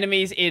the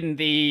enemies in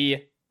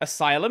the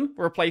asylum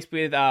were replaced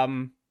with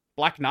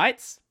Black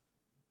Knights.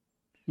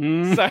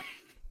 Mm, So,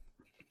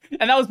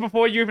 and that was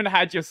before you even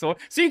had your sword,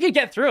 so you could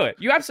get through it.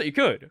 You absolutely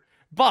could,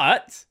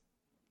 but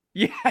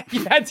you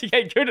had to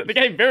get good at the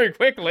game very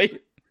quickly.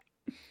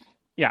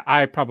 yeah,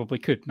 I probably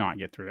could not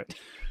get through it.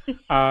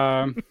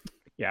 Um,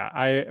 yeah,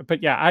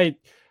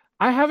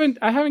 I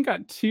haven't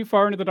got too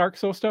far into the Dark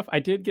Souls stuff. I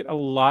did get a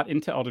lot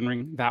into Elden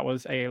Ring. That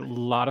was a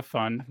lot of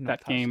fun. I've not That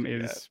touched game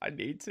it yet. is I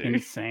need to.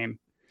 insane.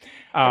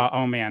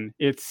 Oh man,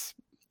 it's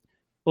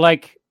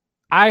like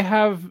I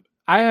have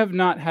I have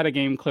not had a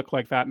game click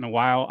like that in a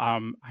while.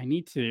 I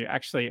need to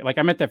actually, like,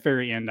 I'm at the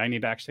very end. I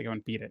need to actually go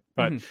and beat it.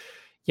 But Mhm,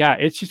 yeah,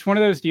 it's just one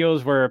of those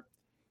deals where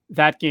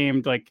that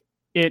game, like,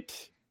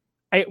 it,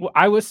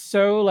 I was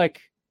so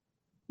like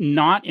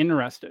not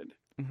interested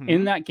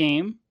in mhm. that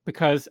game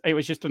because it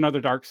was just another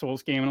Dark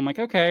Souls game, and I'm like,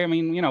 okay, I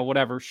mean,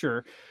 whatever,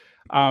 sure.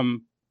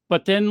 Um,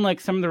 but then like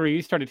some of the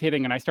reviews started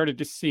hitting, and I started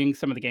just seeing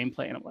some of the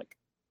gameplay, and I'm like,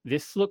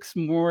 this looks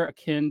more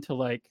akin to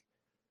like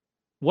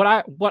what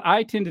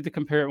I tended to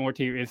compare it more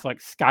to is like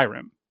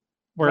Skyrim,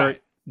 where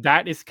Right.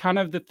 that is kind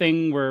of the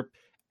thing where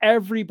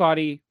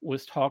everybody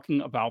was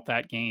talking about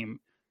that game,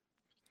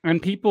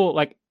 and people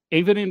like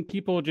even in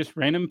people just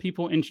random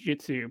people in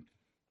jiu-jitsu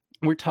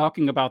were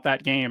talking about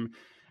that game,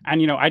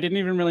 And I didn't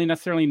even really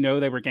necessarily know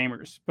they were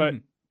gamers, but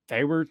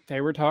Mhm.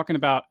 they were talking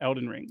about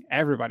Elden Ring.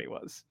 Everybody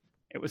was.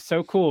 It was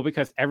so cool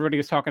because everybody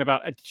was talking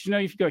about. Did you know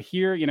if you go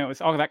here, it's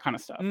all that kind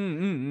of stuff.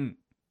 Mm-mm-mm.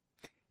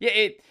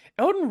 Yeah,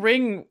 Elden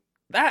Ring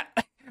that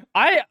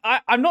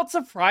I'm not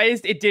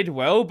surprised it did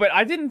well, but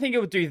I didn't think it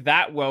would do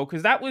that well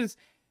because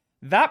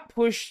that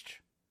pushed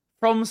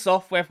from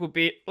software would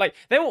be like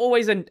they were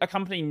always a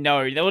company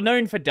known. They were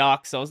known for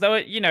Dark Souls. They were,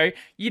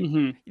 you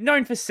Hmm.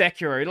 known for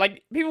Sekiro.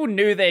 Like people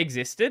knew they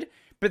existed,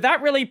 but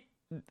that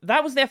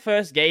was their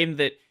first game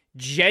that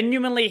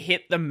genuinely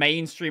hit the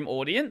mainstream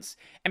audience,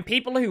 and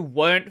people who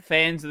weren't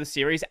fans of the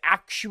series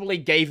actually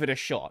gave it a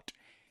shot.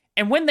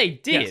 And when they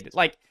Yes. did,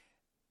 like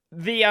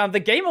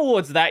the Game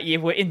Awards that year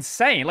were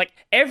insane. Like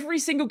every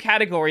single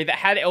category that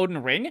had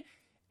Elden Ring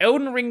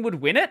would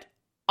win it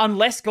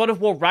unless God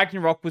of War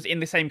Ragnarok was in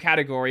the same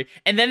category,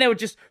 and then they would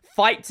just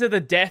fight to the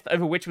death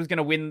over which was going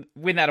to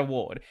win that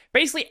award.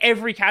 Basically,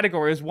 every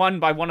category was won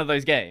by one of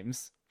those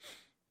games.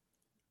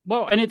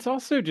 Well, and it's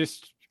also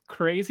just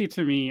crazy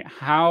to me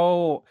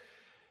how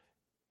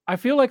I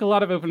feel like a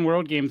lot of open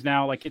world games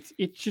now, like it's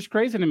just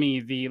crazy to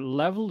me the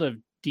level of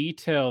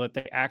detail that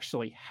they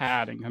actually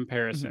had in Mhm.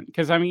 comparison.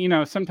 Because I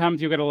mean,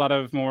 sometimes you get a lot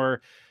of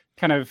more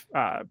kind of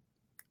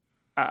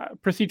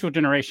procedural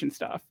generation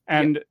stuff, Yeah.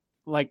 and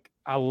like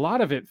a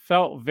lot of it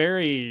felt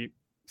very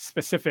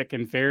specific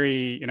and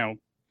very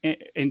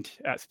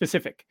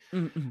specific.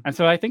 Mhm. And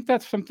so I think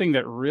that's something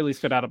that really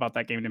stood out about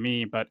that game to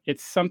me. But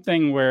it's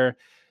something where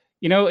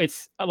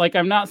it's like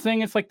I'm not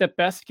saying it's like the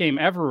best game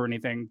ever or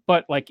anything,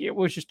 but like it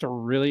was just a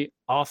really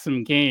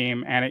awesome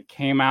game, and it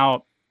came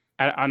out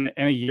in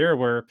a year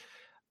where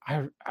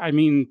I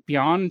mean,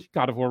 beyond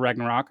God of War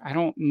Ragnarok, I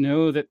don't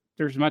know that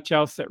there's much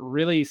else that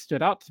really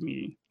stood out to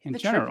me In in the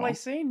AAA general.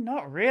 scene,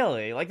 not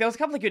really. Like there was a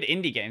couple of good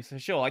indie games for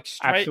sure. Like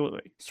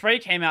Absolutely. Stray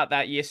came out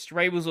that year.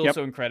 Stray was Yep.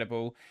 also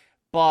incredible,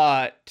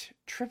 but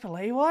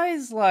AAA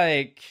wise,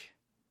 like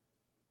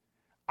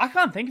I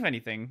can't think of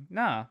anything.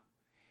 Nah.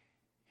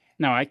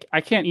 No,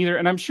 I can't either,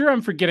 and I'm sure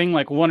I'm forgetting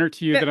like one or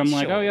two Yeah, that I'm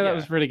like, oh sure, yeah, that yeah.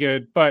 was really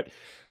good, but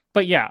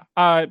yeah,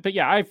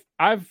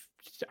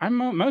 I'm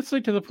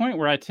mostly to the point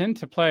where I tend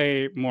to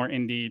play more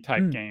indie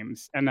type Mm.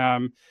 games,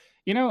 and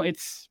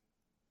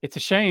it's a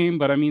shame,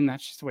 but I mean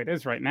that's just the way it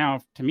is right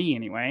now to me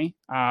anyway.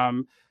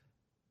 But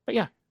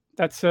yeah,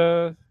 that's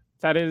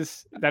that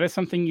is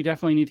something you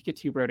definitely need to get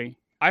to, Brody.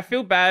 I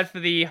feel bad for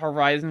the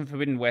Horizon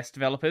Forbidden West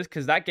developers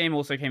because that game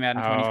also came out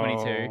in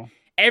 2022. Oh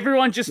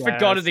Everyone just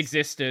forgot it yes,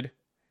 existed.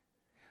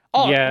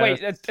 Oh, wait,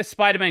 yes. a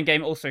Spider-Man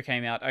game also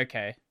came out.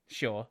 Okay,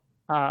 sure.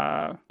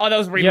 Uh, Oh, that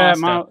was a yeah,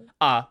 remaster.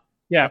 Ah,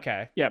 yeah,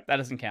 okay. yeah, That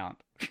doesn't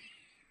count.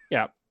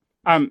 yeah.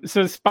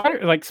 So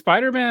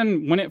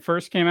Spider-Man when it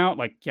first came out,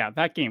 like yeah,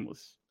 that game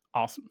was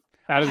awesome.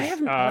 I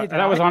haven't played that.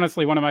 That was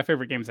honestly one of my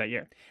favorite games that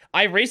year.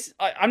 I'm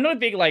not a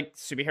big like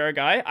superhero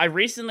guy. I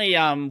recently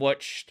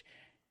watched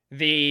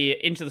the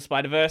Into the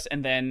Spider-Verse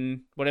and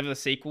then whatever the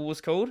sequel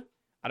was called.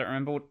 I don't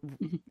remember what.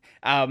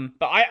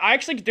 But I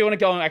actually do want to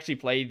go and actually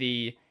play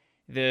the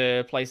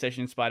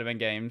PlayStation Spider-Man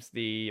games,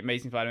 the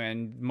Amazing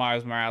Spider-Man,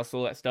 Miles Morales,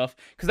 all that stuff,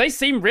 because they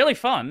seem really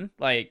fun.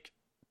 Like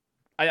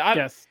I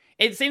Yes.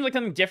 it seems like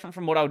something different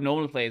from what I would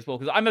normally play as well.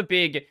 Because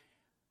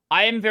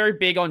I am very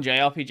big on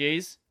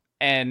JRPGs,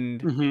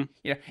 and Hmm.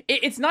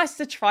 it's nice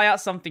to try out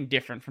something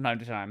different from time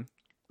to time.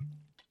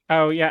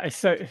 Oh yeah.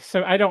 So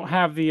I don't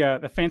have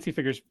the fancy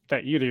figures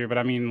that you do, but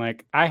I mean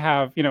like I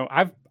have,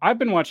 I've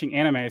been watching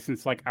anime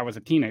since like I was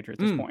a teenager at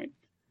this Mm, point.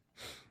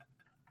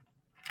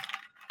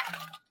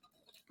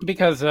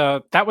 Because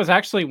that was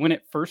actually when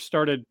it first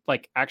started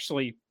like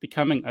actually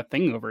becoming a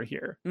thing over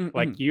here. mm,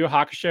 Like mm. Yu Yu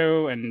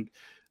Hakusho and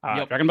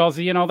Yep. Dragon Ball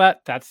Z and all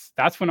that.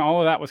 That's when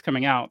all of that was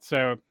coming out.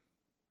 So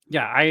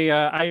yeah,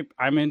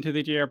 I'm into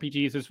the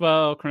JRPGs as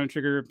well, Chrono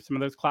Trigger, some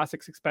of those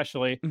classics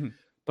especially. Mhm.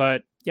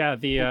 But yeah,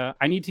 the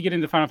I need to get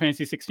into Final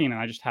Fantasy 16 and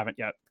I just haven't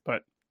yet,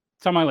 but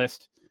it's on my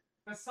list.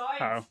 Besides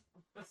Oh,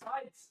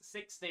 besides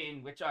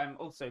 16, which I'm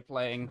also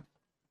playing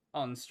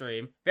on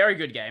stream, very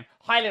good game.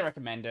 Highly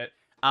recommend it.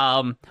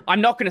 I'm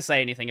not gonna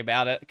say anything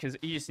about it because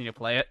you just need to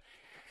play it.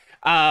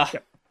 Uh,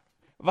 yep.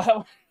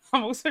 but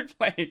I'm also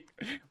playing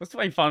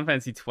Final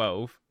Fantasy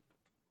 12.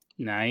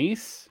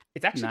 Nice.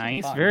 It's actually kind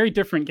of Nice. fun. Very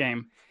different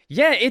game.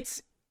 Yeah,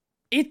 it's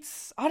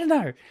I don't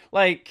know.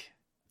 Like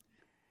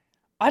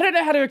I don't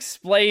know how to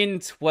explain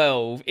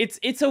 12.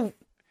 It's a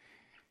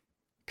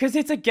because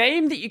it's a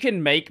game that you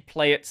can make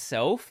play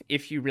itself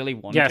if you really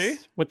want to.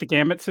 Yes, with the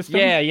Gambit system.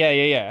 Yeah.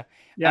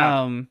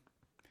 Yeah. Um,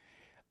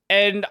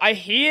 and I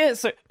hear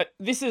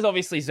this is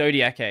obviously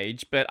Zodiac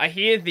Age, but I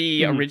hear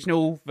the Mhm.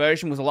 original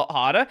version was a lot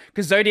harder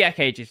because Zodiac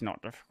Age is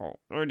not difficult.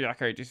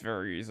 Zodiac Age is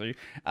very easy.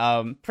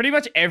 Pretty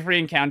much every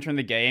encounter in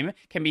the game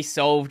can be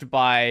solved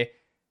by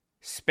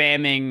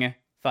spamming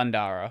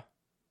Thundara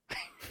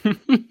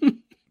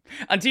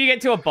until you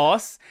get to a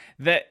boss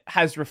that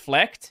has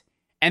Reflect,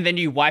 and then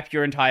you wipe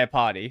your entire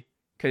party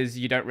because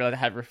you don't really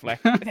have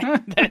Reflect.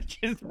 Then it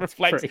just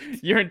reflects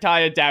Great. your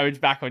entire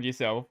damage back on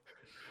yourself.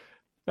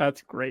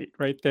 That's great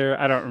right there.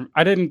 I don't.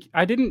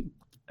 I didn't.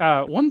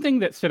 one thing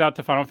that stood out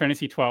to Final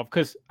Fantasy 12,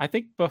 because I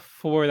think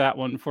before that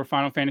one, for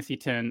Final Fantasy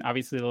 10,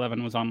 obviously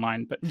 11 was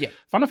online, but Yeah.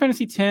 Final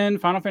Fantasy 10,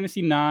 Final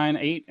Fantasy 9,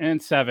 8,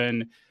 and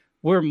 7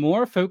 were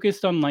more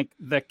focused on like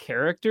the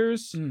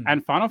characters,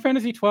 and Final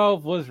Fantasy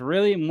 12 was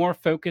really more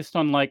focused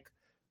on like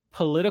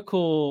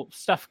political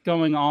stuff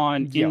going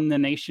on Yep. in the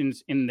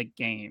nations in the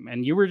game,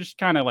 and you were just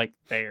kind of like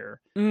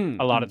there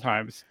a lot of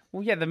times.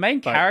 Well, yeah, the main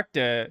But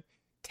character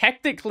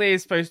technically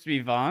is supposed to be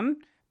Vaughn,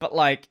 but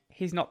like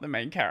he's not the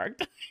main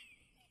character.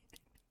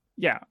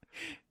 yeah,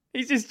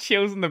 He just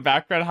chills in the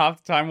background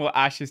half the time while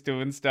Ash is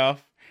doing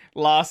stuff.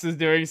 Lars is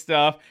doing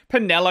stuff.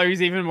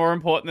 Pinello's even more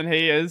important than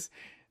he is.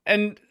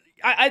 And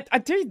I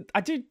don't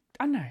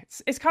know.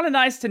 It's kind of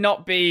nice to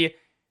not be.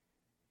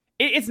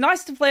 It's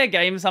nice to play a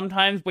game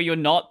sometimes where you're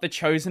not the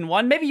chosen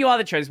one. Maybe you are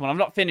the chosen one. I've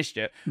not finished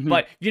it,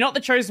 but you're not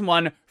the chosen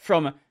one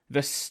from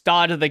the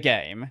start of the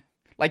game.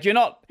 Like you're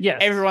not. Yes.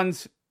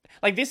 Everyone's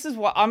like this is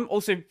why I'm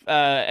also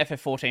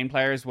FF14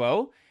 player as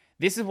well.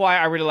 This is why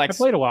I really like. I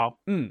played a while.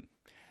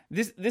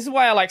 This is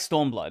why I like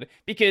Stormblood,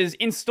 because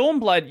in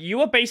Stormblood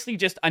you are basically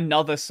just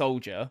another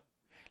soldier.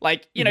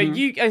 Like, you know,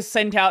 you are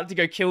sent out to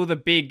go kill the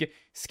big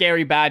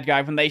scary bad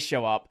guy when they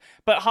show up,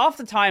 but half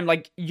the time,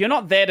 like, you're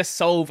not there to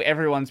solve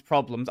everyone's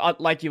problems,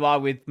 like you are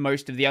with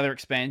most of the other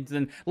expansions,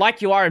 and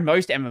like you are in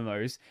most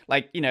MMOs.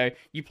 Like, you know,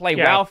 you play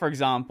WoW, for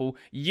example,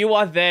 you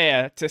are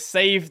there to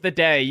save the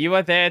day. You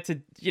are there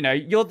to, you know,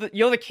 you're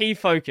the key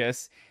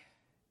focus.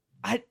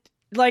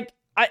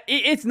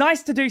 It's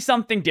nice to do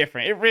something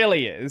different. It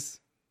really is.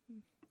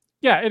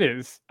 Yeah, it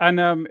is. And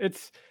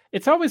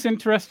it's always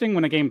interesting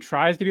when a game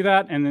tries to do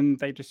that and then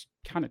they just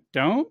kind of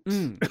don't.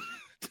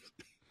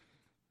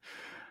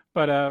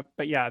 But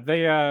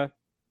yeah,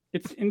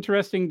 it's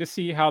interesting to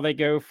see how they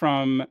go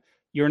from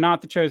you're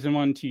not the chosen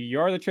one to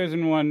you're the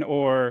chosen one,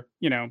 or,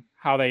 you know,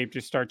 how they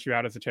just start you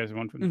out as the chosen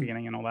one from the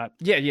beginning and all that.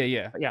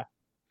 Yeah. But yeah.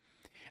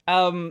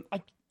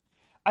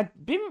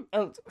 I've been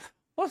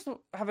what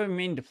have I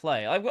mean to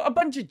play? I've got a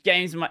bunch of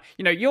games in my,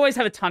 you know, you always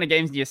have a ton of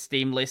games in your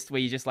Steam list where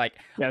you just like,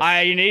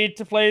 I need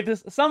to play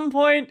this at some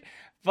point,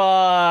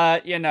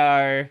 but, you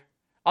know,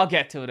 I'll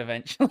get to it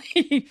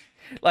eventually.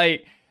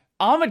 Like,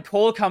 Armored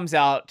Core comes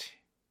out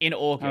in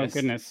August. Oh,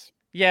 goodness.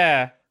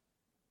 Yeah.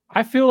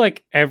 I feel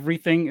like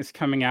everything is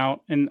coming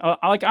out, and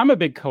like I'm a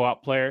big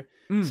co-op player.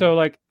 So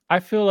like, I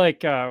feel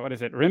like, what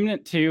is it?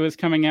 Remnant 2 is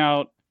coming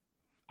out.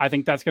 I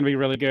think that's going to be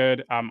really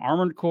good.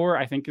 Armored Core,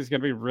 I think, is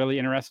going to be really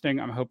interesting.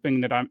 I'm hoping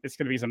that it's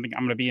going to be something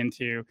I'm going to be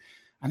into.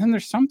 And then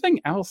there's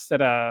something else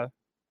that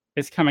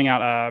is coming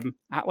out.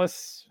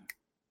 Atlas,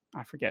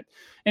 I forget.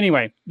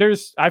 Anyway,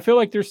 I feel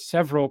like there's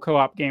several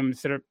co-op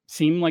games that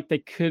seem like they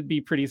could be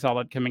pretty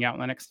solid coming out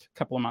in the next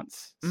couple of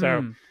months.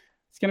 So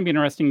it's going to be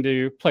interesting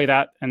to play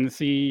that and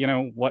see, you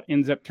know, what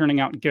ends up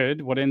turning out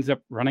good, what ends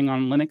up running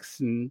on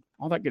Linux and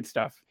all that good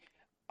stuff.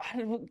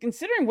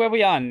 Considering where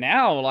we are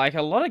now, like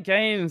a lot of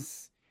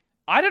games,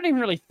 I don't even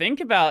really think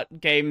about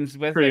games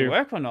whether they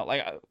work or not.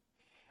 Like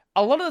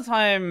a lot of the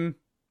time,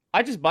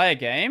 I just buy a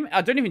game.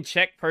 I don't even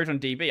check Proton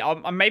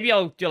DB. Maybe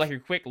I'll do like a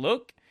quick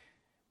look,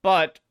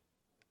 but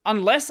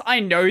unless I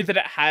know that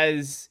it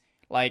has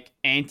like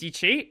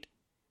anti-cheat,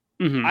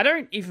 I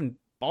don't even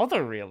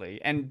bother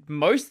really. And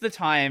most of the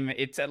time,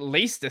 it's at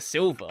least a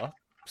silver,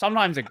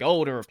 sometimes a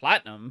gold or a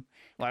platinum.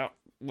 Like,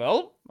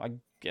 well, I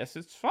guess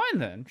it's fine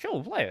then. Sure,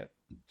 we'll play it.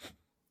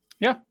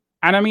 Yeah.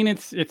 And I mean,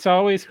 it's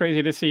always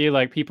crazy to see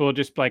like people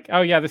just like,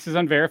 oh yeah, this is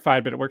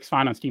unverified, but it works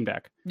fine on Steam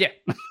Deck. Yeah,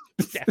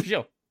 yeah, for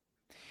sure.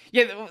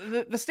 Yeah,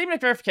 the Steam Deck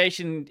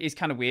verification is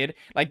kind of weird.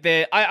 Like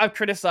I've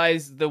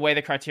criticized the way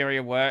the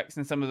criteria works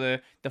and some of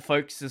the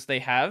focuses they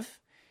have.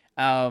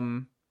 But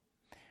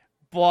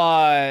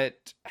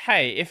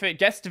hey, if it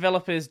gets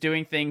developers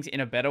doing things in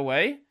a better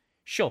way,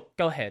 sure,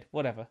 go ahead,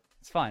 whatever,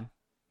 it's fine.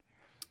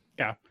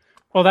 Yeah.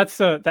 Well, that's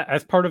that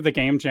as part of the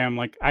game jam.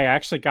 Like, I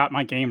actually got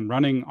my game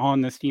running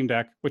on the Steam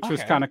Deck, which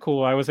was kind of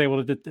cool. I was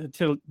able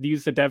to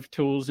use the dev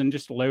tools and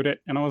just load it,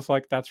 and I was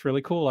like, "That's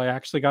really cool." I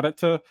actually got it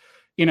to,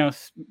 you know,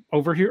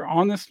 over here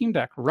on the Steam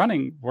Deck,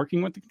 running,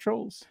 working with the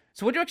controls.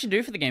 So, what do you actually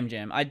do for the game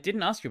jam? I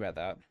didn't ask you about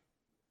that.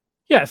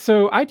 Yeah,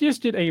 so I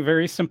just did a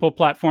very simple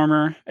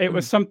platformer. It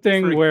was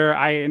something where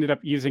I ended up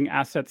using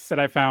assets that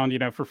I found, you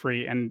know, for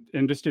free, and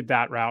just did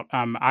that route.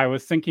 I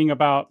was thinking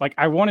about, like,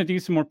 I want to do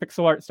some more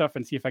pixel art stuff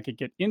and see if I could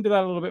get into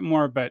that a little bit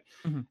more, but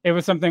it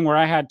was something where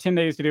I had 10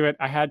 days to do it.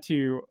 I had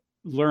to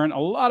learn a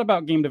lot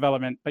about game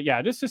development, but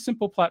yeah, just a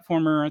simple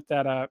platformer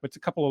that with a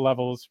couple of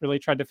levels, really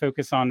tried to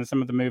focus on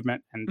some of the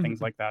movement and things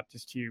like that,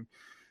 just to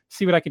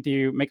see what I could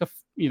do,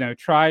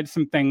 tried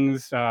some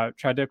things,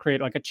 tried to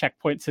create like a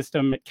checkpoint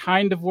system. It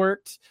kind of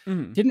worked.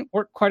 Didn't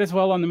work quite as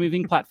well on the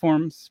moving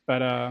platforms,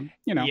 but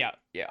you know,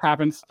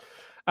 happens.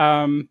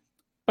 But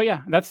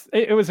yeah,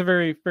 it was a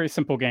very, very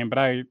simple game, but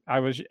I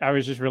was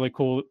just really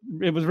cool.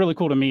 It was really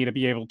cool to me to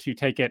be able to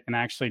take it and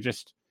actually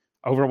just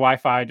over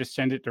Wi-Fi, just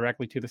send it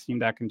directly to the Steam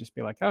Deck and just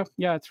be like, oh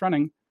yeah, it's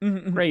running.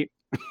 Great.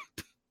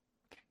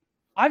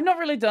 I've not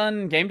really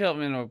done game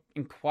development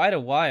in quite a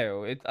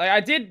while. I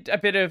did a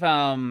bit of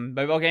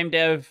mobile game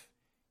dev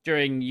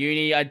during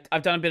uni.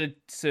 I've done a bit of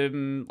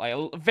some like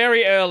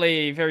very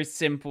early, very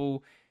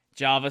simple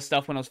Java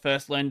stuff when I was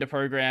first learning to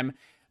program.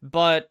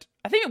 But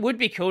I think it would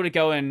be cool to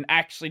go and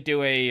actually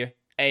do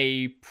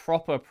a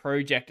proper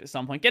project at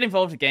some point. Get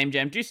involved with Game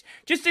Jam. Just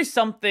do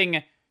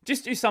something.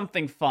 Just do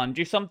something fun.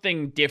 Do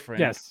something different.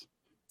 Yes.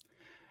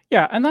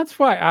 Yeah, and that's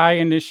why I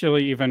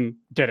initially even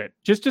did it,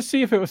 just to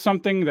see if it was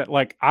something that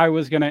like I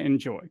was gonna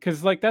enjoy.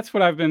 Because like that's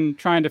what I've been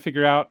trying to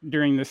figure out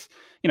during this,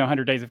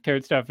 100 days of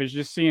code stuff is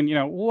just seeing,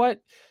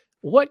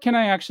 what can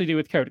I actually do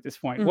with code at this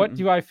point? What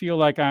do I feel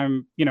like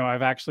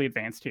I've actually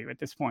advanced to at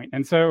this point?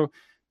 And so,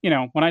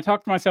 when I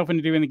talked myself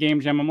into doing the game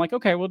jam, I'm like,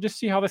 okay, we'll just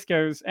see how this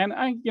goes. And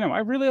I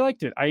really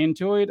liked it. I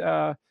enjoyed,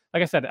 like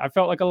I said, I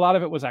felt like a lot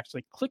of it was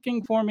actually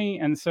clicking for me,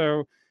 and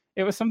so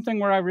it was something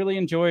where I really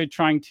enjoyed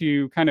trying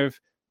to kind of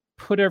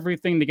put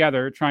everything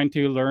together, trying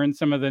to learn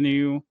some of the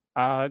new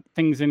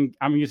things.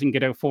 I'm using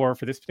Godot 4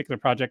 for this particular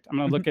project. I'm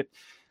going to look at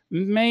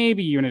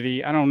maybe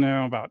Unity. I don't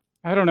know about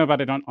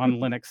it on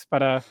Linux,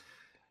 but I'm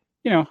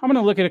going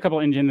to look at a couple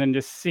engines and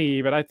just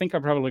see. But I think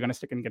I'm probably going to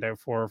stick in Godot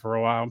 4 for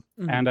a while.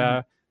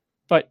 And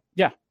but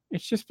yeah,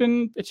 it's just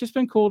been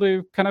cool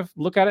to kind of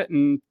look at it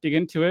and dig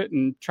into it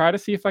and try to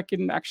see if I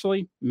can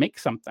actually make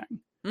something.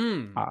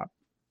 Yeah,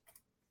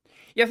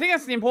 I think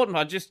that's the important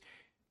part. Just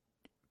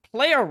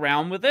play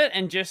around with it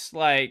and just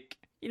like,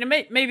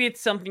 maybe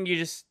it's something you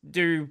just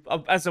do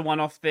as a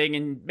one-off thing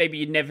and maybe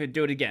you never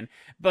do it again.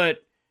 But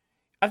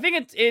I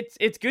think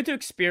it's good to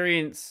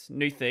experience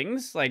new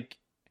things. Like,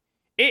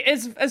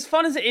 as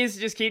fun as it is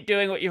to just keep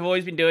doing what you've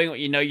always been doing, what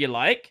you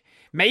like,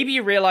 maybe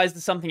you realize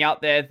there's something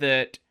out there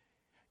that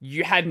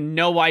you had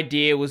no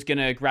idea was going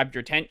to grab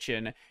your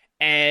attention.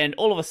 And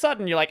all of a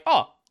sudden you're like,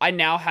 oh, I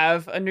now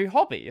have a new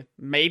hobby.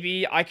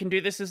 Maybe I can do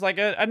this as like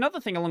another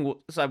thing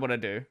alongside what I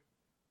do.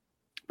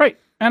 Right.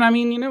 And I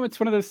mean, it's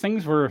one of those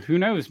things where who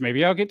knows,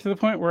 maybe I'll get to the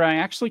point where I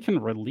actually can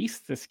release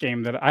this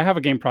game. That I have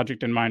a game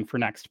project in mind for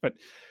next, but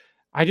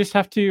I just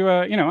have to,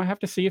 I have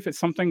to see if it's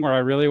something where I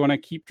really want to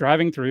keep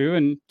driving through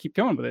and keep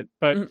going with it.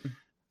 But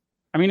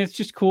I mean, it's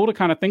just cool to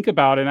kind of think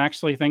about and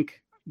actually think,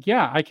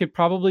 yeah, I could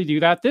probably do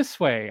that this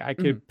way. I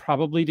could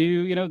probably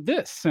do,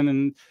 this. And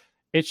then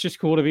it's just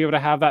cool to be able to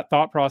have that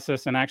thought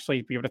process and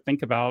actually be able to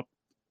think about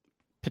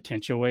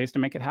potential ways to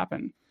make it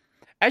happen.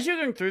 As you're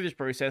going through this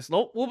process,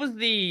 what was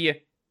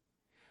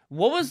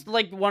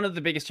like one of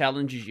the biggest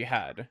challenges you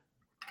had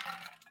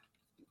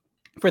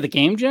for the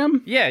game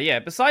jam? Yeah.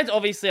 Besides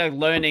obviously like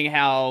learning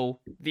how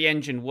the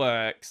engine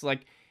works,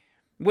 like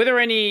were there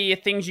any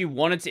things you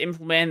wanted to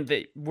implement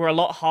that were a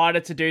lot harder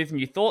to do than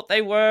you thought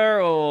they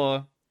were,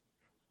 or?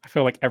 I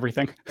feel like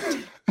everything.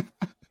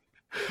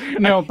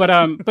 No, but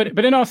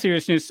in all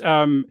seriousness,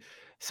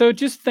 so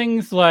just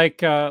things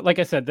like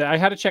I said, I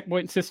had a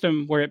checkpoint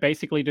system where it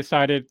basically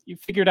decided you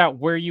figured out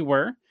where you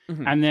were.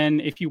 And then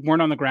if you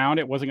weren't on the ground,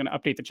 it wasn't going to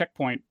update the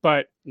checkpoint.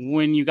 But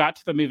when you got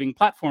to the moving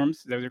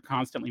platforms, those are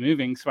constantly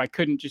moving. So I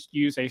couldn't just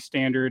use a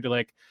standard,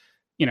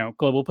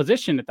 global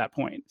position at that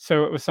point.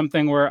 So it was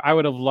something where I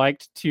would have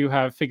liked to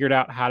have figured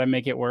out how to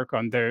make it work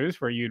on those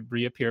where you'd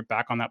reappear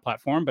back on that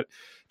platform, but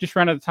just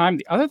ran out of time.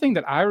 The other thing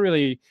that I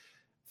really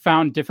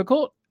found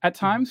difficult at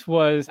times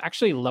was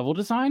actually level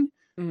design,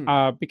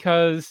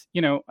 because,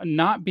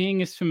 not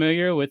being as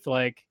familiar with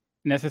like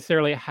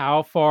necessarily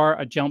how far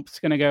a jump's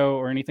going to go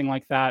or anything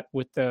like that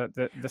with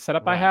the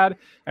setup I had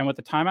and with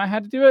the time I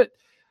had to do it,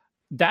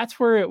 that's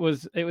where it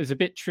was a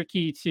bit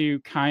tricky to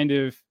kind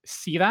of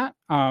see that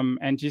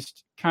and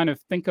just kind of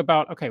think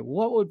about, okay,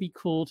 what would be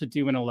cool to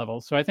do in a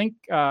level. So I think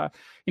I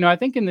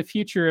think in the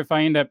future, if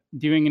I end up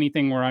doing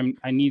anything where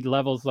I need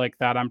levels like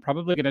that, I'm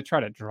probably going to try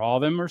to draw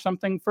them or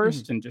something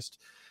first and just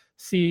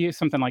see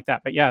something like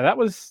that. But yeah, that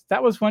was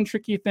one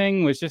tricky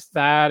thing, was just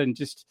that, and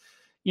just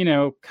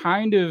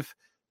kind of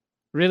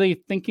really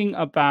thinking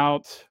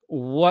about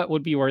what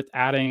would be worth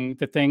adding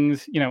the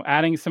things,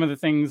 adding some of the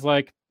things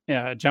like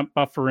jump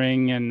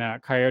buffering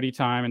and coyote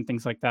time and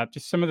things like that.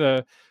 Just some of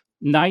the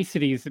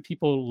niceties that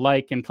people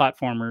like in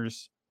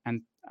platformers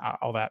and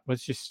all that.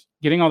 Was just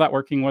getting all that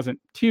working wasn't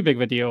too big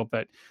of a deal.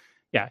 But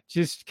yeah,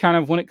 just kind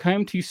of when it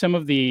came to some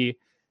of the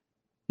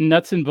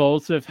nuts and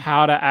bolts of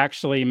how to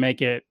actually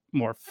make it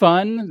more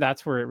fun,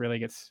 that's where it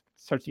really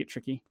starts to get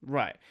tricky.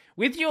 Right.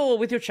 With your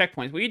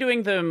checkpoints, were you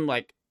doing them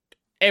like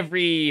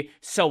every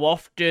so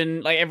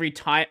often, like every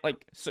time,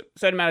 like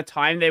certain amount of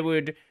time they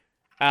would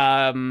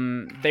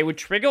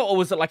trigger, or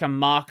was it like a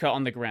marker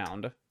on the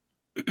ground?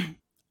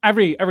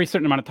 Every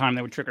certain amount of time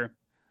they would trigger.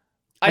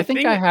 I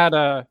think I had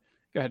a...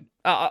 Go ahead.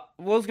 What I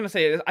was going to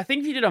say is, I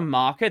think if you did a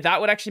marker, that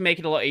would actually make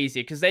it a lot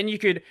easier, because then you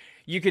could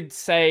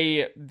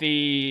say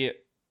the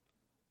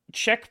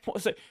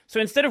checkpoint.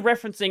 So instead of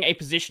referencing a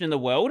position in the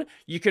world,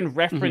 you can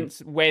reference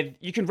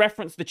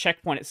the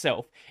checkpoint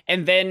itself,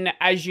 and then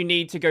as you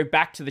need to go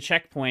back to the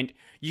checkpoint,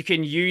 you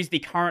can use the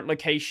current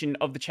location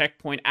of the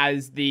checkpoint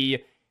as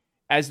the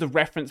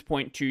reference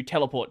point to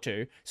teleport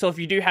to. So if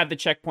you do have the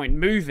checkpoint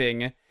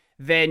moving,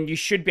 then you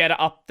should be able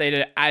to update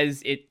it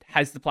as it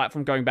has the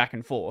platform going back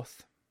and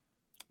forth.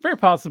 very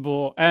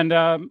possible. And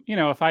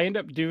if I end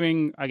up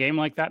doing a game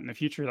like that in the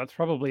future, that's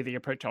probably the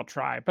approach I'll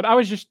try. But I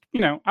was just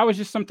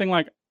something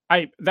like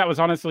that was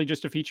honestly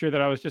just a feature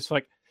that I was just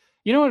like,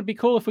 it'd be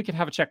cool if we could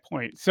have a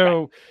checkpoint.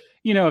 So,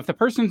 if the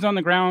person's on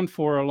the ground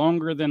for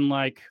longer than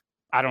like,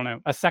 I don't know,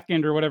 a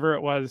second or whatever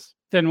it was,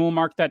 then we'll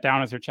mark that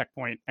down as their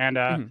checkpoint.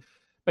 And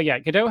but yeah,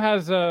 Godot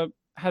has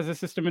a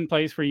system in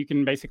place where you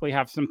can basically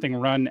have something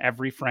run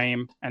every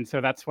frame, and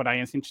so that's what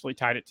I essentially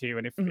tied it to.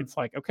 And if it's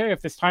like, okay,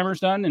 if this timer's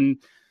done and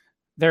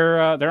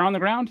they're on the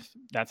ground,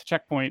 that's a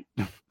checkpoint.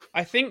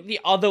 I think the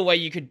other way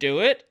you could do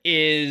it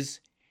is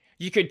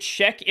you could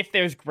check if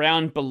there's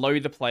ground below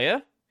the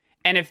player,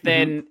 and if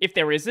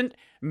there isn't,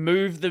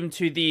 move them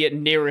to the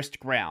nearest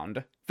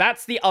ground.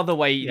 That's the other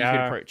way you could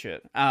approach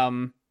it.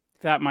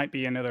 That might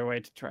be another way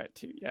to try it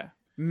too. Yeah.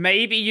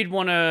 Maybe you'd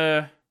want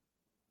to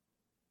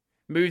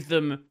move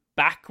them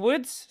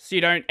backwards so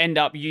you don't end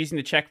up using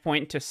the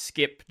checkpoint to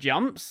skip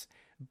jumps.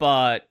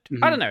 But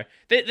I don't know.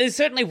 There's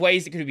certainly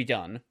ways it could be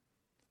done.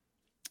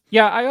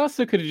 Yeah, I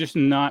also could have just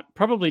not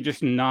done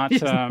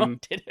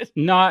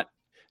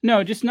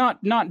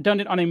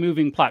it on a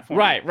moving platform.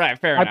 Right,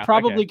 fair enough. I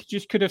probably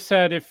just could have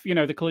said, if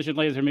the collision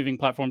layers are moving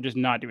platform, just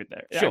not do it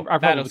there. Sure, I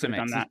probably could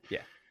have done that.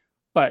 Yeah.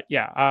 But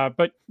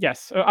but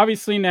yes,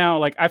 obviously now,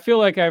 like, I feel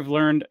like I've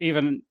learned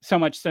even so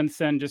much since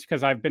then, just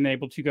because I've been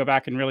able to go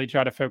back and really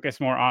try to focus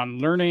more on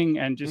learning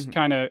and just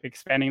kind of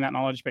expanding that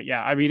knowledge. But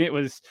yeah, I mean, it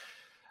was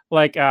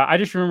like, I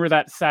just remember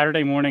that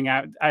Saturday morning,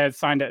 I had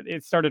signed it.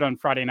 It started on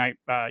Friday night,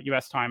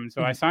 US time. And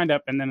so I signed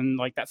up, and then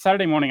like that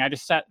Saturday morning, I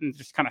just sat and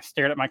just kind of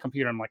stared at my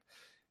computer. I'm like,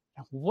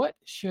 what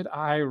should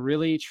I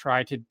really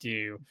try to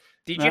do?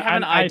 Did you have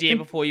an idea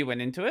before you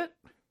went into it?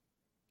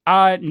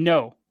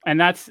 No.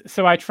 And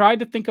so I tried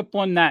to think up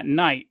one that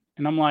night,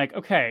 and I'm like,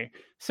 okay,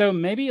 so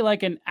maybe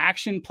like an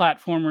action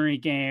platformery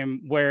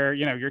game where,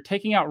 you're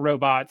taking out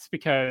robots,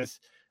 because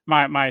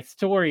my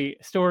story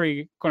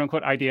quote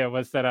unquote idea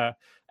was that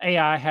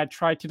AI had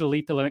tried to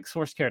delete the Linux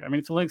source code. I mean,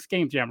 it's a Linux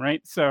game jam,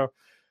 right? So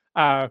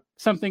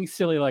something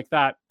silly like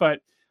that. But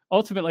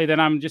ultimately, then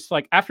I'm just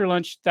like, after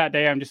lunch that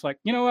day, I'm just like,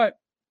 you know what?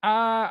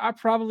 I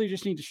probably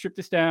just need to strip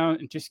this down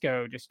and just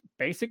go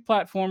basic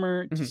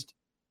platformer, just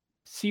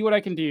see what I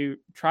can do,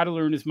 try to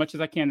learn as much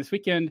as I can this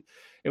weekend.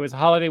 It was a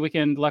holiday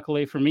weekend,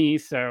 luckily for me.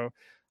 So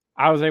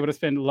I was able to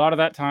spend a lot of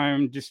that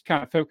time just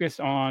kind of focused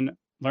on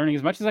learning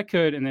as much as I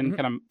could, and then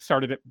kind of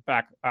started it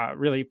back,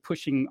 really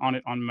pushing on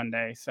it on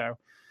Monday. So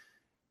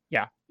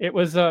yeah, it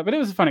was, but it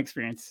was a fun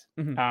experience.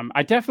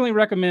 I definitely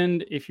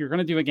recommend, if you're going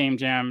to do a game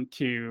jam,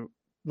 to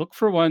look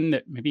for one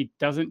that maybe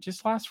doesn't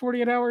just last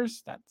 48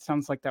 hours. That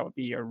sounds like that would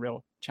be a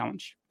real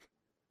challenge.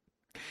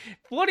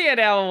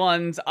 48-hour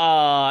ones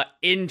are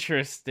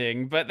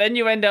interesting, but then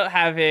you end up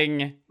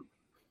having,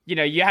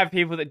 you have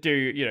people that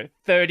do,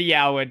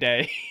 30-hour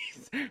days.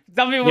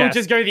 Some people will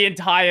just go the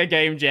entire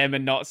game jam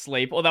and not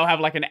sleep, or they'll have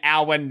like an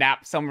hour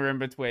nap somewhere in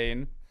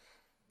between.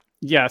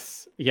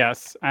 Yes.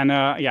 And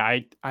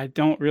I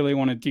don't really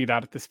want to do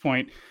that at this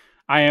point.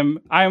 I am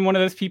one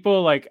of those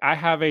people, like, I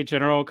have a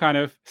general kind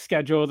of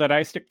schedule that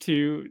I stick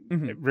to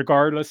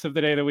regardless of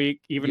the day of the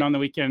week, even on the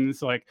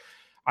weekends. Like,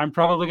 I'm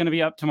probably going to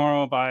be up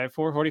tomorrow by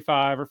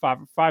 4:45 or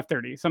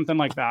 5:30, something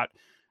like that.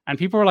 And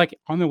people are like,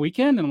 on the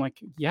weekend? And I'm like,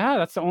 yeah,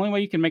 that's the only way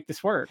you can make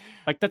this work.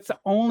 Like, that's the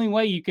only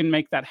way you can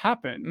make that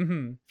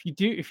happen.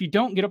 If you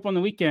don't get up on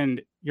the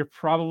weekend, you're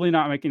probably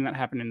not making that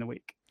happen in the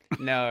week.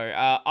 No,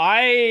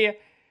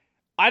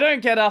 I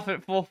don't get up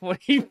at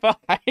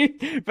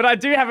 4:45, but I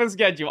do have a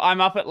schedule. I'm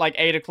up at like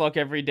 8 o'clock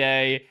every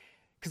day,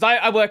 because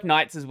I work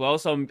nights as well.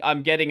 So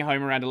I'm getting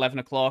home around 11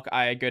 o'clock.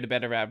 I go to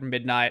bed around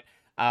midnight.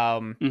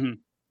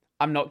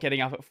 I'm not getting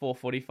up at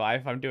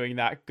 4:45. I'm doing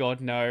that. God,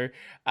 no.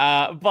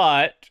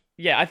 But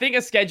yeah, I think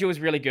a schedule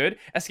is really good.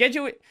 A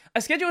schedule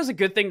is a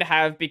good thing to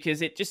have,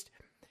 because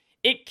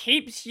it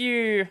keeps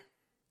you,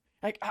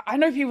 like, I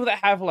know people that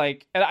have,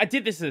 like, and I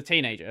did this as a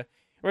teenager,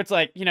 where it's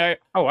like,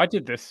 oh, I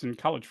did this in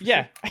college.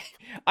 Yeah.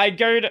 I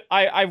go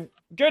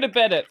to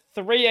bed at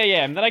 3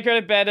 a.m. Then I go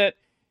to bed at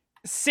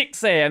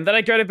 6 a.m. Then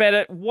I go to bed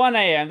at 1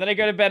 a.m. Then I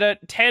go to bed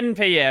at 10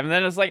 p.m. And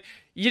then it's like,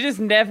 you just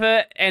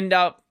never end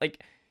up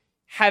like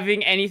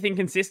having anything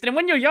consistent. And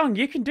when you're young,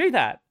 you can do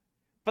that.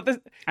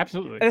 But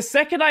absolutely, the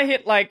second I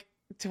hit like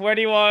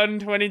 21,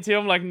 22,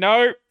 I'm like,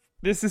 no,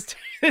 this is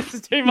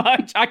too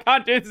much. I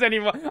can't do this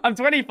anymore. I'm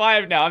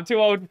 25 now. I'm too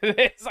old for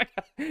this.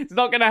 It's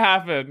not gonna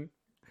happen.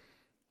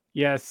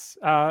 Yes,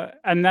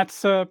 and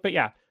that's but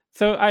yeah.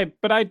 So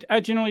I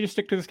generally just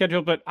stick to the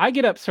schedule, but I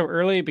get up so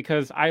early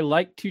because I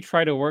like to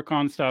try to work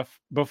on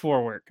stuff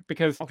before work,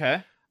 because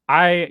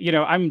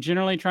I'm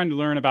generally trying to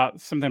learn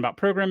about something about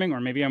programming, or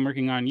maybe I'm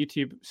working on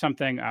YouTube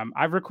something.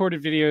 I've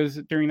recorded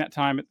videos during that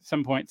time at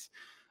some points.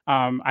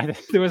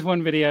 There was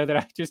one video that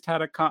I just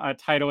had a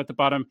title at the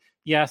bottom.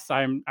 Yes,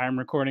 I'm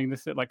recording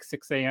this at like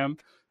 6 a.m.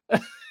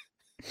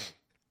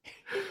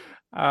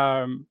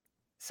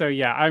 So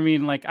yeah, I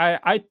mean, like,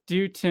 I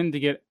do tend to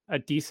get a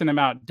decent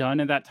amount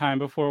done at that time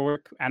before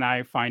work, and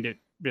I find it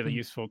really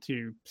useful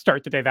to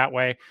start the day that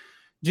way,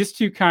 just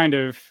to kind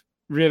of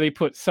really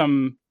put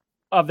some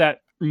of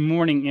that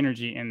morning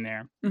energy in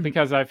there,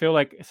 because I feel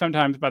like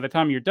sometimes by the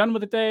time you're done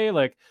with the day,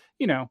 like,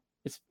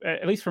 it's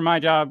at least for my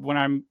job, when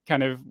I'm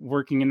kind of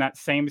working in that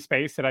same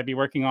space that I'd be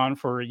working on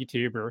for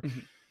YouTube or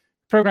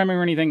programming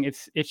or anything,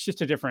 it's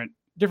just a different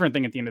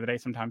thing at the end of the day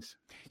sometimes.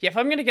 Yeah, if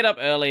I'm gonna get up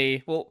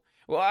early, well,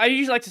 I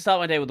usually like to start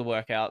my day with a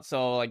workout.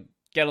 So like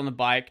get on the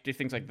bike, do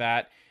things like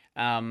that.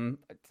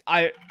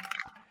 I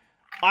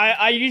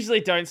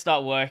usually don't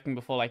start working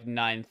before like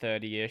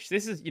 9:30ish.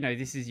 This is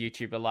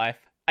YouTuber life.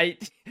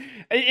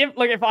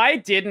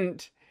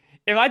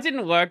 If I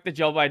didn't work the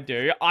job I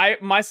do,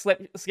 my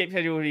sleep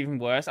schedule would be even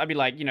worse. I'd be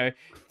like,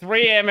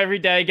 3 a.m. every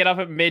day, get up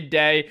at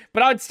midday,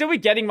 but I'd still be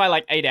getting my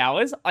like 8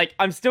 hours. Like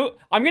I'm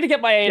gonna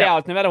get my 8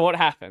 hours no matter what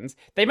happens.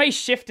 They may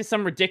shift to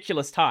some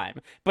ridiculous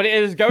time, but it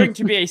is going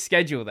to be a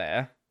schedule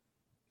there.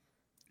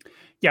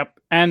 Yep.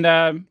 And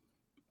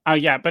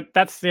but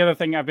that's the other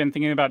thing I've been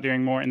thinking about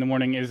doing more in the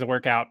morning is a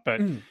workout, but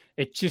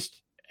it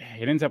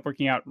ends up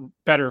working out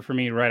better for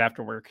me right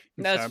after work.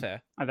 That's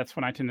fair. That's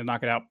when I tend to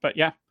knock it out. But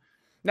yeah.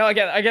 No, I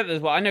get that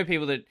as well. I know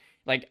people that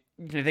like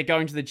they're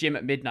going to the gym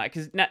at midnight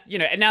because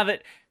now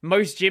that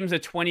most gyms are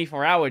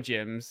 24-hour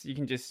gyms, you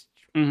can just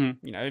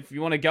if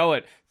you want to go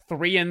at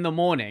 3 a.m,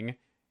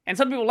 and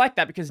some people like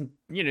that because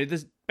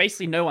there's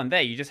basically no one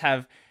there. You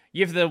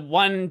have the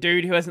one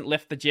dude who hasn't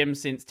left the gym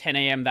since 10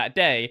 a.m. that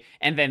day,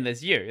 and then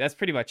there's you. That's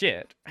pretty much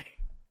it.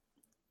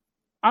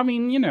 I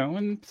mean,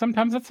 and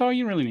sometimes that's all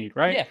you really need,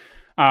 right? Yeah.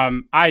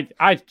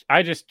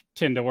 I just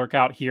tend to work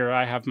out here.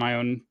 I have my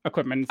own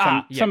equipment,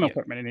 some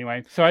equipment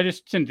anyway. So I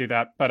just tend to do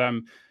that. But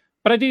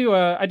I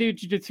do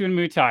jiu-jitsu and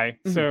Muay Thai.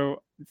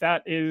 So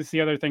that is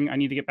the other thing I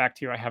need to get back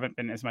to. I haven't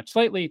been as much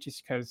lately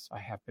just because I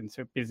have been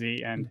so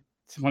busy, and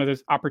it's one of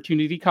those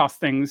opportunity cost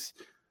things.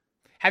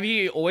 Have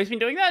you always been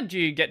doing that? Do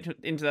you get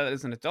into that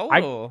as an adult?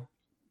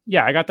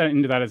 Yeah, I got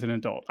into that as an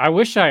adult. I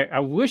wish I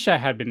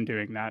had been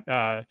doing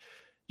that.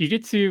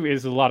 Jiu-jitsu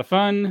is a lot of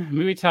fun.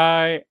 Muay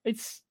Thai,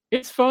 it's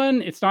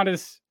fun. It's not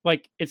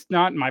it's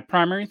not my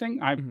primary thing.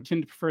 I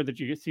tend to prefer the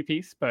jiu-jitsu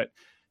piece, but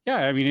yeah,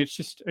 I mean, it's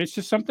just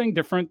something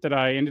different that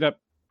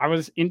I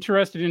was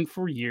interested in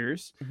for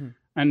years.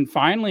 And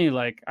finally,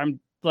 I'm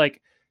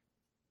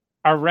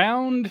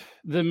around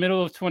the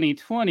middle of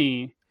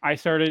 2020, I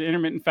started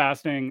intermittent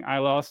fasting. I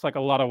lost a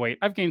lot of weight.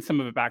 I've gained some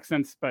of it back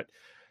since, but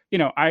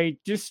I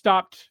just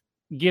stopped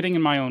getting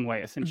in my own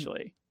way,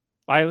 essentially.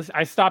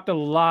 I stopped a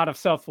lot of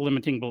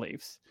self-limiting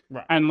beliefs.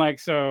 Right. And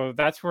so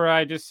that's where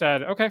I just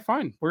said, okay,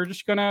 fine. We're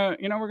just gonna,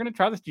 we're gonna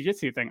try this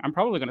jiu-jitsu thing. I'm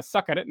probably gonna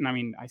suck at it. And I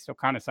mean, I still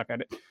kind of suck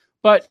at it,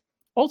 but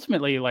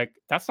ultimately,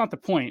 that's not the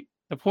point.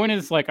 The point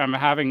is I'm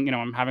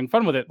having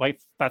fun with it.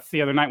 That's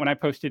the other night when I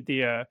posted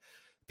the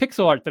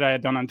pixel art that I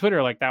had done on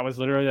Twitter. That was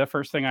literally the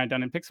first thing I had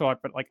done in pixel art,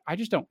 but I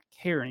just don't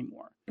care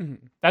anymore.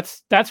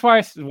 That's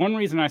why one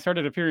reason I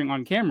started appearing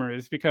on camera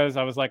is because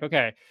I was like,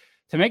 okay,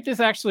 to make this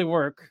actually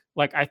work,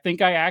 I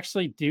think I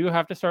actually do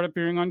have to start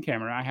appearing on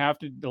camera. I have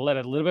to let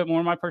a little bit more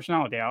of my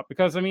personality out,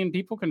 because I mean,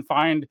 people can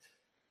find,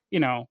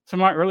 some of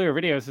my earlier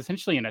videos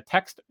essentially in a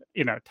text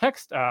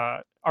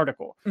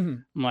article.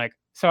 I'm like,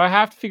 so I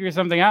have to figure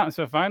something out. And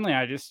so finally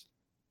I just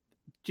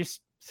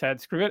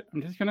said, screw it.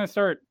 I'm just going to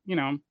start,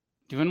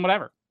 doing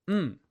whatever.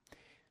 No,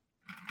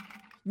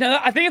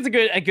 I think it's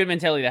a good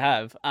mentality to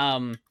have.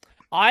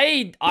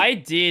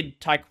 I did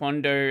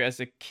Taekwondo as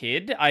a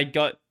kid. I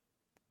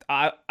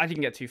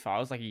didn't get too far. I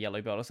was like a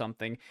yellow belt or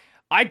something.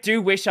 I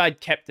do wish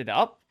I'd kept it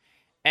up,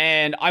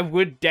 and I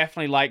would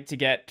definitely like to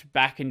get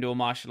back into a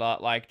martial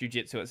art like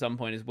jiu-jitsu at some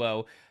point as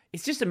well.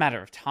 It's just a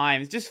matter of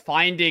time. It's just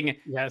finding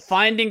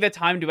the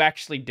time to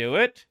actually do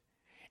it.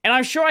 And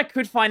I'm sure I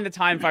could find the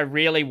time if I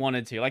really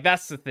wanted to.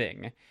 That's the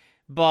thing.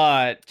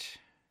 But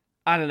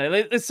I don't know.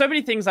 There's so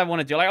many things I want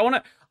to do. I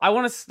want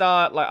to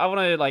start, I want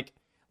to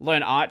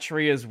learn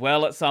archery as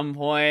well at some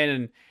point,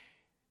 and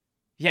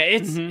yeah,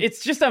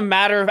 it's just a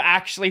matter of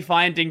actually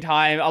finding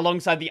time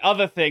alongside the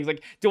other things.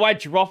 Do I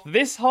drop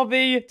this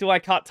hobby? Do I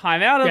cut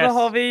time out of the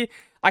hobby?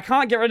 I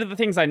can't get rid of the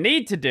things I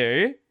need to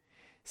do.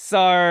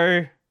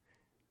 So,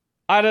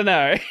 I don't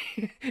know.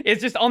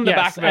 It's just on the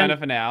back burner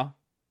for now.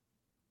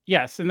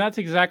 Yes, and that's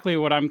exactly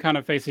what I'm kind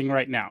of facing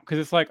right now. Because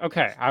it's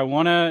okay, I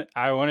wanna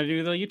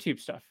do the YouTube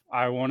stuff.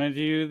 I want to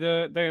do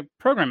the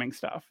programming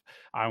stuff.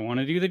 I want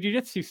to do the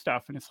jiu-jitsu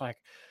stuff. And it's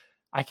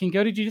I can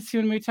go to jiu-jitsu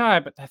and Muay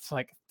Thai, but that's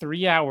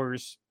 3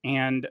 hours,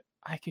 and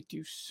I could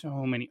do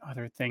so many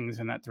other things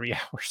in that 3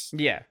 hours.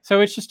 Yeah.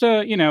 So it's just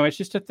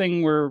a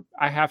thing where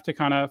I have to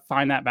kind of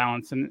find that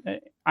balance. And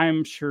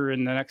I'm sure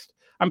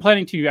I'm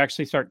planning to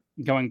actually start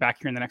going back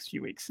here in the next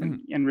few weeks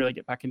and really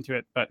get back into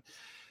it. But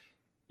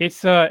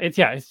it's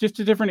just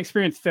a different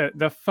experience.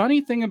 The funny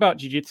thing about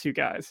jiu-jitsu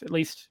guys, at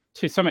least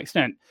to some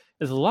extent,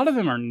 is a lot of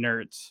them are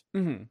nerds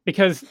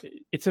because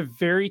it's a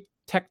very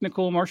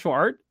technical martial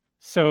art.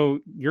 So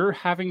you're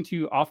having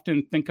to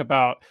often think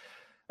about,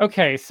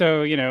 okay,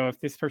 so, if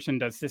this person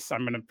does this,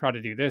 I'm going to try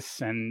to do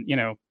this, and,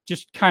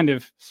 just kind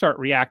of start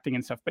reacting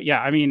and stuff. But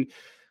yeah, I mean,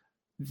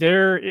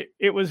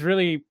 it was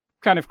really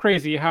kind of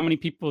crazy how many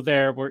people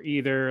there were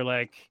either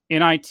like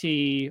in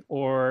IT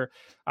or,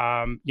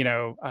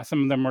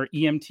 some of them were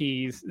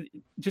EMTs,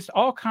 just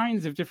all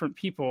kinds of different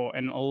people.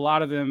 And a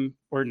lot of them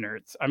were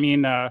nerds. I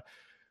mean, I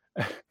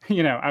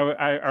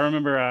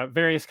remember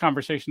various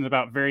conversations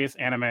about various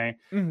anime.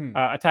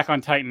 Attack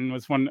on Titan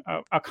was one,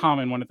 a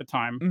common one at the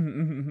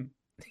time.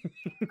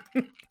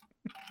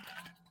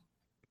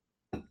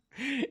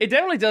 It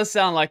definitely does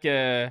sound like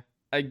a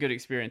good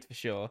experience for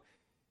sure.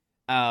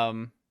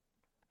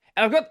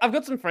 And I've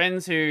got some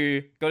friends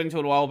who got into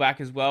it a while back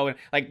as well, and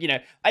like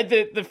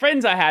the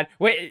friends I had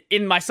were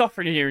in my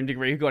software engineering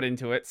degree who got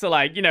into it. So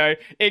like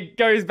it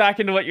goes back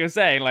into what you were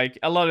saying. Like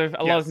a lot of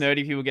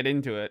nerdy people get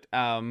into it.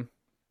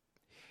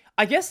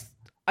 I guess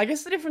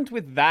the difference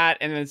with that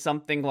and then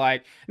something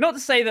like, not to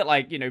say that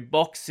like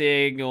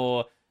boxing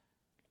or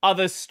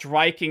other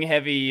striking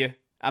heavy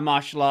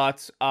martial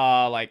arts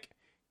are like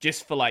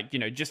just for like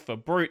just for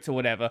brutes or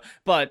whatever,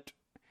 but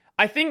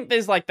I think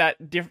there's like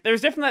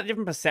there's definitely that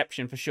different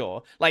perception for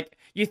sure. Like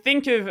you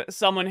think of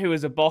someone who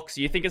is a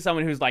boxer, you think of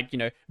someone who's like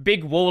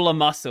big wall of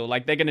muscle,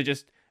 like they're gonna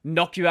just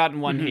knock you out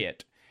in one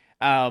hit.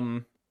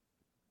 But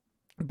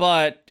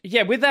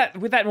yeah, with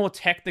that more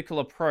technical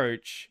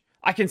approach,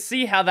 I can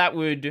see how that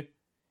would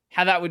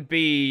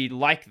be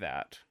like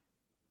that.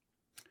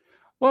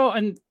 Well,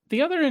 and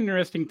the other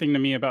interesting thing to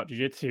me about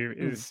jiu-jitsu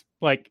is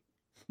like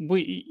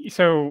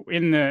so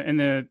in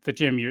the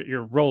gym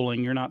you're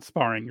rolling, you're not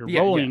sparring, you're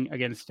rolling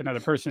against another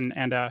person,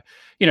 and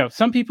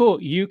some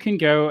people you can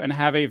go and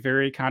have a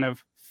very kind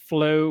of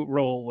flow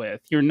roll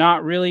with. You're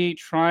not really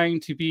trying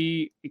to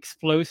be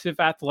explosive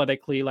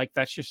athletically, like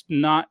that's just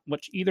not what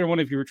either one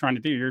of you are trying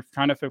to do. You're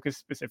trying to focus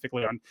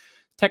specifically on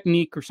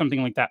technique or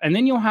something like that. And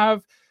then you'll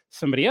have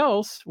somebody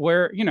else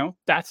where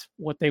that's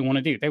what they want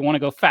to do. They want to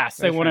go fast.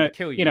 They want to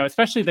kill you.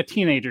 Especially the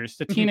teenagers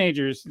they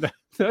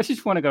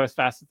just want to go as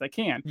fast as they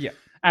can.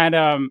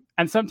 And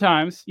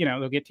sometimes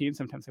they'll get to you and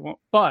sometimes they won't.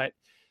 But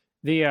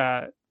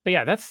that's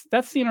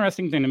the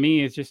interesting thing to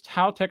me, is just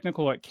how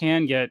technical it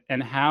can get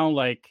and how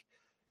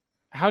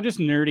just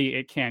nerdy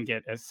it can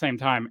get at the same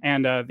time.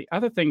 And the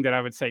other thing that I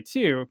would say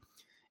too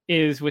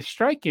is with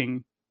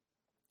striking,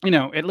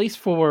 at least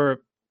for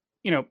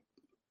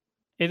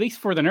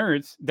the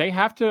nerds, they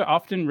have to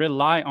often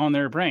rely on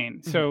their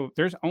brain. So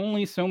there's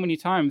only so many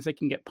times they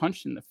can get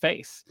punched in the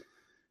face,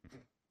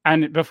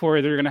 and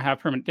before they're going to have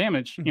permanent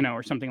damage,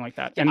 or something like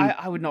that. Yeah, and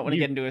I would not want to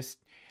get into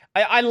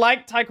I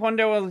liked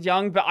Taekwondo when I was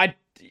young, but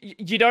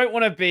you don't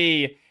want to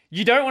be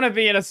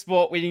in a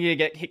sport where you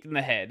get kicked in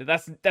the head.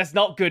 That's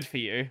not good for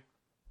you.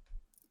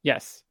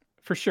 Yes,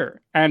 for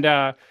sure. And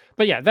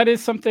but yeah, that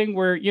is something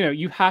where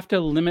you have to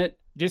limit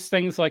just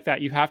things like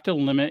that. You have to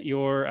limit you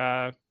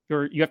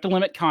have to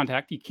limit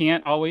contact. You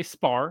can't always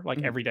spar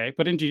like every day.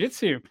 But in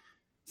jiu-jitsu,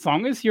 as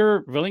long as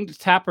you're willing to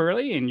tap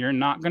early and you're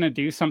not going to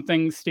do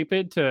something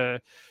stupid to,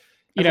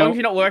 as long as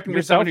you're not working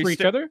with someone who's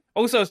each other.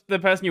 Also, the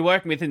person you're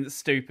working with isn't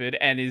stupid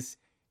and is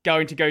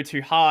going to go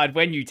too hard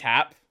when you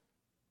tap.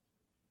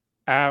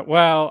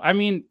 Well, I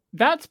mean,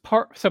 that's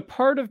part. So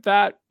part of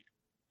that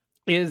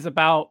is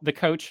about the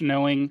coach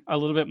knowing a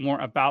little bit more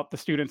about the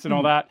students and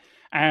all that,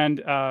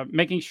 and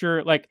making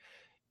sure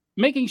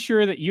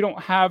that you don't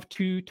have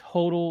two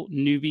total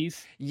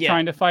newbies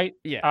trying to fight.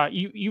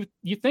 You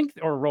think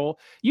or roll.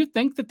 You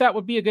think that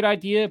would be a good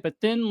idea, but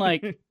then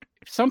like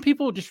some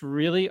people just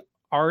really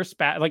are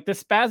like the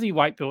spazzy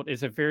white belt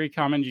is a very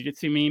common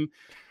jiu-jitsu meme,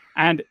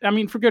 and I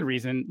mean for good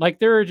reason. Like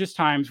there are just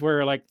times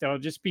where like they'll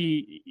just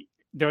be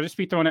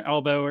throwing an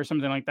elbow or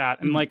something like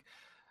that, and like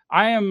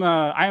I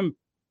am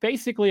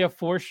basically a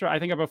 4-stripe. I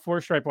think I'm a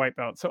 4-stripe white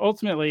belt. So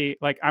ultimately,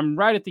 like I'm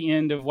right at the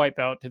end of white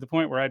belt to the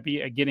point where I'd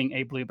be getting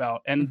a blue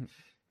belt. And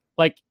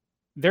like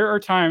there are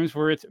times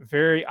where it's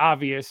very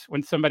obvious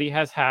when somebody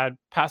has had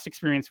past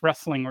experience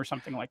wrestling or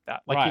something like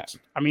that. Like it's,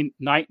 I mean,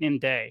 night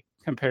and day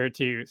compared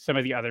to some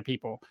of the other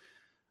people.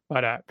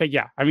 But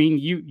yeah, I mean,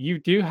 you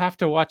do have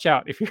to watch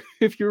out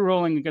if you're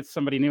rolling against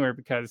somebody newer,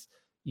 because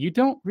you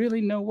don't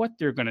really know what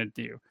they're gonna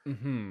do.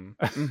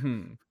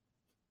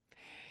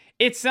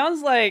 It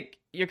sounds like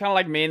you're kind of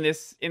like me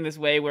in this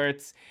way where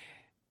it's,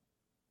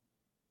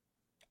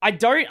 I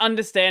don't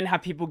understand how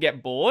people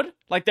get bored.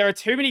 Like there are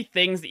too many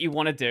things that you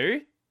want to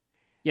do.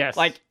 Yes.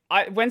 Like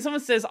when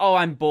someone says, "Oh,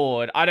 I'm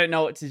bored," I don't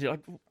know what to do.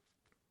 Like,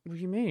 what do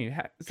you mean?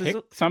 Pick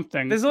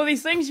something. There's all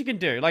these things you can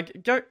do.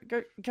 Like go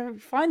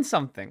find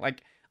something.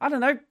 Like I don't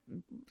know,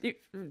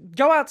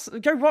 go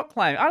rock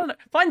climb. I don't know,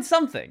 find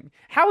something.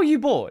 How are you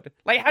bored?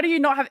 Like how do you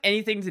not have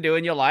anything to do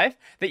in your life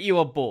that you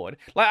are bored?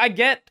 Like I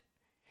get,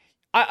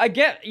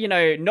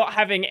 not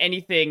having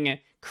anything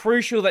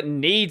crucial that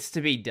needs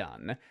to be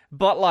done,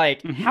 but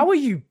like, how are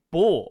you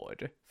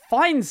bored?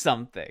 Find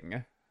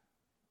something.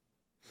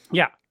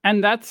 Yeah,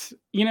 and that's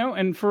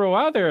and for a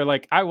while there,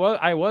 like I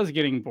was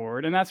getting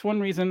bored, and that's one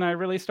reason I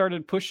really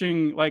started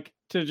pushing like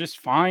to just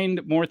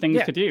find more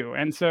things to do.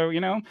 And so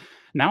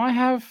now I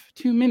have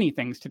too many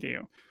things to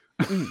do.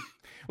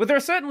 Well, there are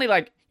certainly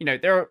like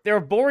there are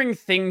boring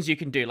things you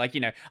can do. Like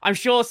I'm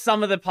sure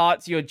some of the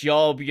parts of your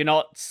job you're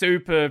not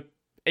super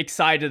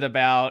excited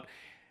about,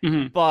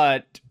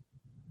 but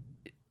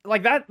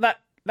like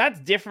that's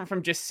different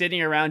from just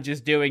sitting around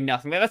just doing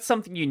nothing. Like, that's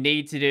something you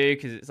need to do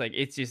because it's like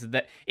it's just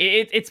that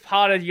it's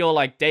part of your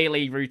like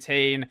daily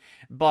routine.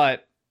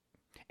 But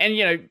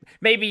and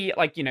maybe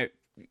like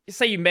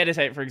say you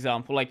meditate, for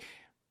example, like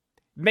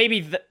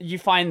maybe you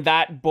find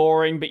that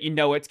boring, but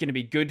it's going to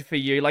be good for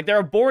you. Like there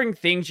are boring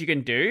things you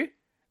can do,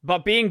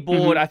 but being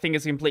bored, I think,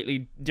 is a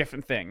completely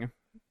different thing.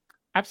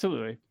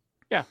 Absolutely.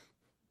 Yeah.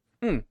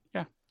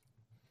 Yeah.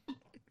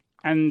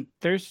 And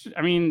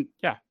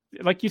yeah,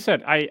 like you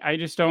said, I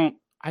just don't,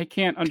 I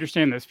can't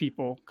understand those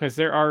people because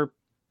there are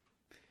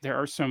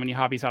so many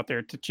hobbies out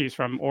there to choose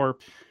from, or,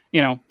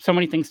 so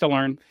many things to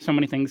learn, so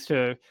many things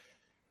to,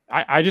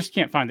 I just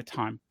can't find the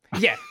time.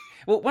 Yeah.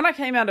 Well, when I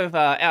came out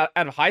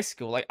of high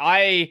school, like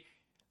I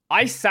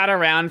sat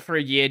around for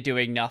a year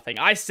doing nothing.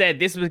 I said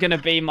this was gonna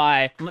be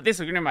my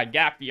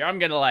gap year. I'm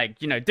gonna like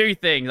do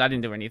things. I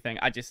didn't do anything.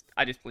 I just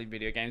played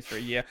video games for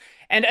a year.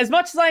 And as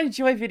much as I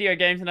enjoy video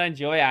games and I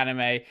enjoy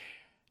anime,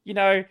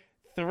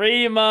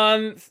 3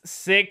 months,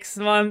 6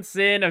 months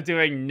in of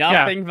doing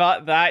nothing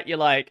but that, you're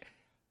like,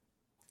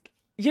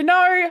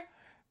 maybe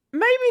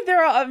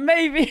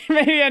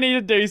maybe I need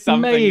to do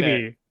something.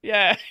 Maybe.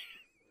 Yeah.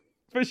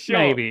 For sure.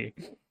 Maybe.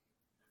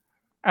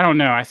 I don't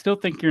know. I still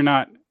think you're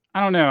not.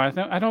 I don't know.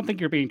 I don't think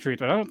you're being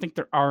truthful. I don't think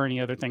there are any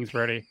other things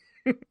ready.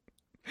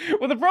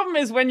 Well, the problem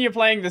is when you're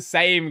playing the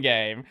same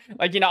game.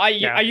 Like,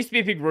 I used to be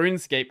a big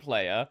RuneScape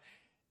player,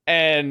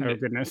 and oh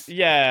goodness,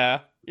 yeah,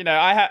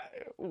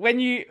 when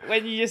you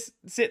just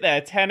sit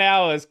there 10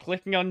 hours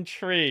clicking on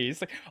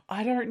trees. Like,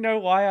 I don't know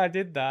why I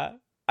did that.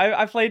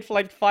 I played for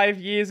like 5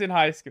 years in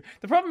high school.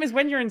 The problem is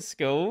when you're in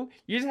school,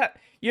 you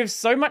have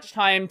so much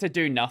time to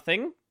do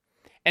nothing,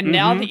 and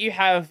now that you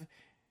have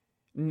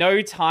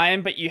no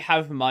time but you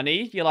have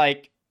money, you're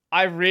like,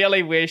 I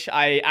really wish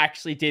I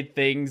actually did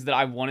things that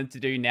I wanted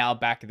to do now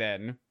back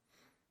then.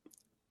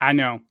 I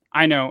know,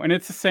 and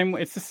it's the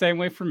same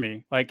way for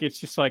me. Like, it's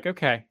just like,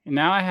 okay,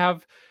 now I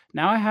have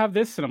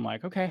this, and I'm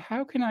like, okay,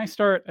 how can I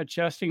start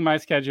adjusting my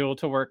schedule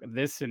to work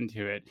this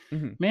into it?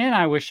 Man,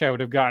 I wish I would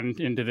have gotten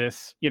into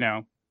this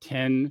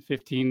 10,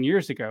 15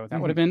 years ago. That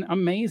would have been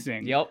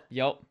amazing. Yep,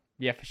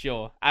 yeah, for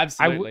sure,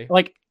 absolutely.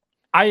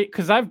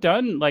 Because I've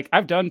done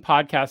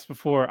podcasts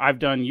before, I've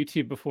done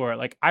YouTube before.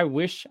 Like, I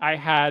wish I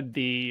had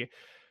the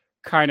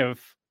kind of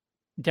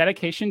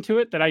dedication to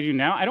it that I do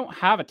now. I don't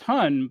have a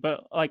ton,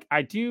 but like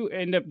I do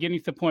end up getting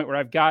to the point where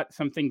I've got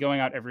something going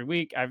out every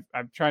week. I'm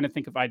trying to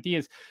think of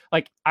ideas.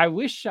 Like, I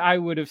wish I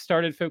would have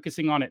started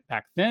focusing on it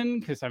back then,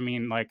 because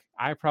like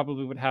I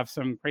probably would have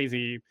some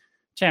crazy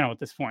channel at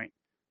this point.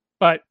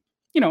 But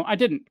I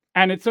didn't,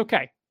 and it's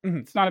okay.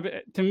 It's not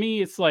to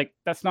me, it's like,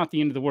 that's not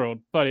the end of the world,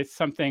 but it's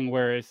something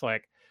where it's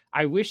like,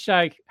 I wish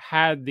I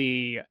had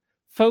the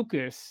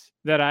focus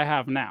that I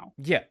have now.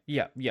 Yeah.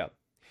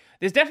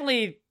 There's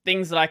definitely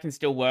things that I can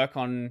still work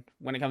on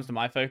when it comes to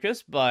my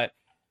focus, but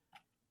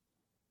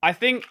I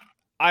think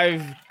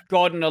I've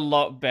gotten a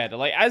lot better.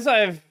 Like, I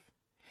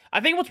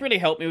think what's really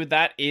helped me with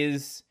that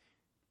is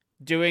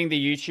doing the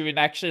YouTube and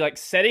actually like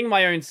setting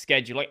my own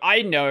schedule. Like,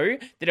 I know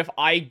that if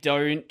I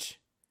don't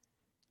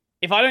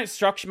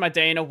structure my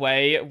day in a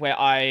way where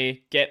I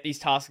get these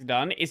tasks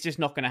done, it's just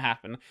not going to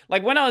happen.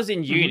 Like when I was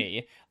in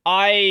uni,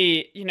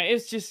 I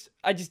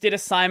just did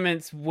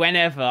assignments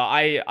whenever.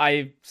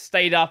 I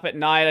stayed up at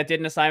night. I did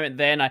an assignment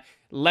then. I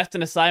left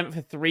an assignment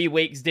for 3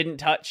 weeks, didn't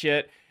touch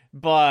it.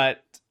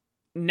 But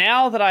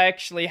now that I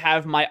actually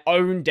have my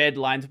own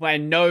deadlines where I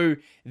know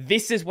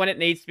this is when it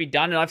needs to be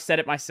done and I've set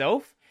it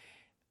myself,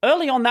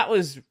 early on that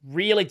was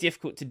really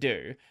difficult to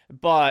do.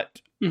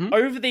 But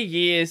over the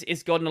years,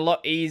 it's gotten a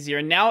lot easier,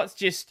 and now it's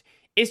just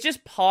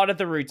part of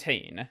the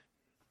routine.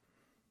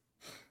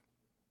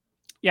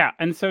 Yeah,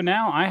 and so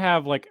now I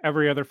have like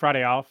every other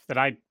Friday off that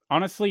I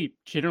honestly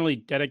generally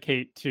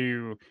dedicate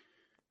to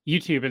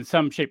YouTube in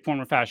some shape,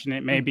 form, or fashion.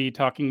 It may be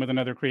talking with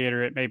another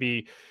creator, it may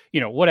be,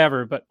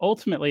 whatever. But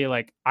ultimately,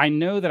 like, I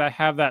know that I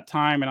have that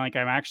time, and like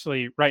I'm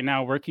actually right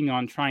now working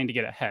on trying to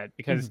get ahead,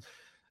 because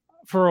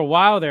for a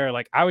while there,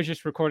 like I was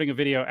just recording a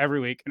video every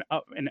week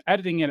and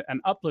editing it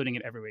and uploading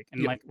it every week.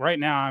 And like right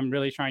now, I'm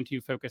really trying to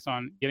focus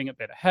on getting a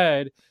bit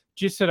ahead,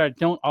 just so that I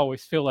don't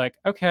always feel like,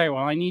 okay,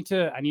 well, I need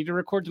to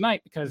record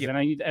tonight because then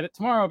I need to edit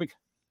tomorrow.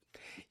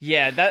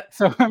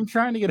 So I'm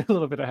trying to get a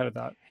little bit ahead of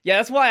that. Yeah,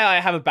 that's why I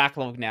have a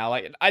backlog now.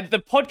 Like, the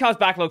podcast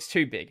backlog's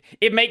too big.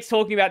 It makes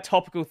talking about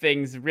topical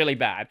things really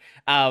bad.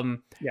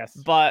 Yes.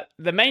 But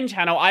the main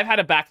channel, I've had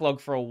a backlog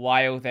for a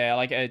while there.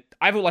 Like, I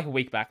have like a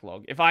week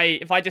backlog. If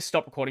I just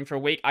stop recording for a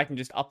week, I can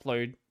just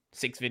upload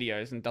 6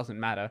 videos and it doesn't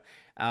matter.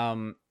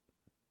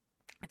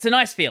 It's a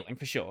nice feeling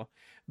for sure.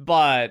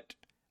 But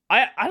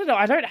I don't know.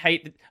 I don't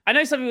hate. I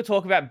know some people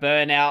talk about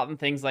burnout and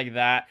things like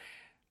that.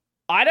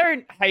 I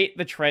don't hate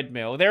the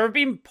treadmill. There have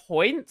been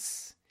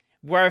points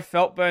where I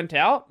felt burnt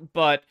out,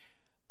 but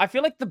I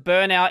feel like the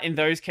burnout in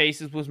those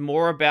cases was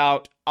more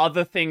about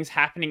other things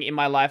happening in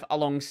my life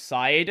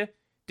alongside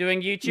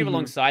doing YouTube,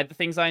 alongside the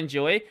things I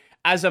enjoy,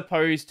 as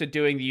opposed to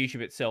doing the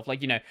YouTube itself.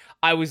 Like,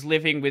 I was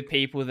living with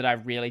people that I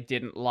really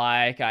didn't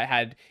like. I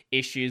had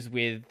issues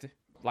with,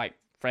 like,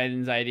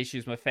 friends, I had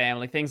issues with my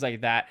family, things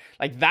like that.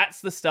 Like,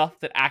 that's the stuff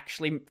that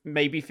actually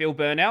made me feel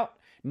burnout,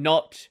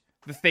 not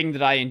the thing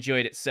that I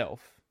enjoyed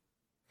itself.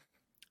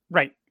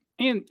 Right.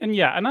 And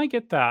yeah, and I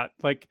get that.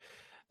 Like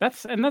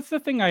that's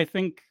the thing I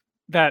think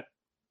that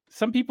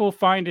some people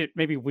find it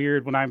maybe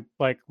weird when I'm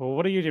like, "Well,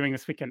 what are you doing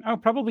this weekend?" "Oh,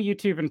 probably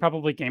YouTube and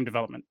probably game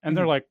development." And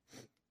they're Mhm. like,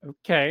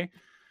 "Okay."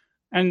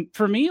 And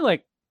for me,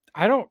 like,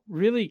 I don't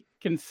really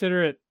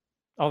consider it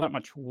all that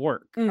much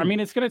work. I Mm. mean,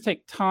 it's going to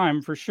take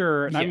time for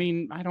sure. And I Yeah.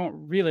 mean, I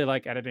don't really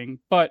like editing,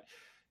 but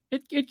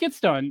it gets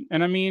done.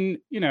 And I mean,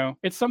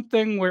 it's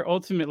something where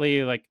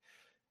ultimately, like,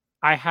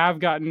 I have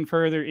gotten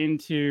further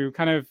into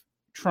kind of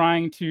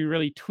trying to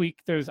really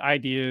tweak those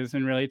ideas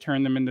and really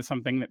turn them into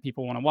something that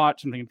people want to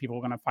watch, something people are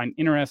going to find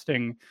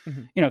interesting,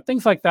 Mhm.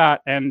 things like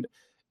that. And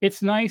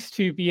it's nice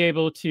to be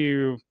able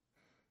to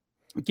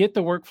get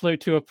the workflow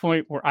to a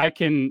point where I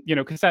can,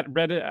 because the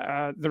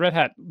Red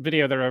Hat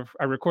video that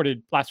I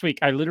recorded last week,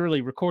 I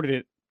literally recorded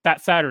it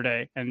that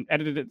Saturday and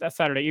edited it that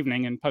Saturday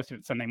evening and posted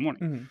it Sunday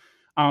morning.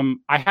 Mhm.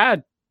 I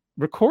had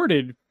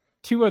recorded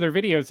 2 other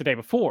videos the day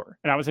before,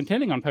 and I was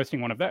intending on posting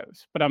one of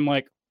those. But I'm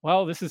like,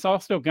 well, this is all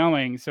still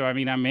going, so I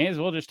mean, I may as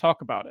well just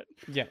talk about it.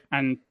 Yeah.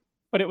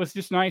 But it was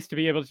just nice to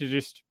be able to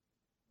just,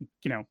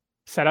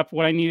 set up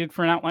what I needed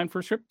for an outline for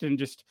a script and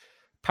just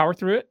power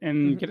through it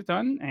and Mhm. get it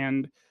done.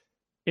 And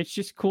it's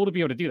just cool to be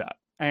able to do that.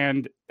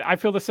 And I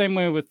feel the same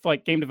way with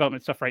like game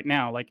development stuff right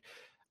now. Like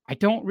I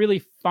don't really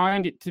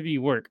find it to be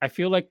work. I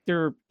feel like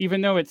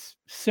even though it's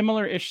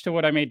similar-ish to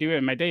what I may do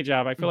in my day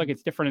job, I feel like Mhm.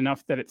 it's different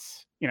enough that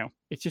it's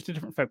just a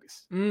different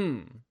focus.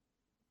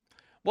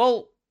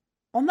 Well,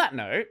 on that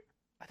note,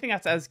 I think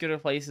that's as good a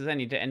place as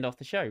any to end off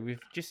the show.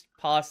 We've just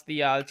passed the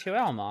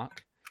 2-hour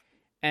mark,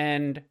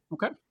 and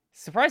Okay.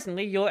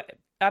 surprisingly,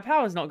 our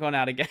power's not gone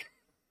out again.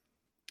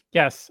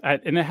 Yes,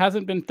 and it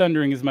hasn't been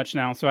thundering as much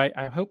now, so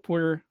I hope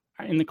we're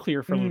in the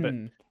clear for a little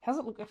bit. How's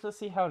it look? Let's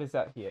see how it is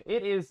out here.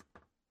 It is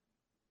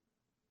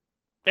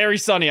very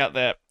sunny out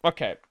there.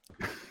 Okay,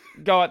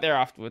 go out there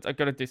afterwards. I've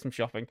got to do some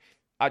shopping.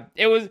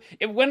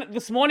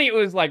 This morning it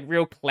was like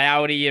real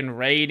cloudy and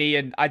rainy,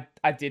 and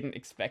I didn't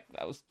expect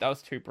that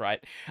was too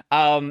bright.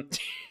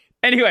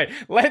 Anyway,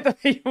 let the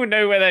people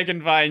know where they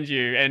can find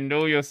you and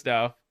all your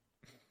stuff.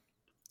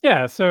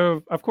 Yeah,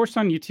 so of course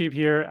on YouTube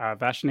here,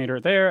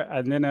 Vashinator there,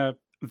 and then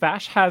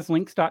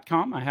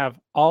vashhaslinks.com. I have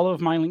all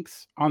of my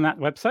links on that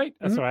website.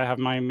 So I have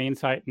my main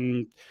site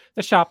and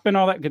the shop and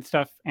all that good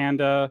stuff.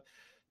 And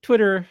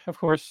Twitter, of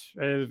course,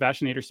 is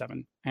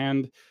Vashinator7.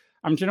 And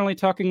I'm generally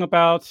talking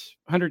about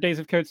 100 days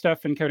of code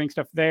stuff and coding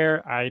stuff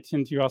there. I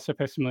tend to also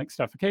post some Linux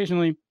stuff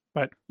occasionally.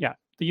 But yeah,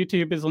 the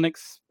YouTube is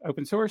Linux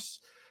open source.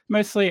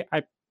 Mostly,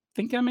 I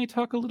think I may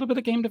talk a little bit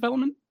of game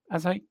development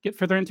as I get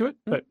further into it.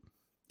 But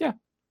yeah.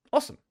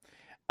 Awesome.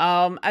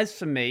 As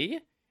for me,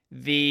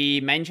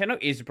 the main channel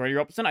is Brody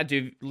Robertson. I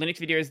do Linux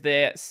videos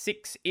there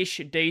 6-ish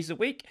days a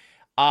week.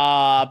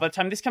 By the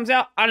time this comes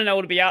out, I don't know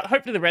what'll be out.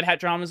 Hopefully the Red Hat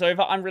drama's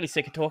over. I'm really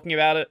sick of talking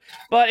about it,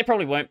 but it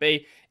probably won't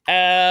be.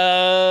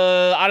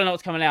 I don't know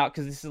what's coming out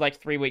because this is like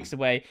 3 weeks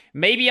away.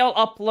 Maybe I'll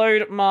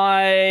upload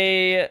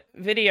my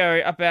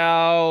video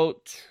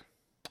about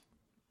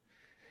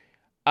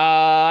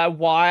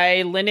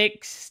why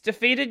Linux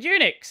defeated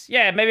Unix.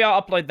 Yeah, maybe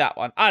I'll upload that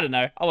one. I don't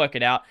know. I'll work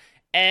it out.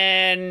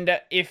 And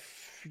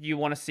if you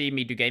want to see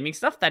me do gaming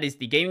stuff, that is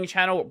the gaming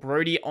channel,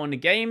 Brody on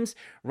Games.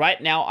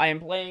 Right now, I am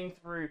playing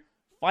through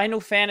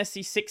Final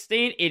Fantasy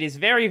 16. It is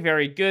very,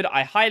 very good.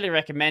 I highly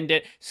recommend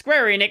it.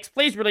 Square Enix,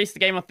 please release the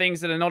game on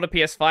things that are not a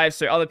PS5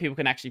 so other people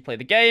can actually play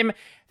the game.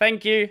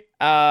 Thank you.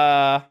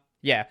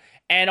 Yeah.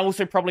 And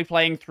also probably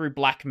playing through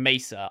Black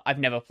Mesa. I've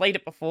never played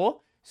it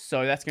before,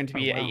 so that's going to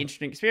be an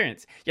interesting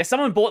experience. Yeah,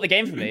 someone bought the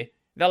game for me.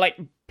 They're like,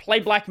 play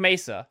Black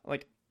Mesa.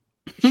 Like,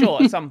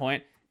 sure, at some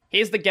point.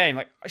 Here's the game.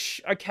 Like,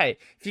 okay,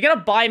 if you're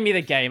gonna buy me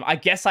the game, I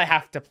guess I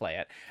have to play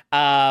it.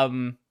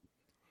 And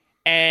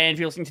if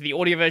you're listening to the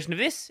audio version of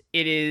this,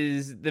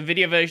 the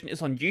video version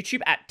is on YouTube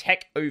at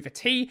Tech Over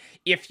Tea.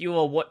 If you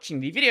are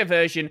watching the video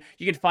version,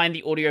 you can find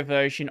the audio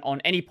version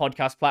on any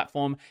podcast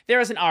platform. There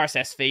is an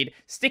RSS feed.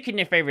 Stick it in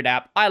your favorite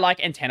app. I like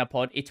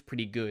AntennaPod. It's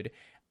pretty good.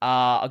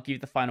 I'll give you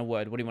the final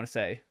word. What do you want to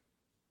say?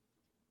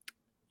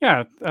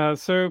 Yeah,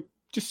 so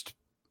just,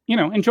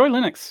 enjoy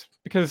Linux,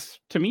 because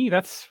to me,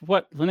 that's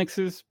what Linux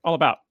is all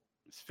about.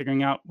 It's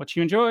figuring out what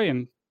you enjoy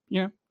and,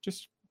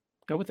 just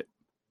go with it.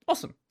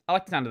 Awesome. I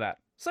like the sound of that.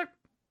 So,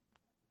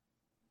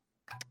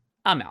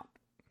 I'm out.